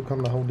just take a look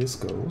on how this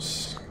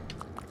goes.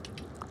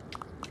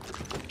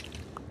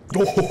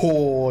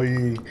 Oh,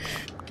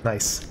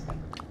 nice.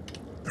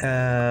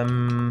 I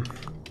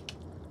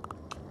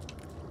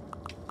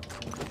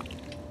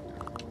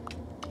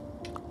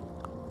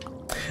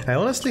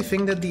honestly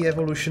think that the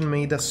evolution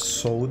made us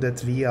so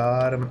that we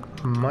are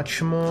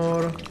much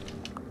more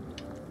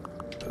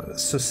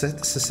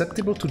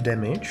susceptible to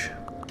damage.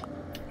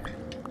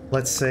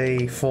 Let's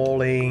say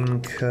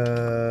falling,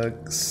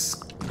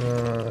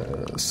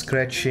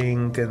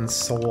 scratching and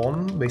so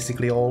on.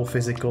 Basically all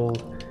physical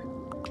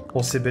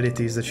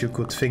possibilities that you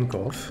could think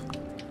of.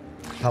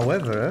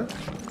 However...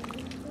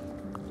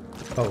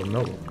 Oh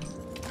no.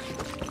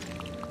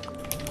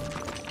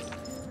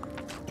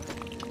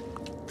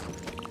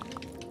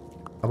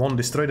 Come on,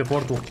 destroy the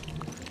portal.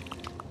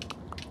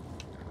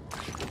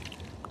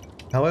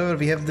 However,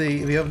 we have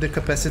the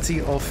capacity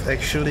of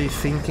actually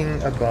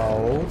thinking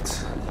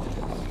about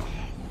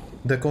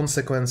the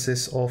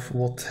consequences of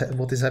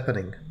what is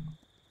happening.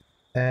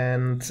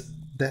 And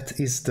that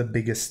is the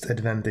biggest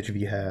advantage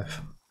we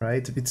have.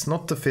 Right? It's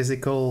not the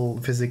physical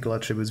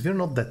attributes. We're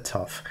not that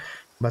tough,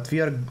 but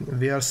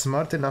we are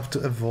smart enough to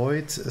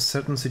avoid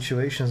certain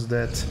situations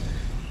that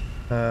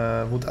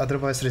would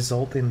otherwise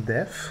result in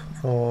death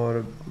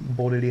or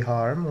bodily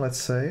harm, let's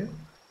say.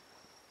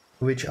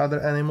 which other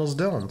animals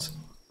don't,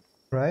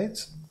 right?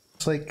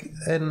 It's like,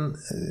 and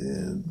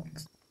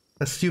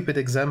a stupid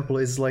example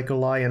is like a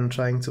lion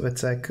trying to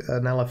attack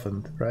an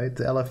elephant, right?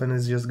 The elephant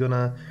is just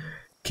gonna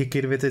kick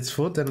it with its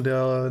foot, and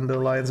the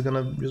lion's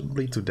gonna just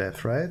bleed to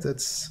death, right?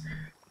 It's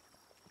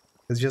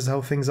just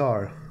how things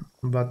are.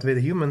 But with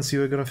humans,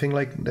 you're gonna think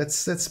like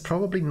that's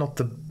probably not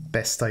the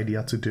best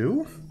idea to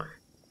do.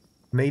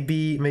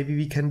 Maybe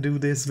we can do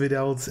this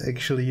without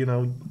actually, you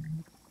know,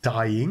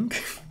 dying.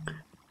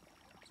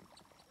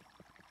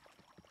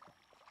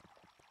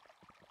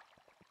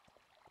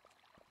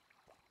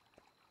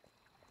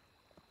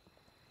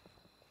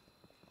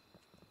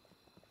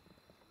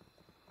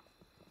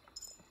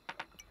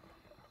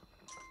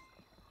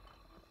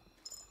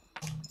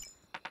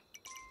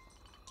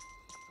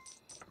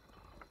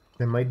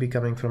 They might be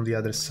coming from the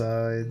other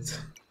side.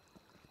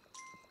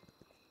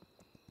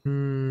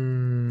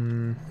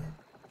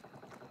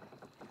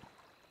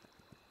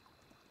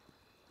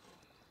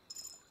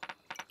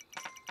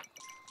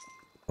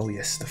 Oh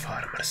yes, the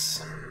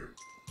farmers.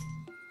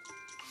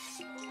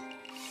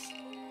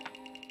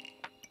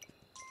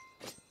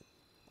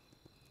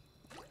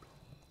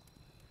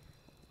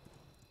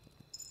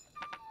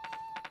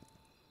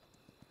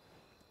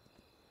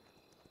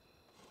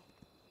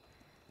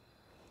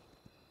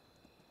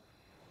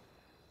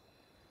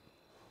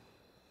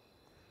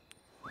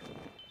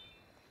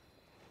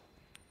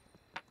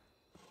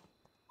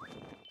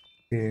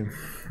 Okay,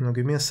 now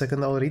give me a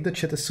second. I'll read the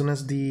chat as soon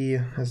as the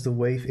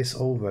wave is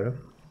over.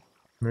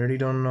 I really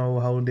don't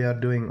know how they are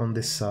doing on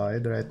this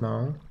side right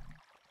now.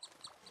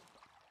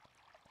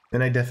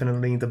 And I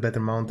definitely need a better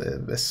mount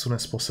as soon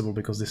as possible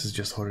because this is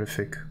just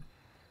horrific.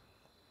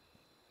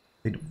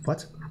 Wait,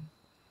 what?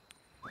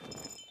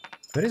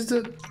 Where's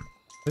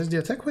the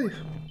attack wave?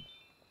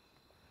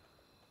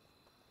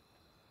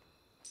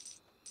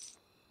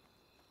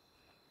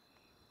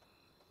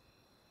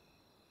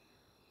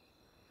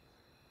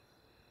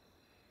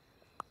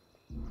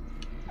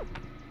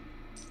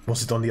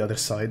 Was it on the other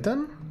side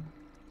then?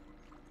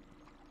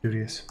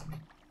 Curious.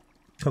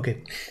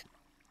 Okay.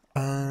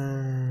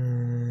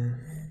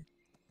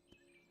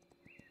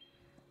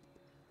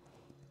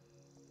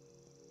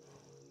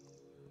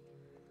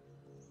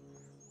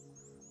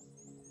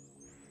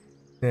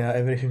 Yeah,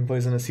 everything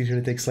poisonous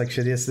usually takes like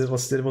shit. Yes, that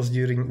was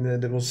during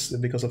that was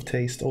because of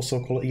taste.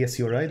 Also, color. Yes,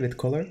 you're right with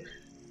color.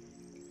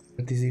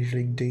 It is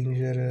usually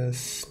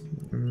dangerous.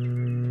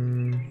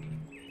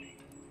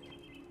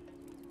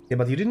 Yeah,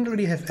 but you didn't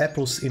really have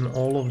apples in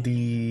all of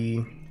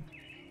the,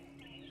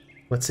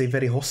 let's say,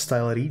 very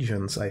hostile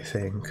regions, I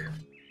think.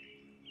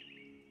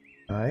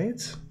 Right?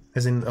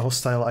 As in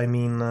hostile, I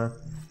mean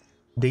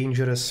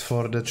dangerous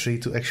for the tree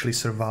to actually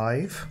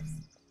survive.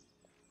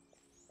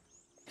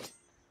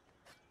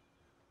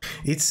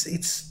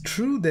 It's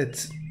true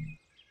that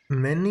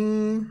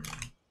many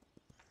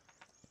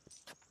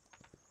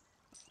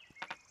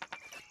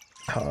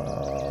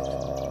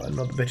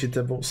not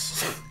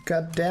vegetables.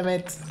 God damn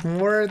it.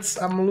 Words.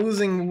 I'm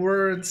losing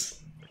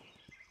words.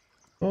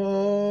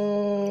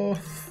 Oh.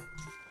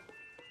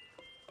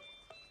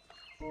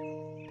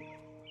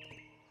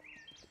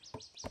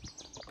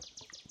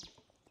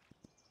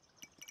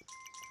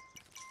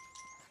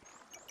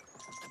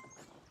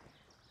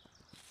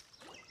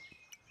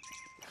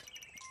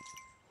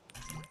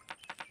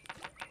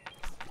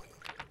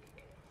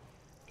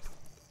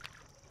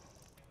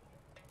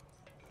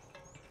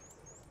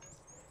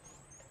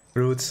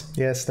 Roots.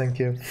 Yes, thank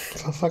you.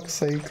 For fuck's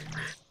sake.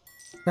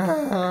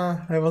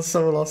 I was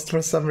so lost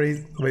for some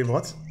reason. Wait,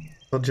 what?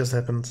 What just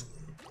happened?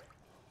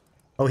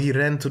 Oh, he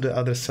ran to the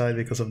other side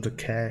because of the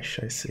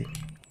cache, I see.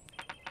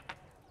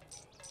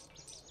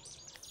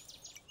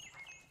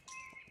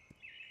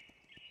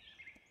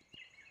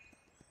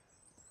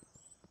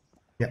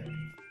 Yeah.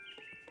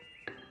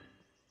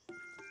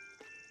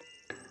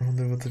 I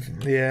wonder what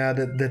yeah,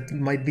 that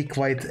might be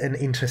quite an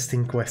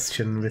interesting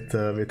question with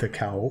the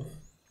cow.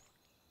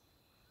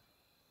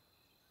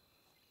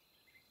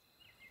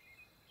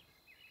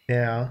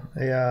 Yeah,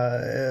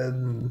 yeah.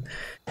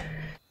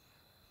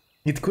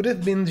 It could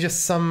have been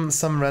just some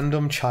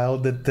random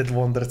child that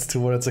wandered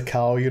towards a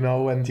cow, you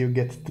know, and you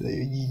get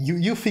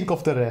you think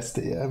of the rest.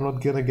 I'm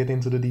not gonna get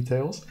into the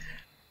details.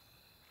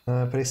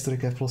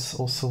 Prehistoric apples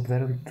also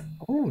weren't.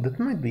 Oh,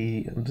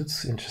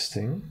 that's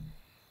interesting.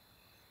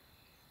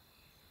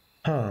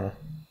 Huh.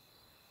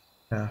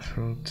 Yeah,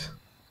 fruit.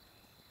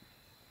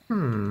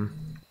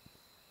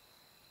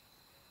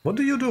 What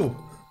do you do?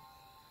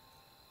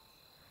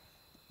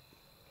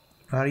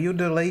 Are you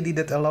the lady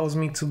that allows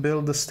me to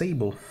build a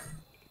stable?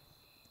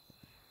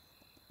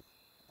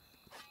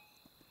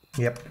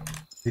 Yep,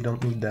 we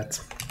don't need that.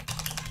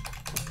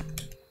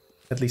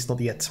 At least not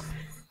yet.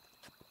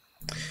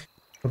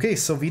 Okay,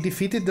 so we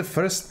defeated the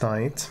first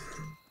knight.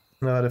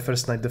 No, the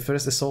first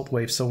assault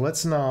wave. So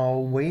let's now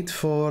wait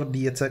for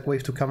the attack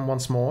wave to come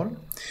once more.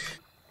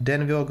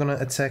 Then we're gonna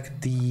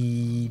attack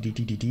the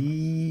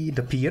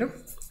pier.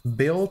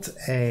 Build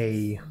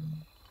a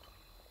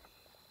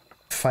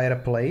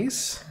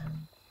fireplace.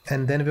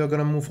 And then we're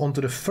gonna move on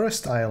to the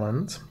first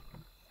island.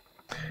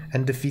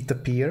 and defeat the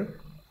pier,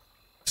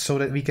 so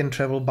that we can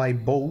travel by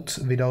boat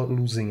without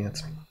losing it.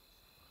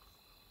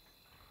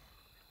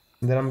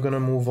 Then I'm gonna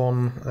move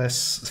on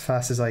as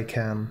fast as I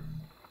can.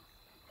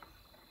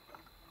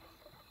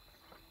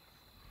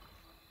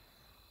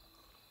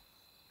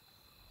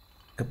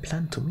 A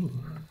plan to me.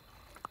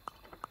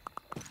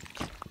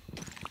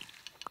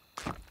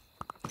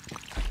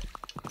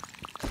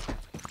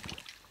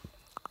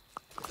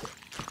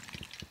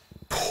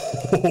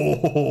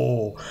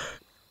 Oh,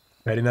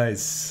 very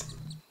nice.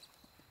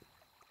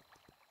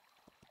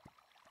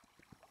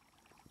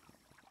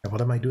 What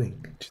am I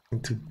doing? Just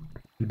need to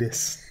do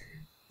this.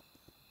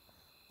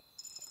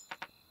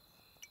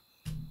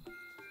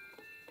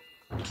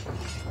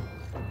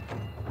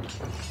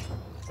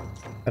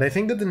 But I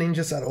think that the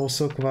ninjas are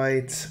also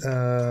quite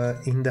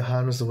in the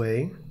harm's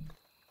way.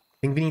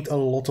 I think we need a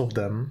lot of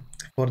them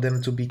for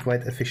them to be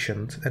quite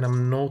efficient, and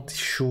I'm not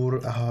sure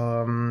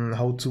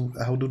how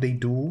do they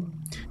do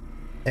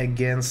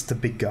against the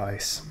big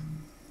guys.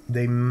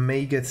 They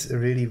may get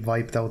really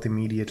wiped out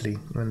immediately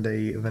when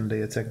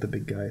they attack the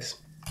big guys.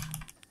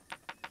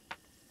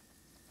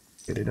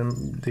 Okay, they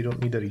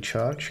don't need a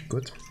recharge.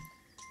 Good.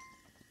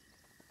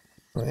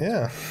 Oh,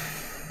 yeah.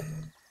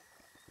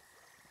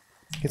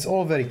 It's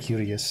all very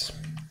curious.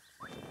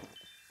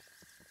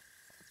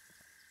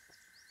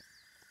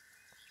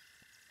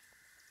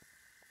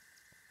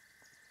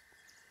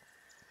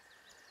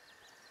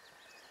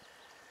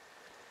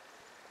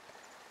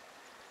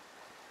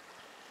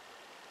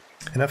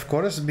 And of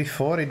course,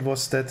 before it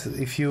was that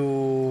if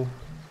you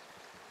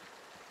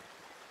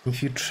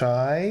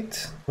tried,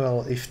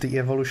 well, if the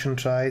evolution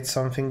tried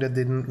something that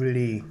didn't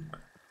really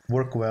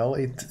work well,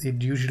 it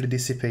usually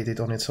dissipated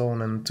on its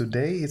own, and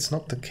today it's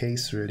not the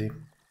case really.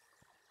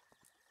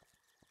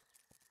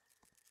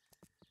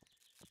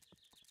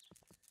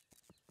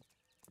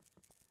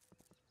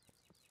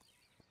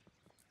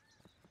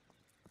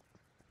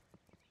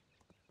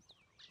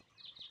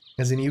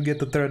 As in, you get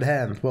the third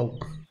hand. Well,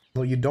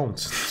 you don't.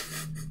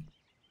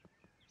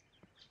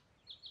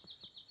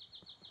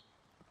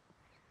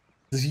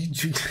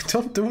 You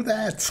don't do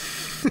that.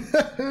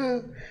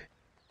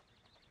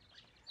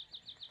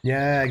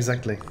 Yeah,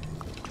 exactly.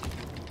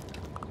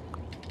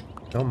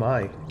 Oh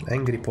my,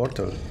 angry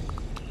portal.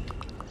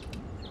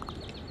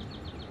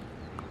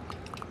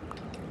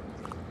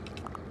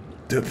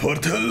 The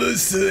portal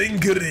is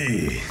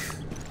angry.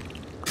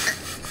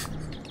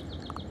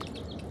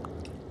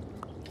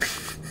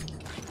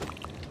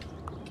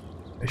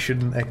 I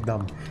shouldn't act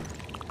dumb.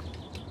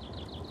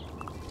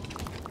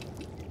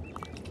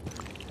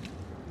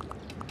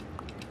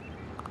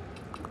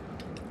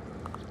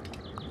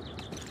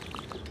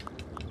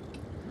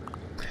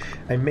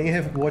 I may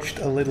have watched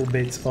a little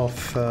bit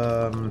of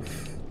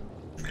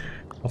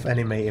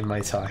anime in my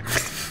time.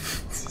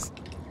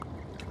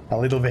 A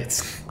little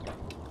bit.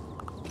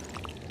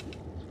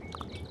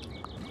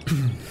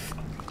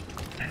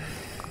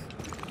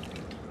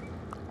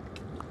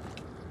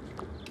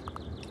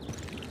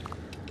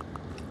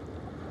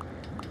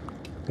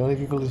 The only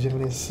people the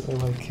Japanese are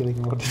like killing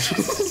more than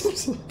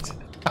Jesus.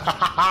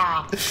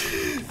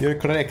 You're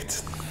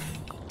correct.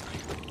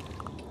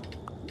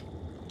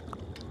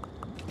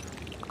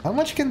 How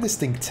much can this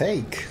thing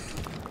take?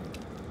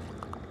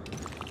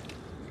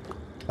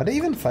 Are they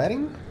even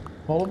fighting?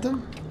 All of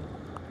them?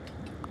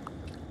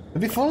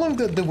 Before long,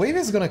 the wave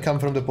is gonna come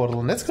from the portal,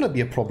 and that's gonna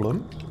be a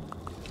problem.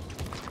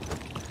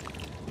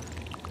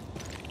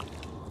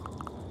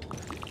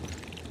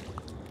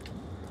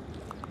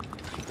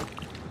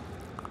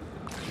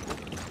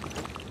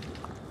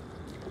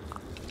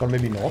 Or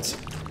maybe not.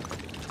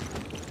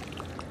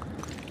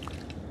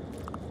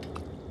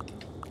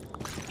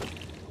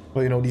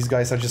 Well, you know, these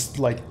guys are just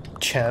like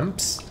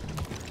champs.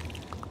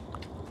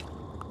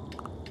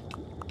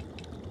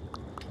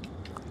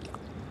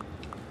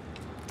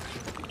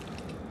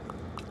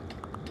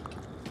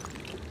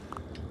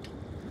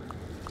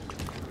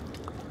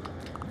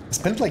 I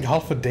spent like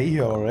half a day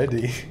here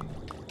already.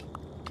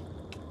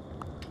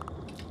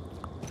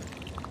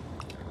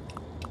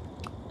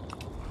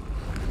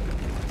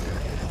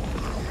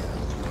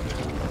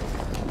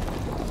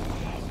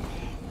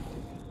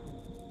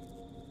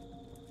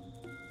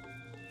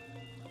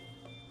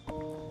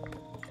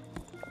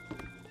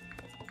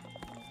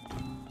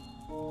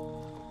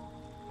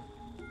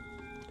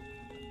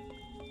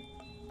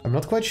 I'm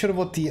not quite sure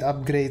what the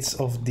upgrades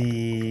of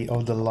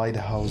the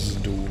lighthouse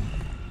do.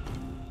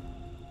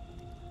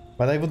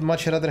 But I would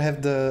much rather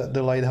have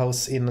the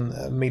lighthouse in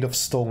made of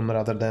stone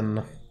rather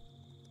than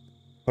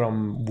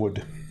from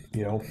wood,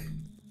 you know.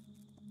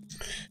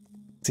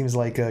 Seems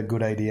like a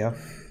good idea.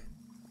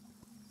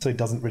 So it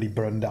doesn't really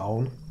burn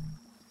down.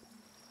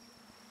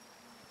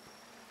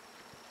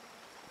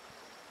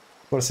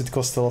 Of course it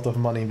costs a lot of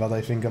money, but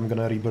I think I'm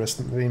gonna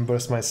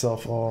reimburse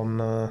myself on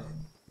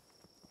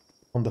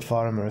the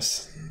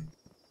farmers.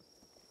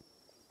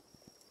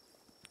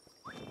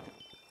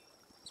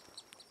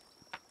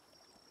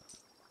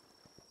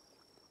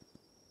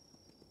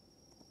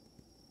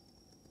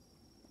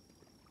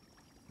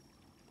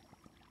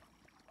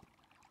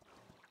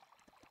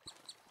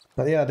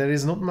 But yeah, there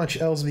is not much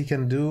else we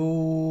can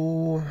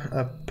do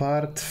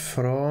apart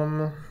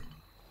from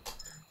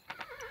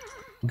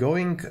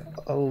going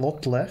a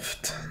lot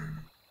left.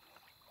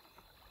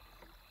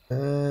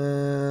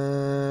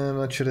 I'm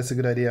not sure that's a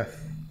good idea.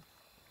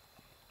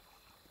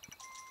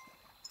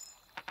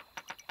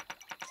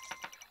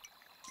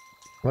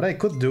 What I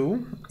could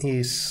do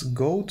is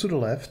go to the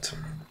left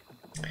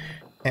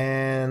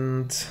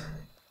and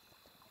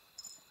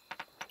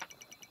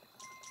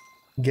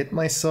get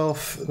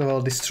myself, well,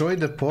 destroy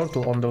the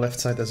portal on the left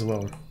side as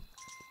well.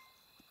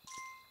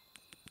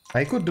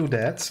 I could do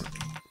that,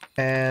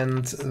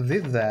 and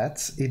with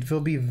that it will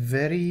be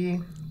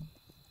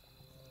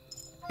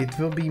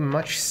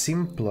much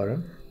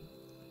simpler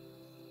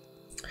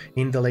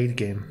in the late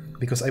game,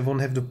 because I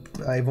won't have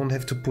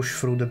to push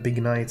through the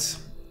big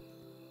knights.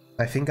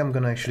 I think I'm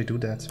gonna actually do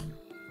that.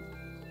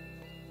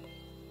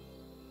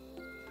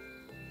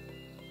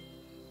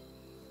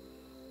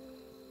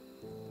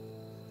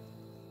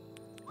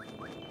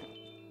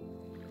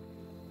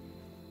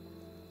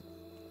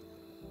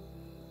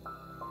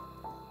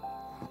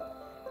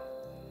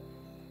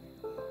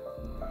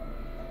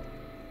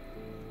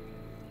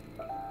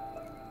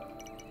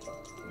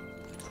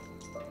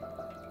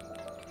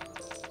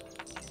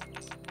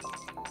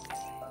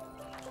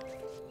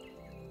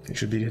 It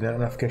should be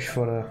enough cash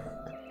for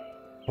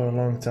a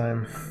long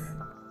time.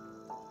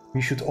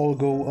 We should all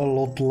go a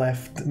lot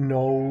left.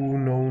 No,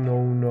 no,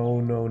 no, no,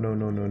 no, no,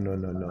 no, no, no,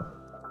 no, no.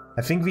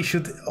 I think we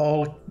should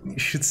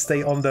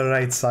stay on the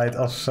right side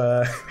of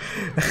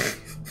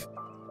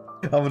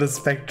of the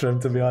spectrum,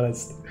 to be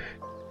honest.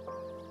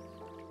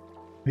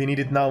 We need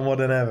it now more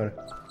than ever.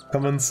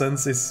 Common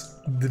sense is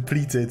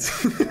depleted.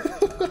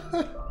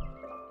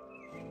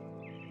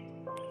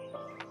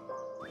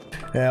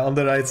 Yeah, on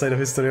the right side of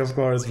history, of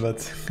course,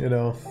 but, you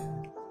know.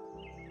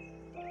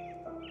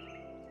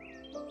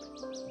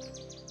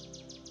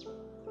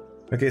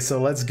 Okay,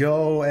 so let's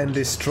go and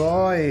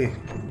destroy!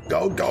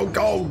 Go, go,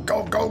 go,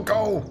 go, go,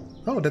 go!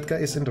 Oh, that guy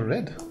is in the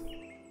red.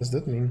 What does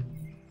that mean?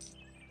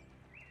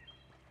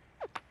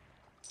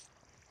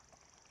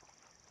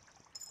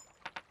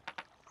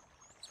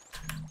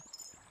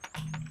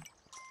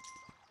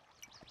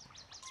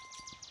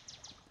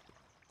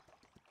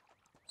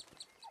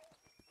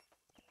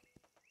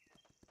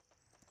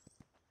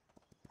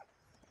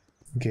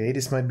 Okay,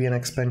 this might be an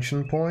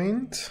expansion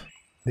point.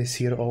 This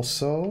here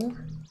also.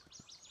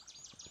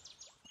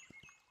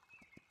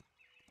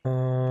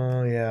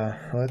 Yeah,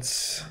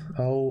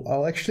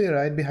 I'll actually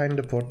ride behind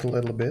the portal a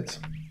little bit.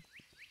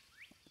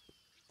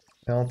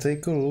 I'll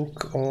take a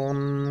look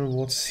on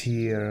what's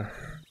here.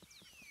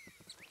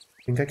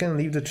 I think I can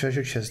leave the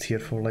treasure chest here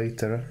for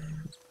later.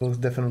 It will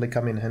definitely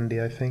come in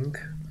handy, I think.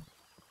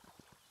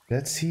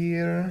 That's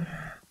here.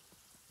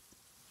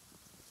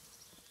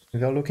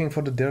 We are looking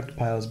for the dirt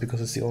piles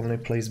because it's the only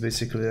place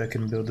basically I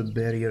can build a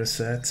barrier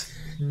set.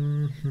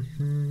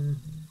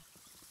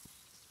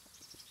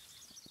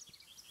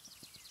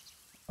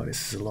 Oh,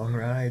 this is a long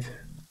ride.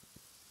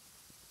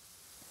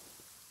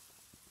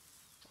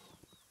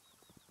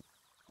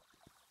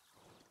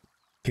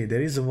 Okay,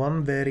 there is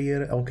one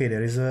barrier. Okay,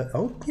 there is a...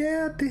 Oh,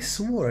 yeah, this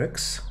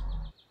works.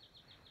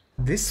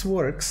 This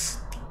works.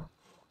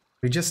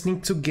 We just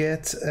need to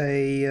get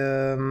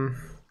a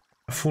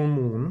full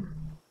moon.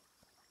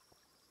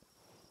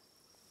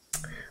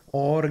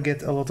 Or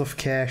get a lot of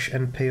cash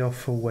and pay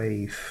off a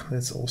wave.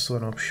 That's also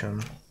an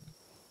option.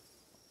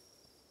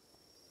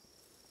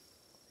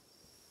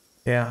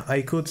 Yeah,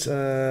 I could...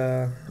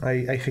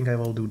 I think I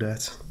will do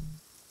that.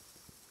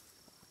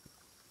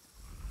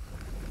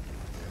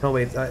 Oh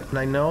wait,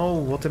 I know,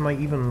 what am I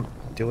even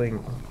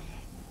doing?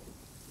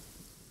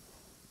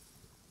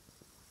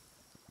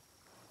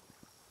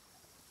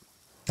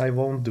 I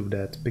won't do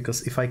that,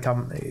 because if I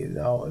come...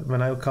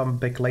 when I'll come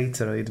back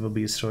later, it will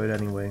be destroyed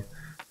anyway.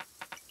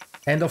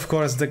 And of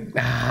course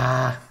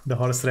the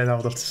horse ran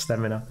out of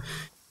stamina.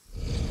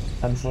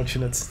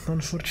 Unfortunate,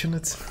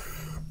 unfortunate.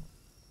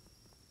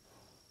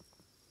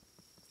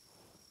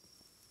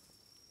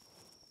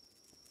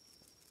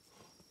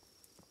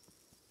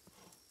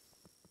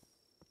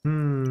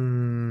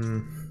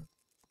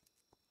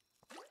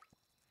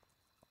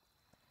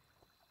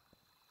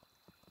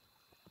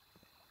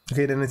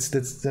 Okay, then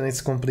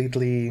it's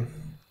completely...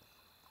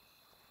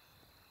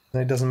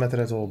 It doesn't matter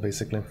at all,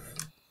 basically.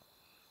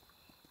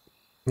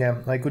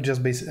 Yeah, I could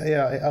just basically...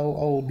 Yeah,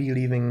 I'll be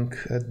leaving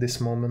at this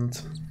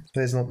moment.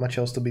 There's not much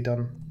else to be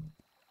done.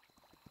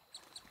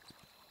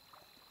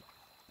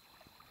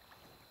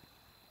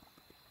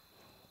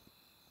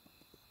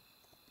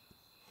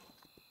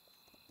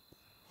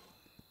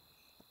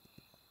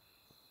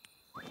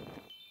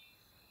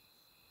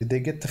 Did they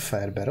get the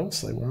fire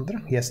barrels, I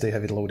wonder? Yes, they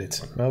have it loaded.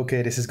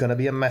 Okay, this is gonna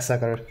be a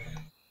massacre.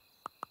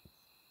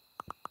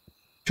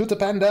 Shoot a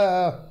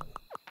panda!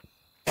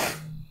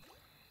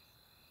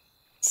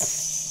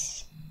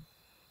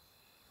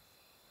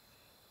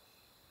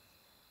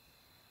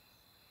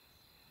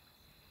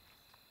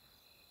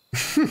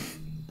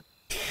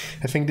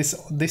 I think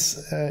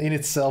this in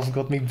itself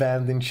got me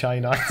banned in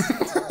China.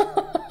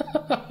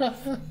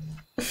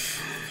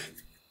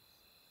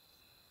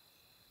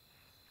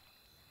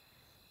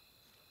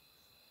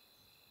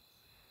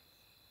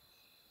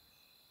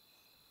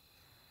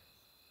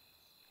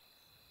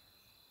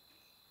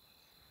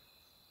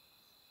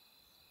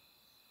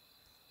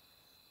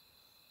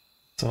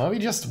 So now we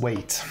just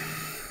wait.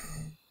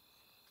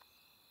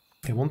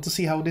 I want to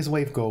see how this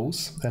wave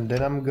goes, and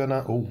then I'm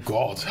gonna... Oh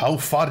god, how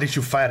far did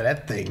you fire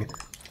that thing?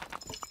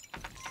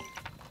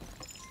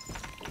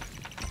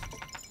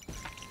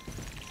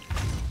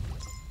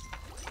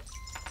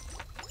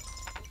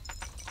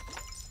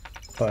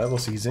 Oh, that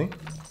was easy.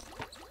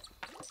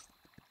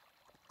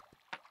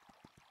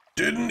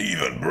 Didn't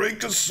even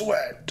break a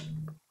sweat!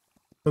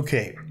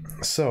 Okay,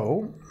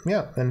 so...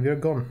 yeah, and we're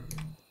gone.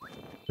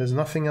 There's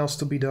nothing else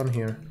to be done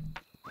here.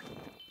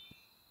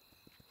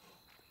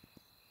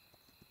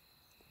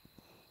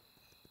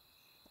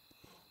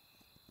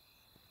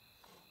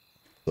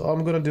 So all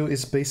I'm gonna do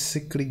is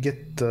basically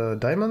get the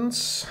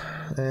diamonds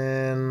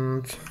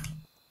and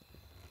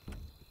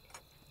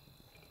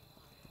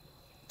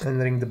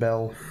ring the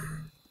bell.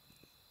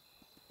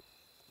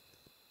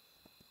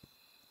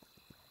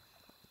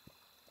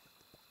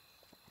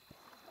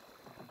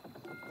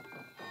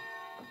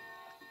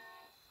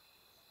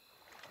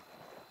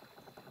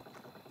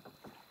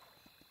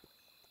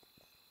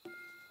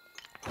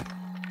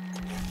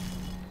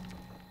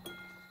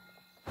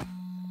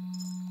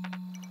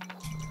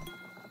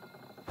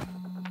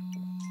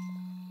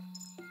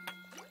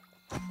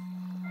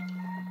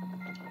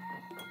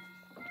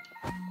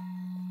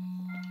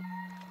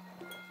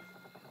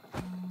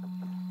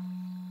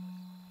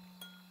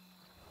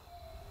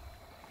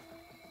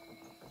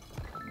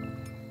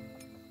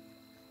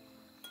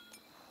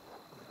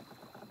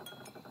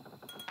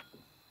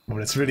 Oh,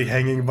 it's really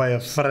hanging by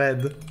a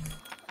thread.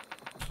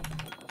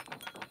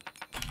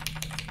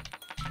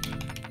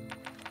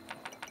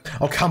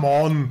 Oh, come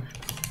on!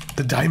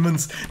 The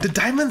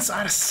diamonds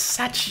are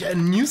such a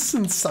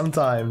nuisance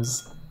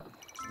sometimes.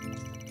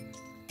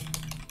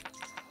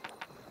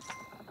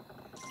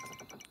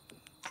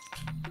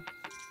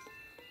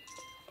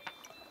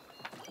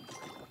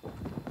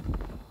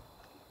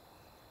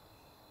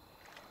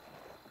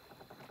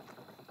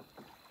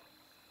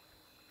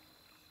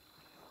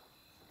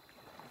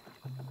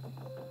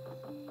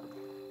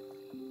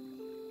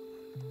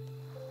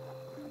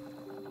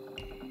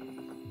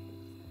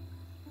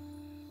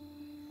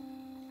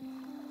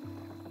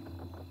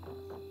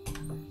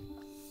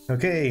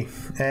 Okay,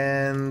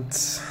 and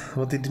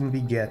what didn't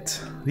we get?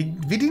 We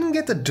didn't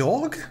get a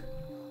dog?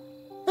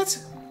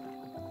 What?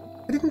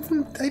 I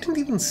didn't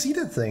even see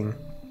that thing.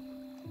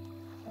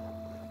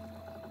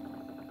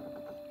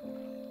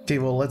 Okay,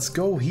 well, let's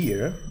go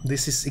here.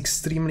 This is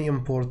extremely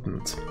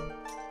important.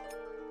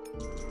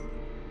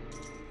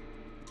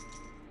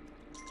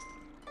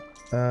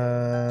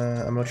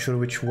 I'm not sure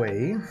which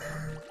way.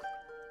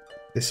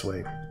 This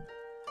way.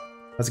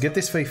 Let's get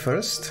this way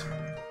first.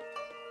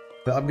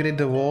 We'll upgrade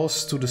the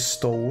walls to the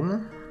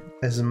stone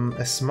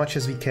as much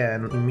as we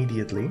can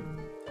immediately.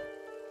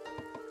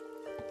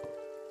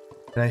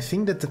 And I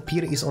think that the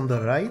pier is on the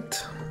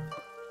right.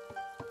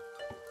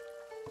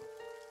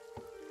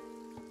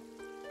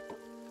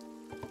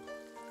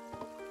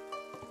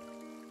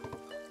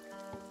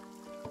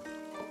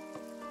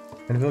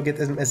 And we'll get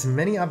as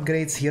many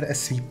upgrades here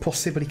as we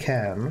possibly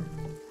can.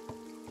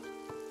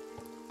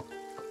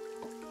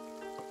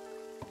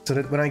 So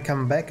that when I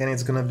come back and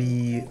it's gonna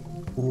be...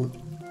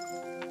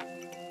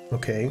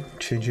 Okay,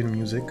 changing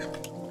music.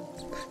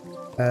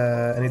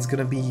 And it's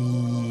gonna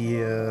be...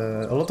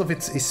 a lot of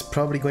it is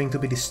probably going to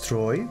be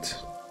destroyed,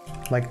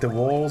 like the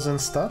walls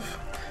and stuff.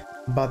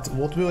 But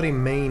what will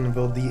remain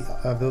will be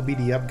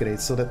the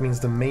upgrades. So that means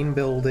the main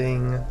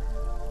building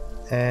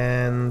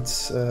and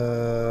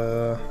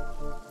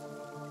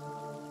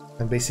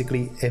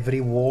basically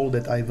every wall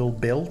that I will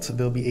build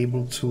will be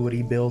able to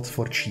rebuild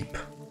for cheap.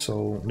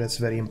 So that's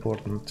very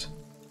important.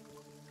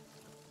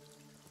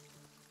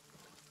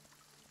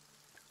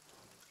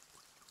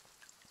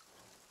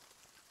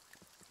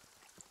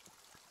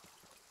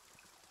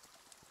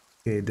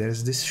 Okay,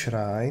 there's this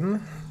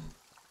shrine.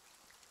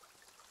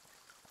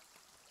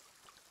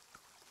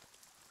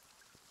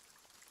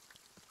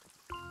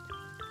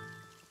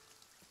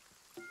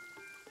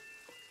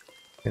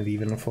 Can we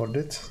even afford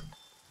it?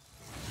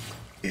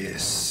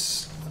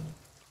 Yes.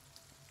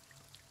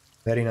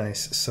 Very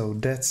nice. So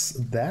that's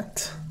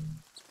that.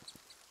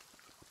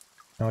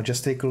 Now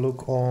just take a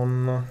look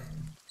on...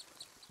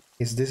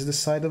 Is this the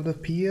side of the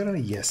pier?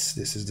 Yes,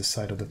 this is the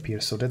side of the pier,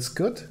 so that's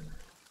good.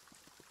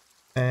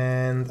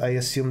 And I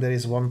assume there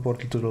is one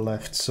portal to the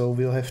left, so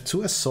we'll have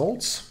two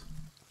assaults.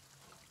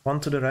 One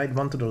to the right,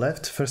 one to the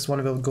left. First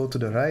one will go to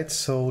the right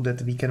so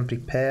that we can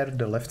prepare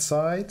the left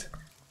side.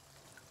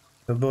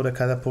 We'll build a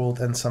catapult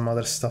and some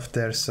other stuff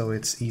there so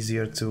it's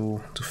easier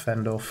to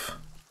fend off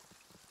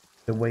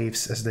the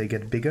waves as they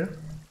get bigger.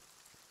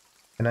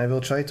 And I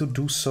will try to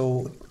do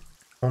so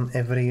on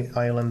every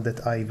island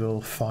that I will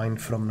find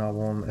from now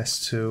on,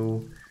 as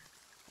to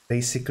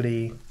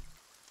basically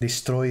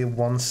destroy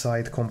one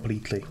side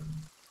completely.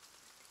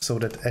 So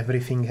that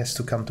everything has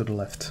to come to the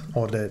left,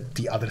 or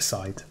the other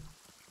side.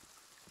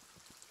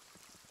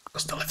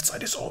 Because the left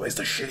side is always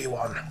the shitty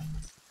one.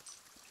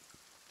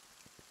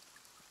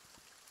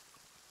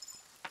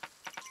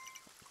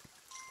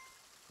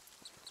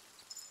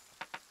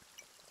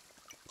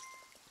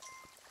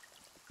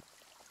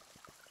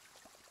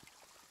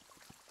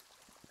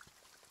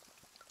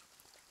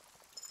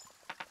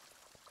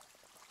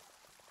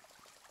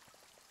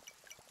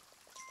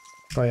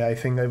 Oh yeah, I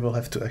think I will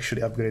have to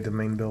actually upgrade the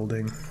main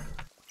building.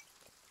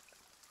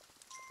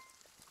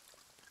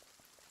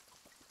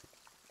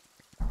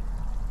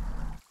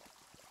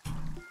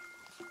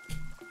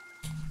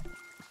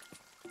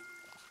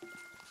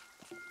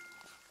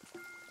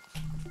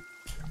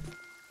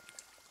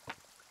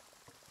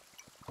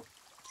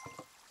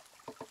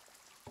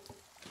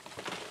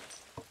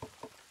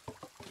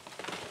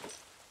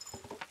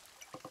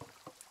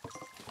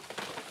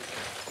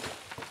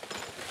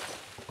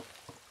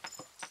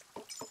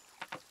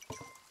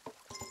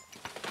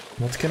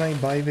 What can I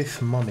buy with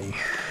money?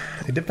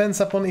 It depends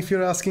upon if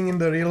you're asking in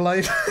the real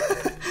life.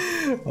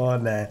 Oh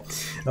nah.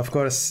 Of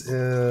course,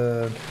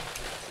 well,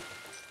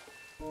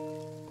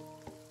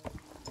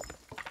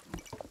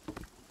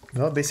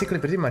 basically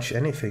pretty much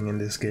anything in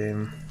this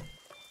game.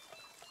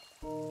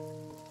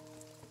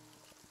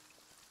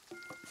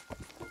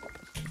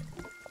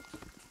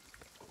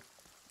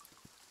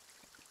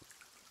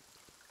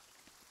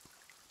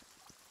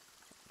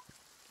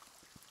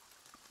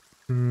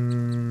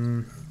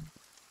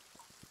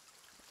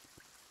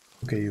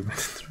 Okay, you made it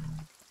through.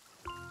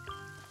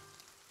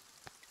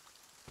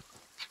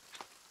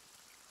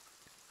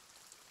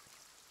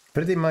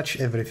 Pretty much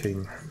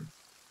everything.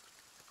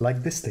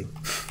 Like this thing.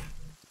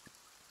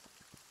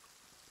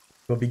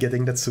 We'll be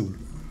getting that soon.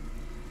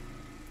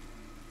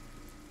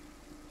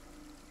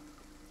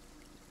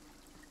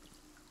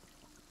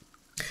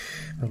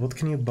 But what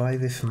can you buy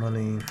with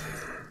money?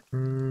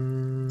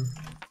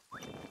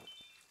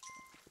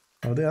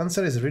 Oh, the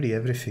answer is really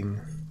everything.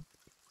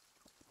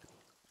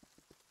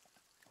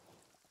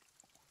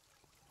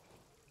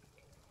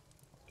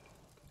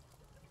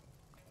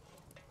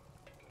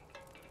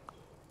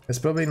 There's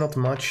probably not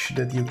much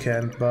that you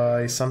can't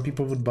buy. Some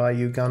people would buy,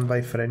 you can't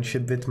buy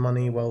friendship with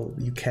money. Well,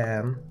 you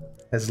can,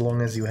 as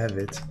long as you have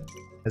it.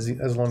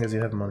 As long as you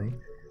have money.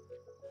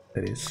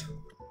 That is.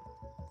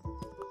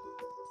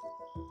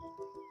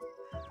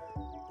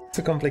 It's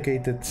a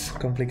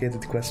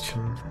complicated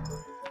question.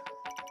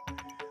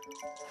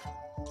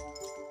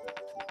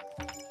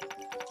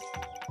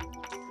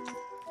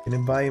 Can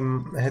you buy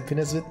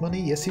happiness with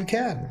money? Yes, you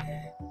can.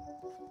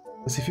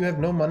 Because if you have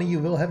no money, you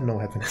will have no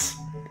happiness.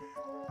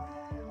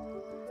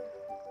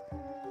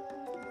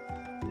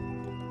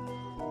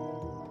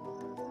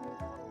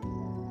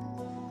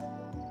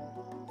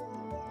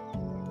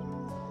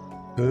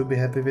 Will you be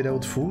happy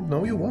without food?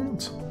 No, you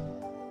won't.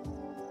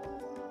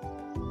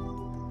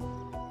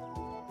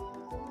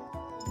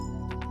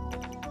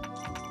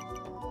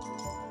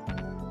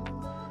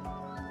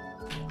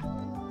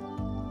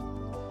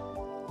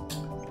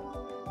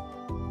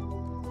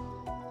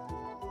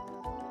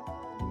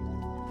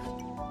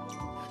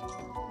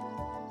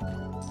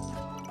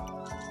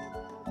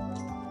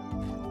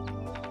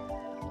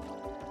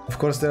 Of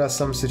course, there are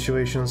some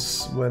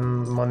situations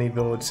when money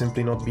will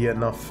simply not be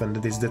enough, and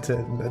it is that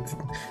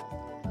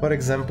for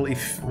example,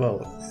 if, well,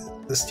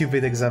 a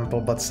stupid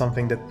example, but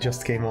something that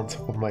just came on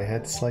top of my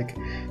head, it's like,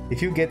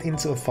 if you get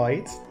into a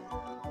fight,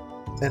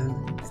 and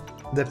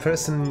the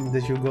person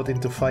that you got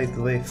into fight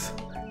with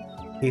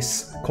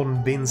is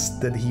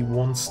convinced that he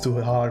wants to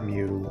harm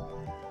you,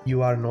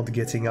 you are not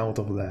getting out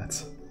of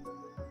that.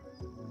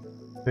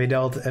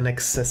 Without an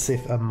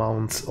excessive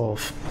amount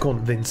of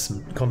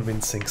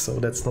convincing, so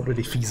that's not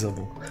really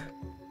feasible.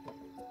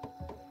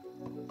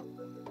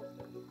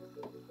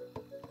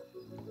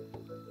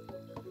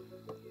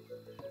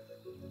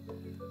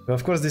 But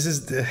of course, this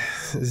is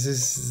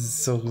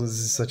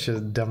such a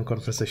dumb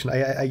conversation.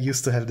 I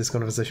used to have this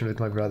conversation with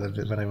my brother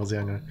when I was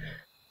younger.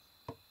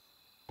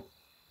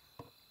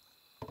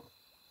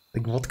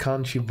 Like, what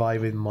can't you buy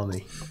with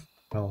money?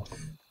 Well,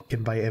 you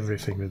can buy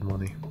everything with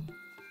money.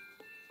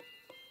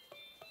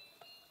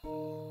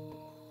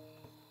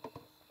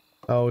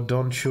 Oh,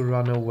 don't you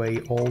run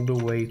away all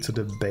the way to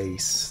the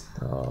base.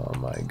 Oh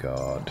my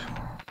god.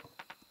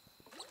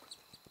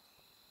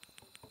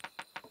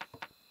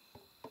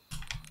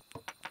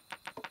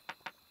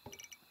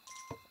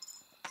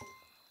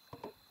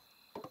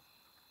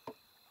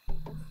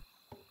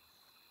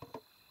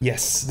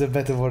 Yes, the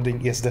better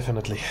wording, yes,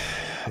 definitely.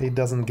 It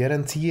doesn't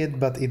guarantee it,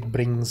 but it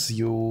brings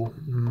you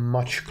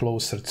much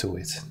closer to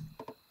it.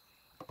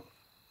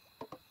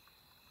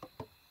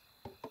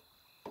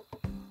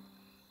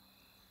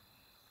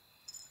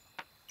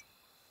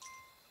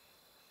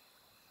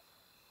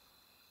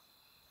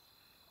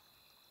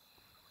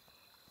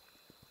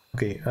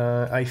 Okay,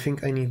 I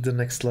think I need the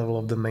next level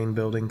of the main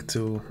building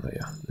to...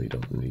 yeah, we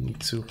don't really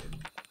need to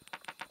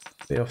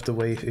stay off the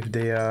wave if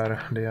they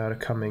are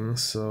coming,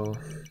 so...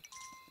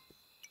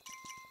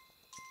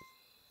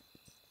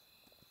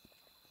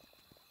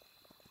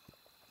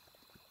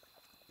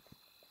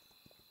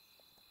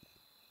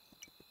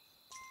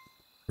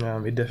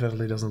 it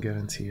definitely doesn't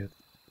guarantee it.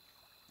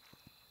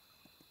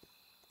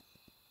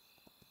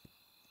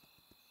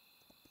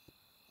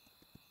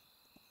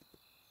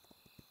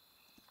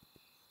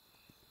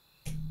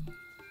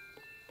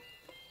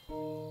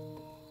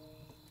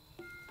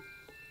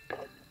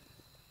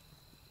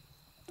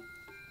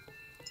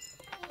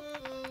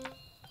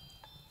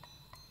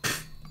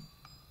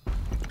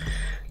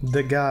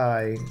 the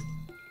guy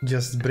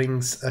just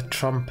brings a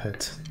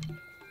trumpet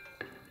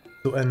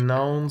to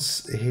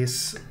announce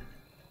his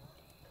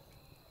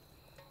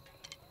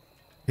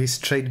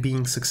trade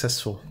being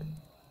successful.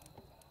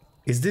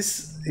 Is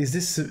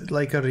this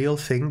like a real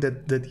thing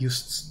that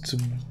used to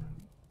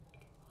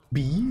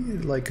be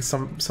like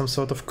some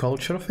sort of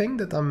culture thing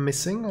that I'm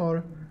missing,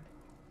 or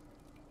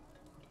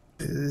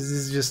is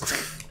this just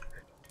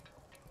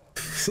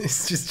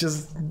it's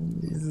just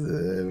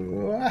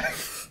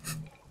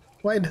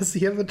why does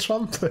he have a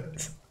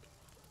trumpet?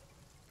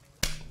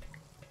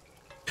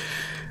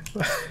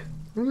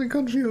 I'm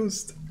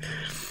confused.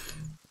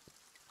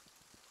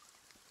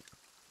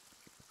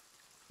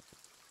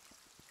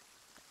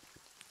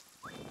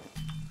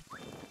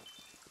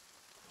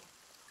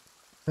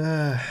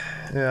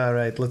 Yeah,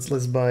 right.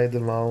 Let's buy the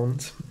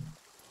mount.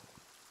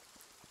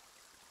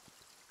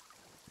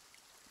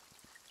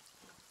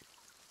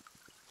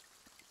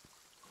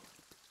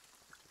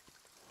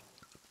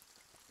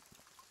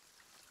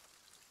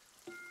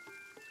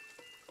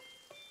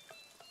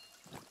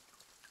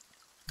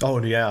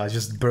 Oh yeah, I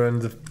just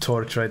burned the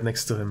torch right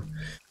next to him.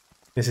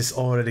 This is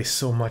already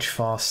so much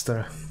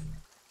faster.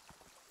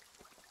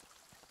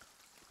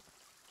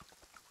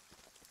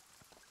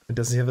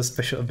 Does he have a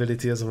special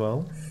ability as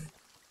well?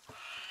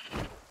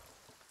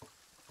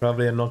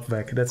 Probably a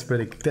knockback. That's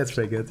pretty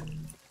good.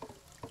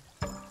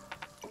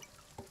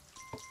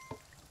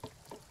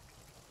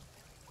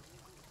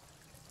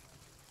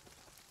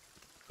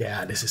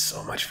 Yeah, this is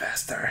so much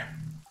faster.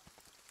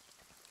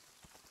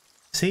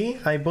 See,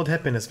 I bought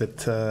happiness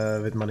with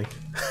money.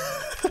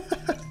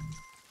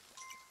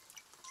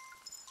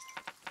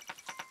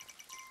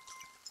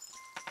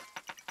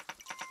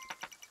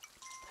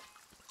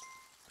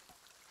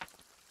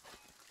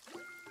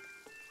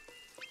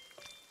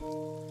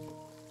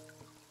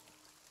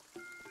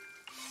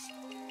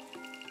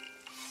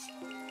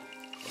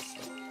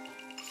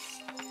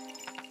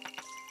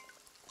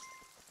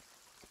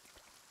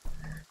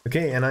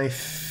 Okay, and I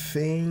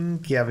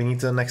think, yeah, we need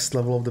the next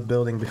level of the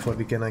building before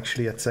we can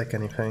actually attack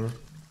anything.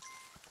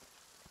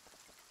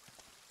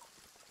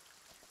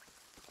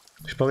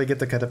 Should probably get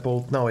the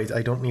catapult. No, wait,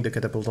 I don't need the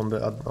catapult on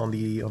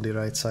the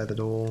right side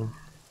at all.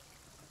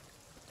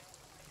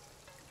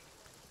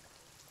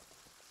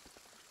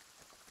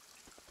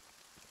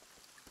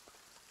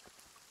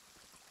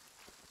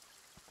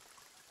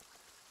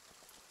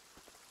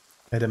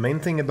 The main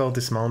thing about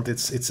this mount,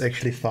 it's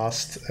actually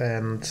fast,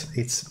 and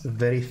it's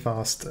very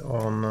fast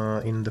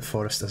on in the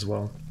forest as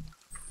well.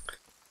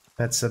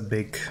 That's a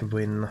big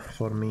win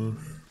for me.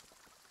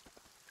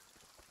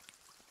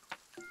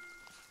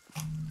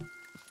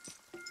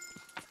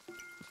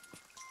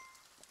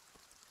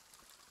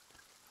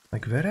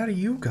 Like, where are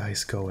you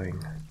guys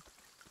going?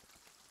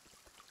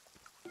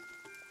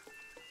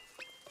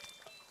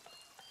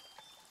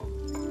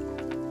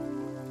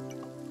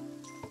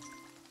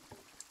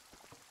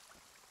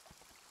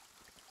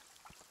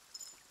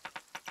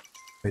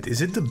 Wait,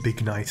 is it the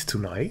big night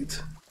tonight?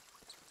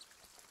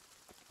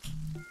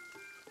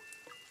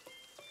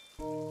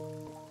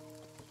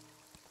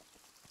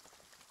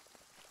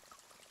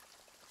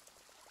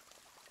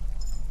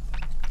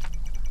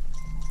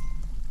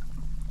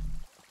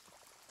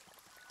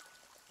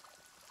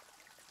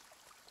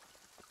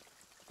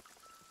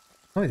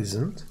 No, it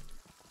isn't.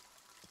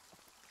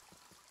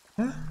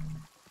 Huh?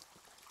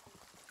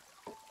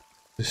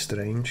 It's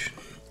strange.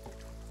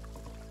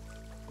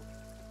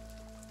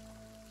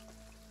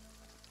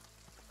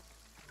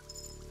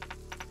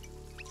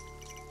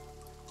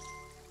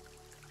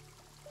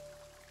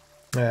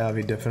 Yeah,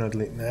 we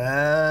definitely...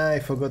 I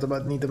forgot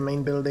about the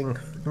main building.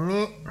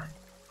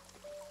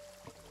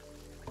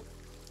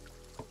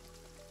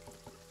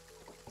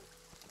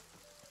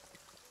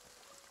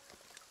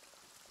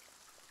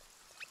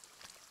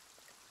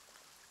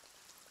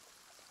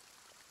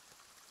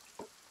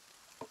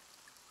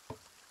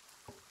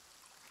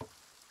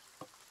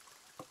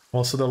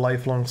 Also the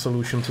lifelong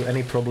solution to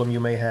any problem you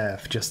may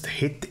have. Just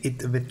hit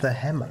it with the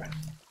hammer.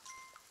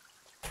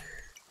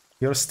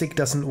 Your stick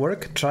doesn't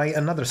work? Try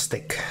another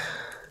stick.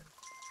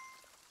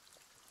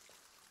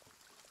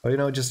 Or, you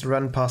know, just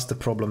run past the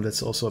problem,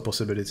 that's also a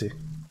possibility.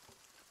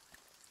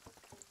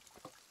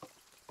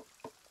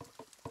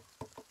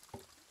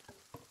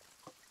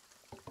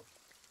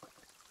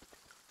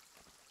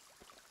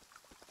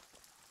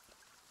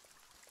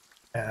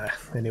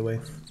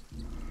 Anyway.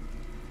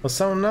 Well,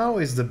 so now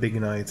is the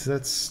big night,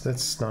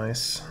 that's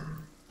nice.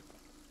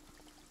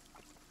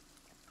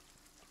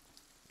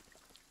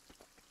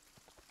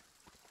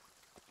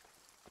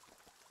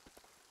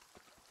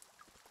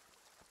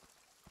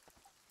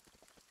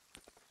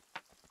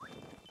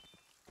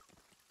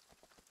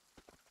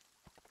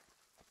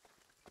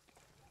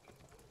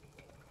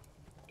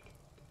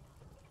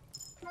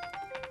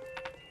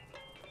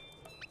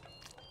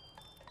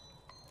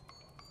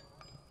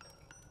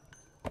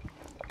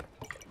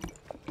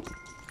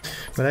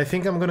 But I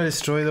think I'm gonna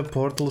destroy the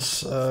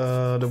portals,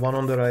 the one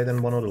on the right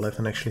and one on the left,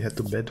 and actually head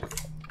to bed.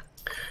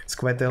 It's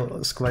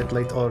quite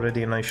late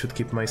already, and I should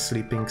keep my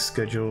sleeping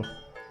schedule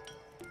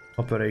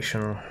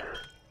operational.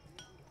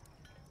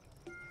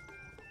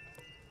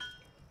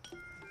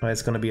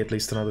 It's gonna be at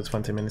least another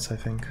 20 minutes, I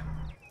think.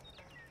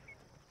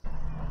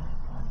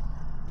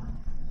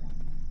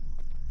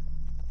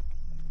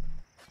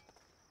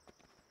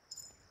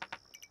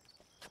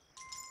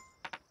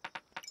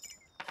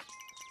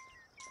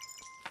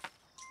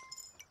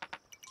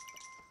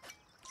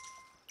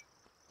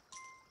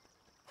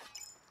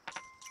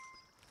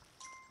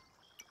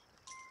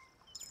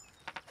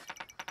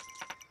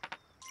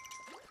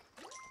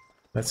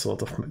 That's a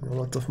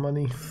lot of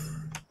money.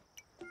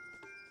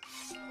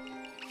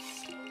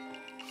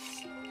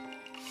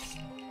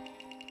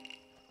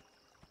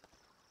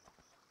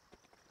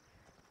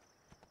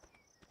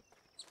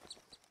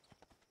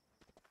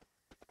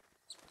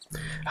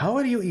 How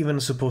are you even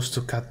supposed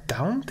to cut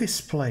down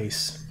this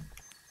place?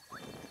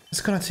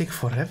 It's gonna take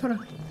forever.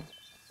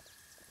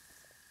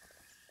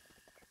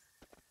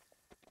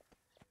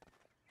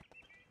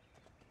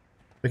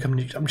 Like,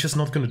 I'm just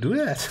not gonna do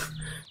that.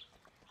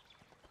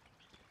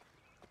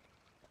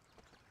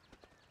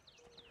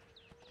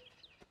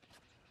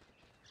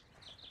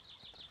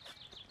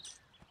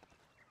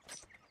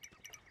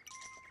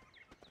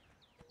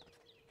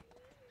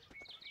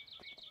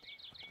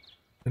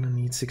 I'm gonna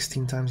need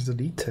 16 times the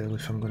detail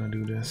if I'm gonna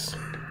do this.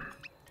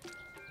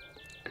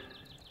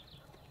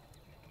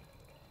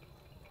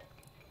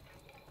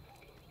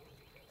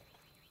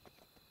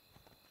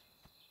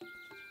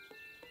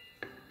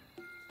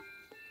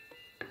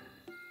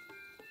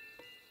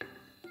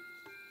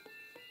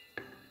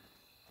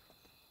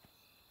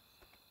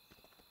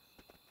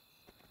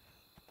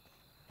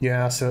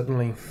 Yeah,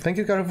 certainly. Thank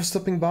you, Kara, for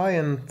stopping by,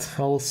 and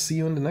I'll see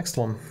you in the next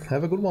one.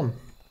 Have a good one.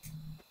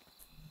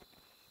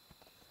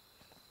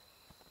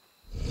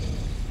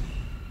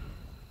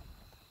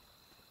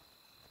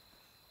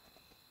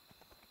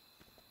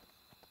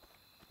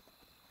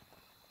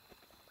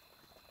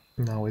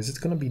 Now, is it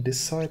gonna be this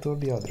side or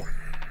the other?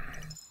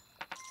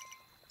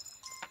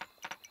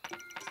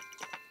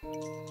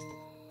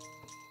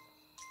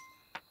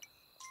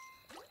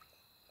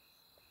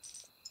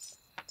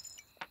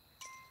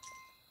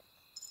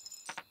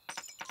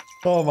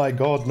 Oh my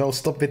god, no,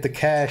 stop with the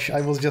cash. I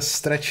was just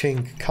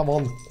stretching. Come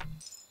on.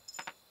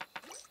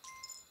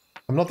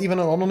 I'm not even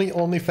on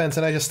OnlyFans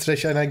and I just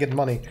stretch and I get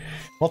money.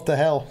 What the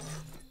hell?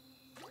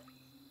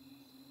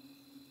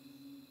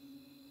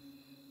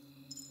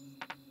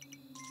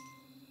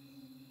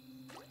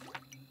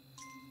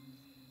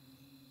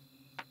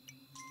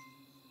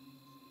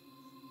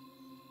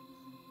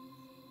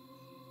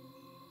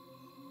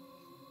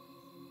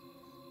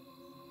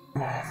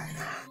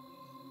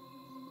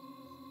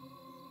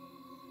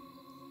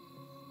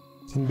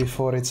 And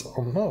before it's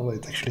on... No,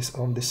 wait, actually it's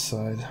on this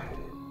side.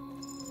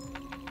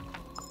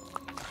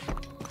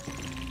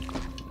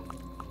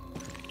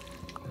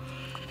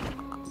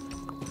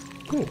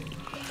 Cool.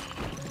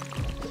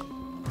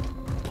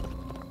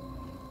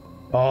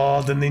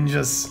 Oh, the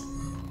ninjas!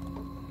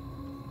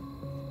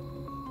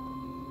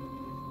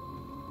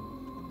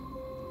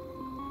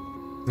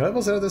 That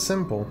was rather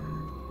simple.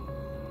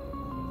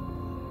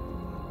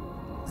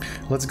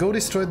 Let's go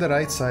destroy the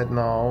right side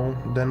now,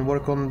 then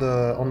work on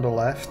the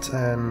left,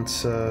 and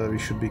we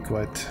should be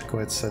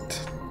quite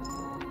set.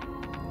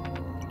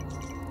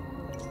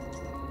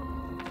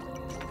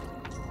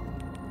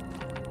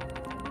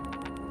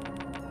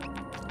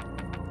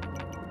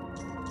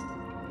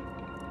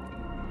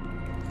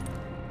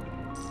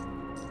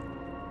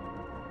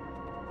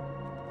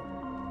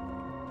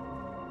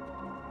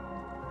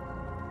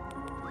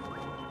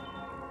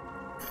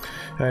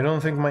 I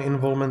don't think my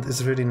involvement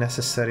is really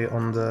necessary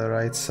on the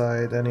right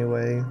side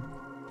anyway.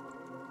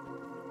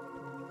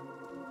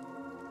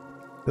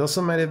 It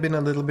also might have been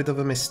a little bit of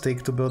a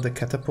mistake to build a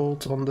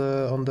catapult on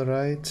the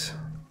right.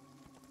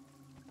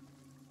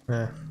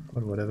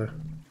 Or whatever.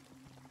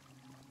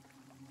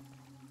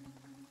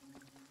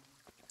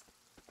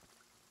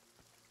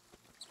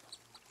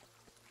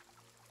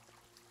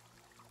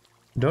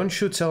 Don't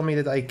you tell me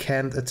that I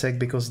can't attack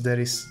because there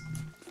is...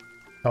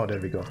 Oh, there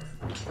we go.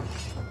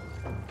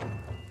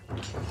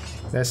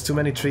 There's too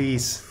many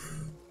trees.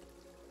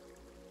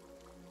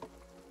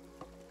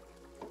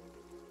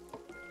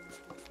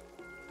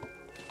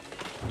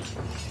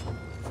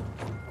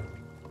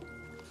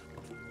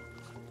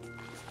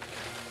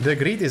 The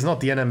greed is not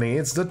the enemy,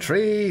 it's the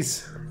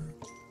trees!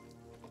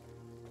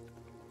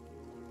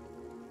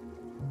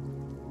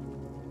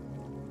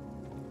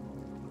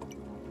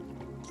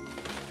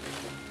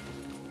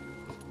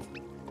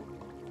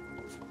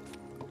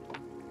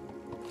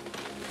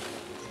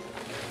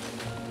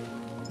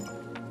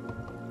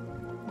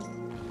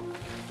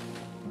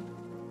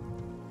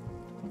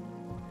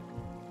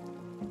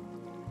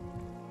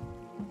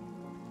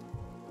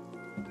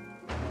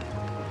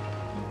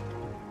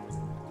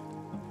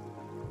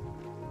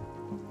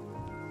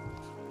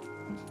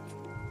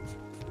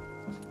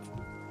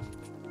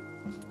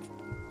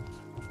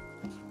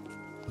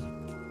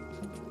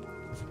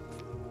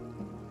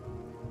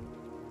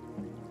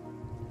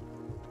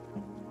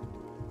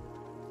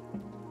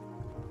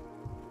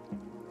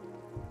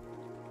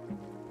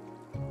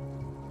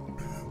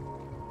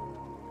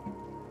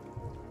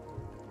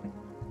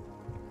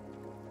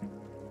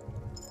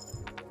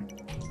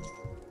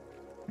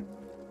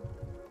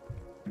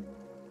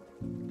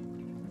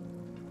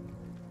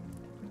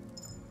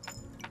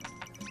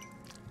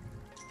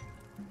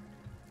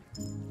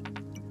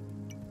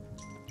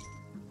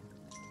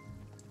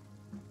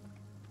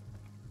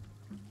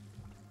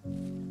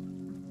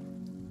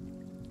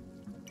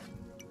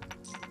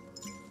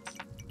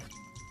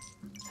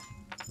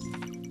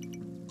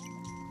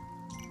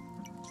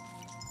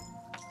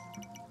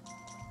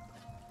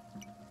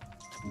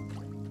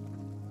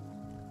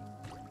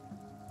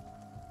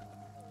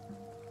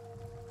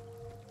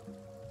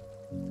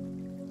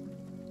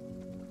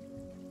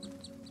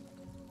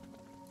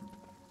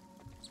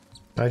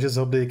 I just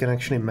hope they can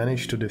actually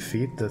manage to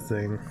defeat the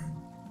thing.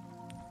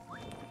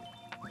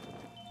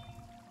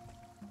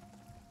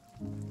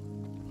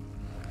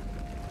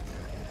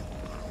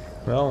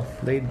 Well,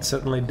 they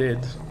certainly did.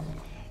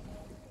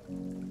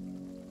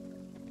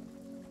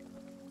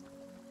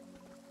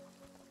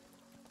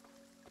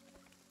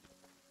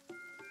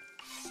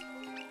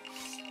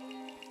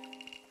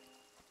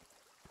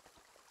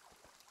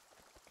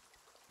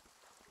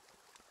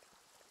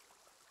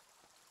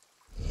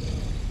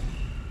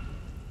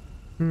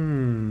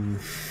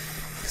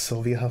 So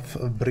we have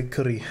a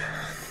brickery.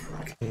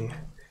 Okay.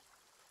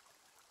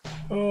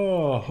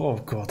 Oh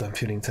god, I'm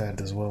feeling tired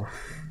as well.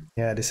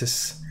 Yeah, this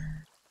is...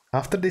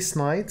 After this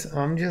night,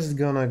 I'm just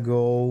gonna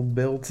go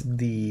build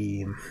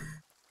the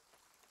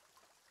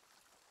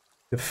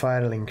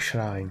Firelink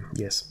Shrine,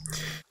 yes.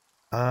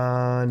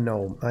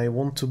 No, I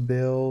want to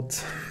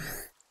build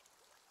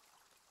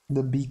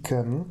the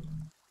beacon,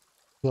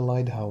 the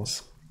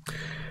lighthouse,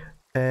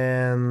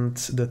 and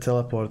the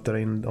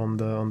teleporter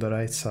on the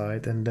right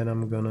side, and then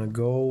I'm gonna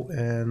go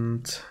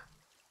and...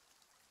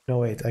 No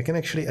wait, I can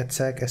actually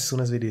attack as soon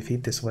as we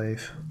defeat this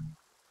wave.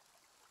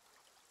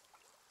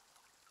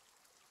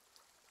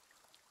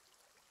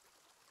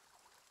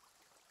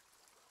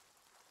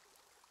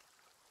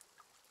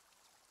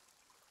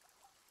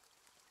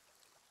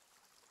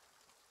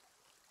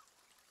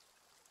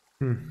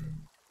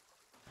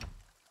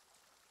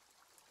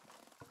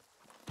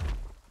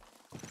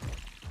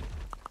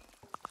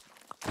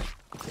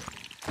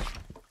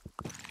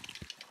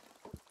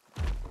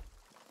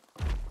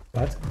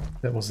 What?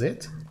 That was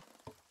it?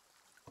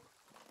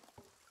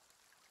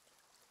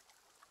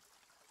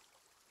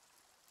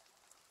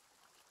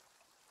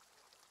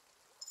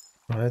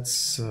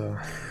 That's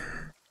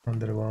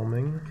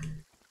underwhelming.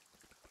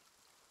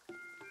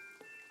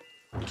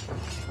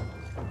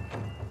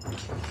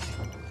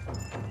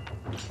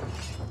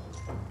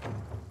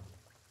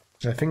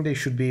 I think they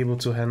should be able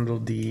to handle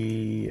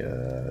the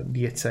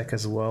attack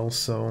as well,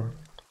 so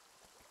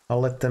I'll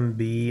let them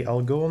be.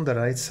 I'll go on the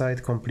right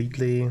side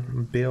completely,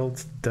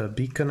 build the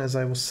beacon as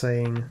I was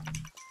saying,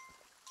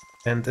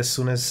 and as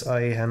soon as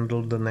I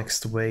handle the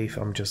next wave,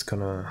 I'm just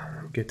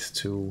gonna get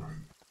to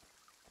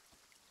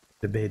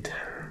the bed.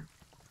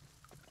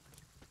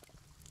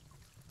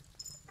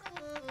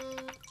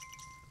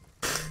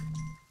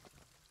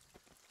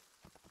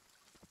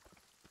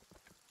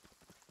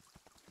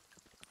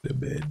 The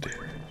bed.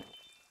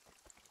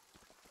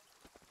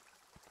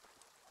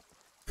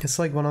 It's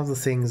like one of the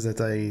things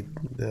that I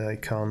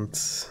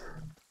can't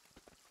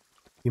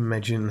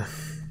imagine.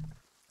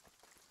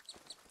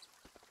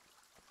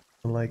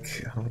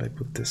 Like, how would I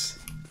put this?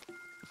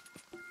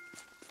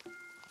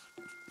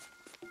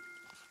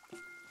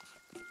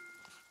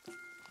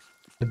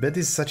 The bed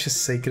is such a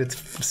sacred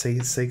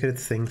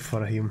thing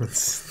for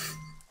humans.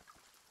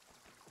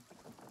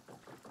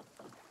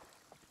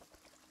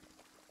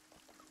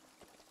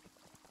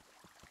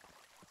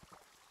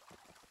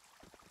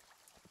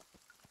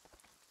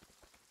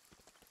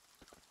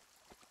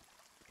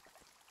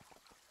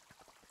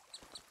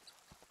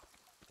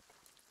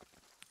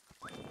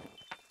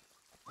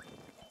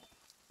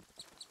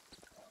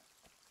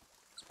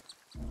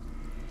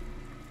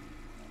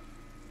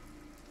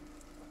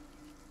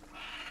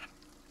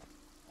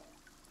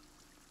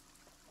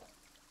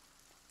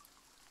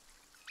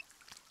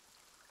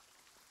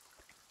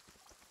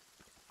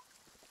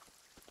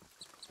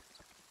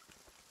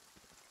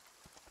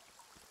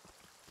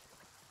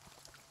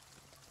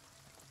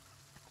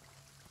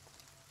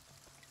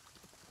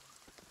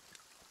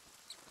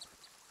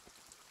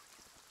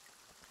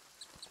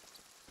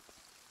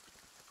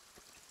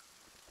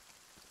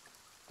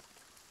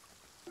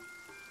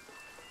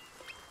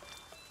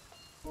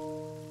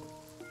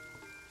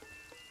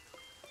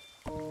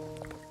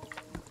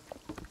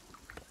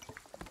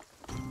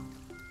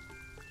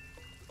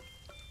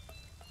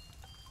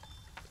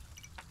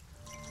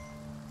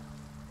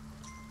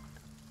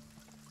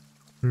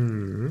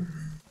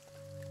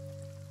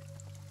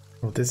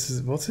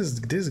 What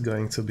is this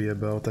going to be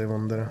about, I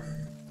wonder?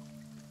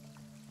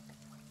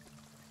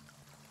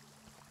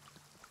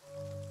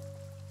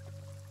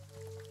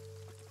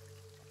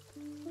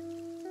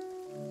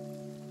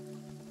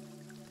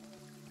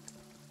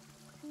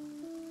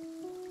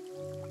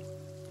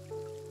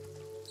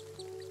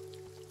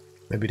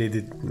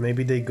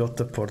 Maybe they got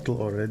the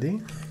portal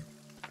already?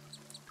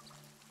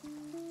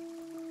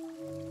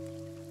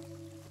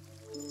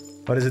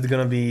 Or is it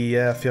gonna be,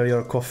 yeah, fill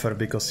your coffer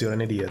because you're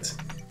an idiot?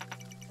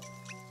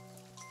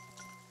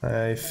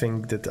 I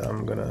think that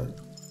I'm gonna...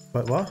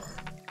 What?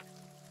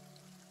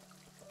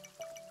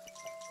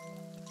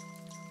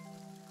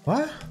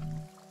 What?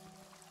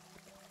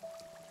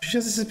 She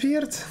just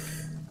disappeared?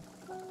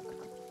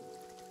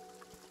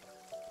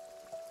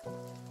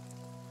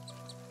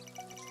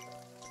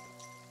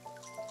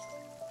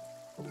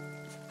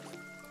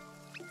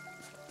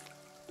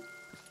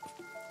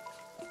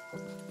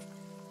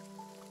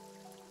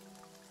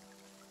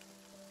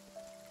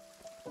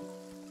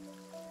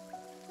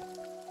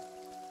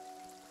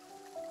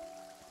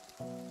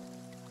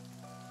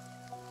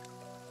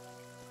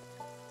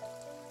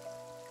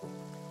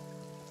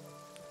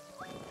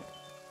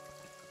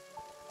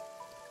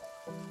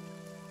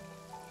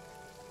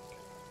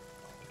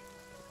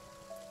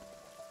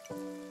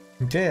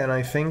 Okay, and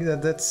I think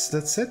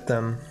that's it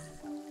then.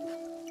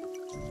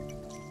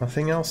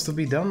 Nothing else to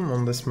be done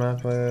on this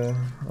map, I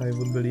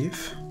would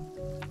believe.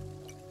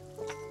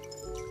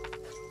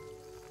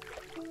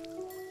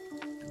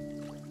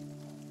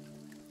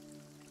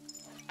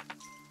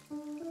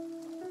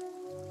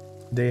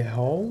 They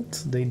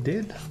halt? They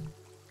did?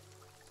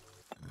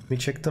 Let me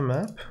check the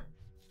map.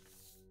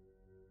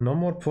 No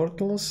more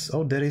portals?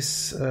 Oh, there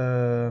is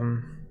a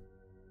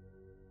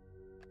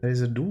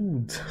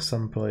dude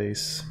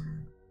someplace.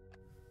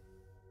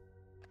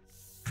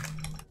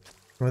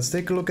 Let's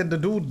take a look at the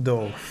dude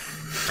though.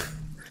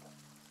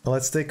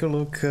 Let's take a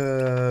look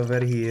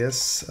where he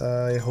is.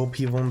 I hope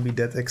he won't be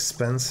that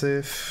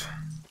expensive.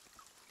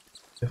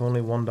 If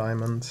only 1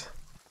 diamond.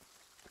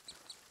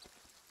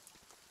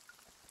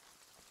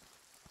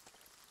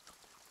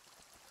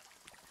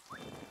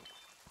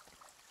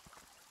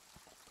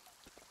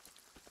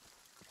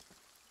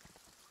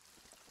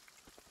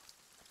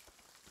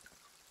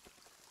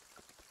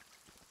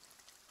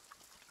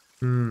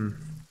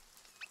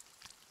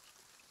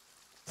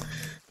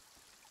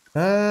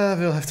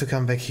 We'll have to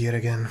come back here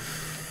again.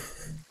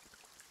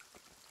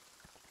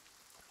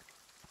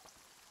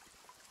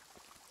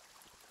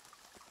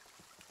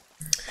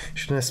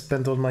 Shouldn't have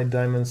spent all my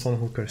diamonds on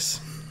hookers.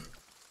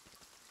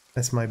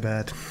 That's my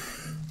bad.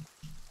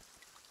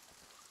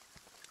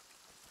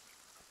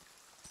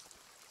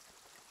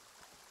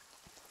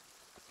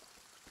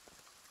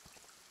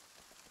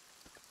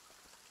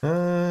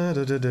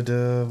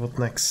 What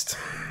next?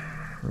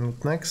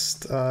 What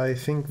next? I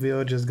think we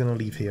are just gonna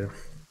leave here.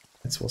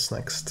 That's what's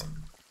next.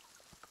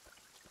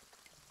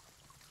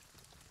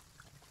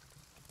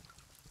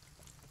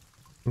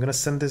 I'm gonna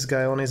send this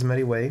guy on his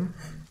merry way.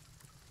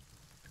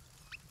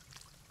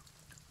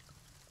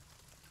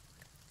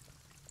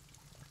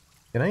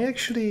 Can I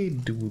actually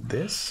do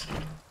this?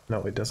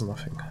 No, it does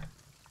nothing.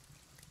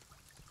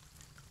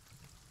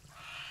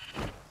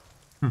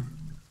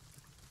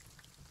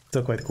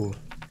 Still quite cool.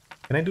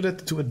 Can I do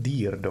that to a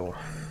deer though?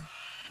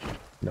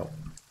 No.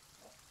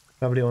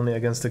 Probably only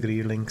against the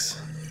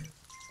greelings.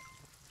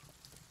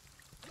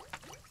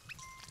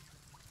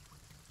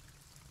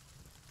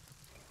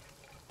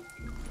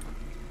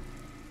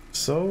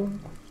 So,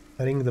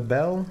 ring the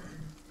bell.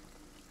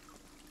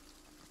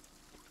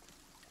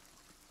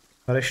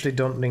 I actually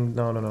don't ring.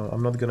 No,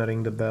 I'm not gonna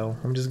ring the bell.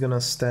 I'm just gonna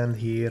stand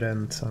here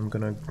and I'm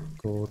gonna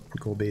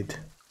go bed.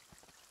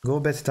 Go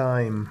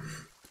bedtime.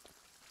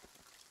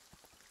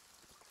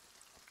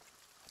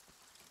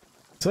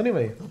 So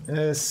anyway,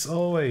 as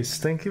always,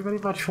 thank you very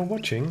much for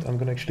watching. I'm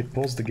gonna actually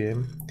pause the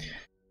game.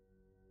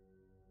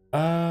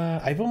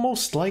 I will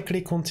most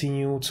likely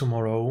continue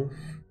tomorrow.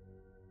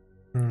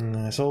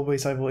 As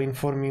always, I will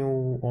inform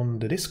you on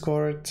the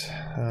Discord.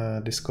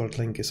 Discord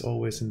link is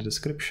always in the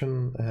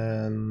description,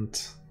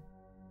 and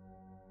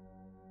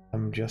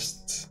I'm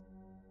just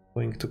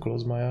going to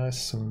close my eyes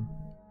soon.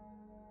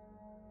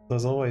 So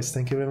as always,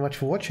 thank you very much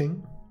for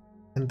watching,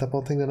 and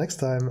until the next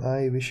time,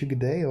 I wish you good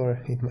day,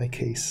 or in my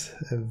case,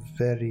 a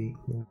very,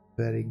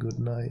 very good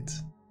night.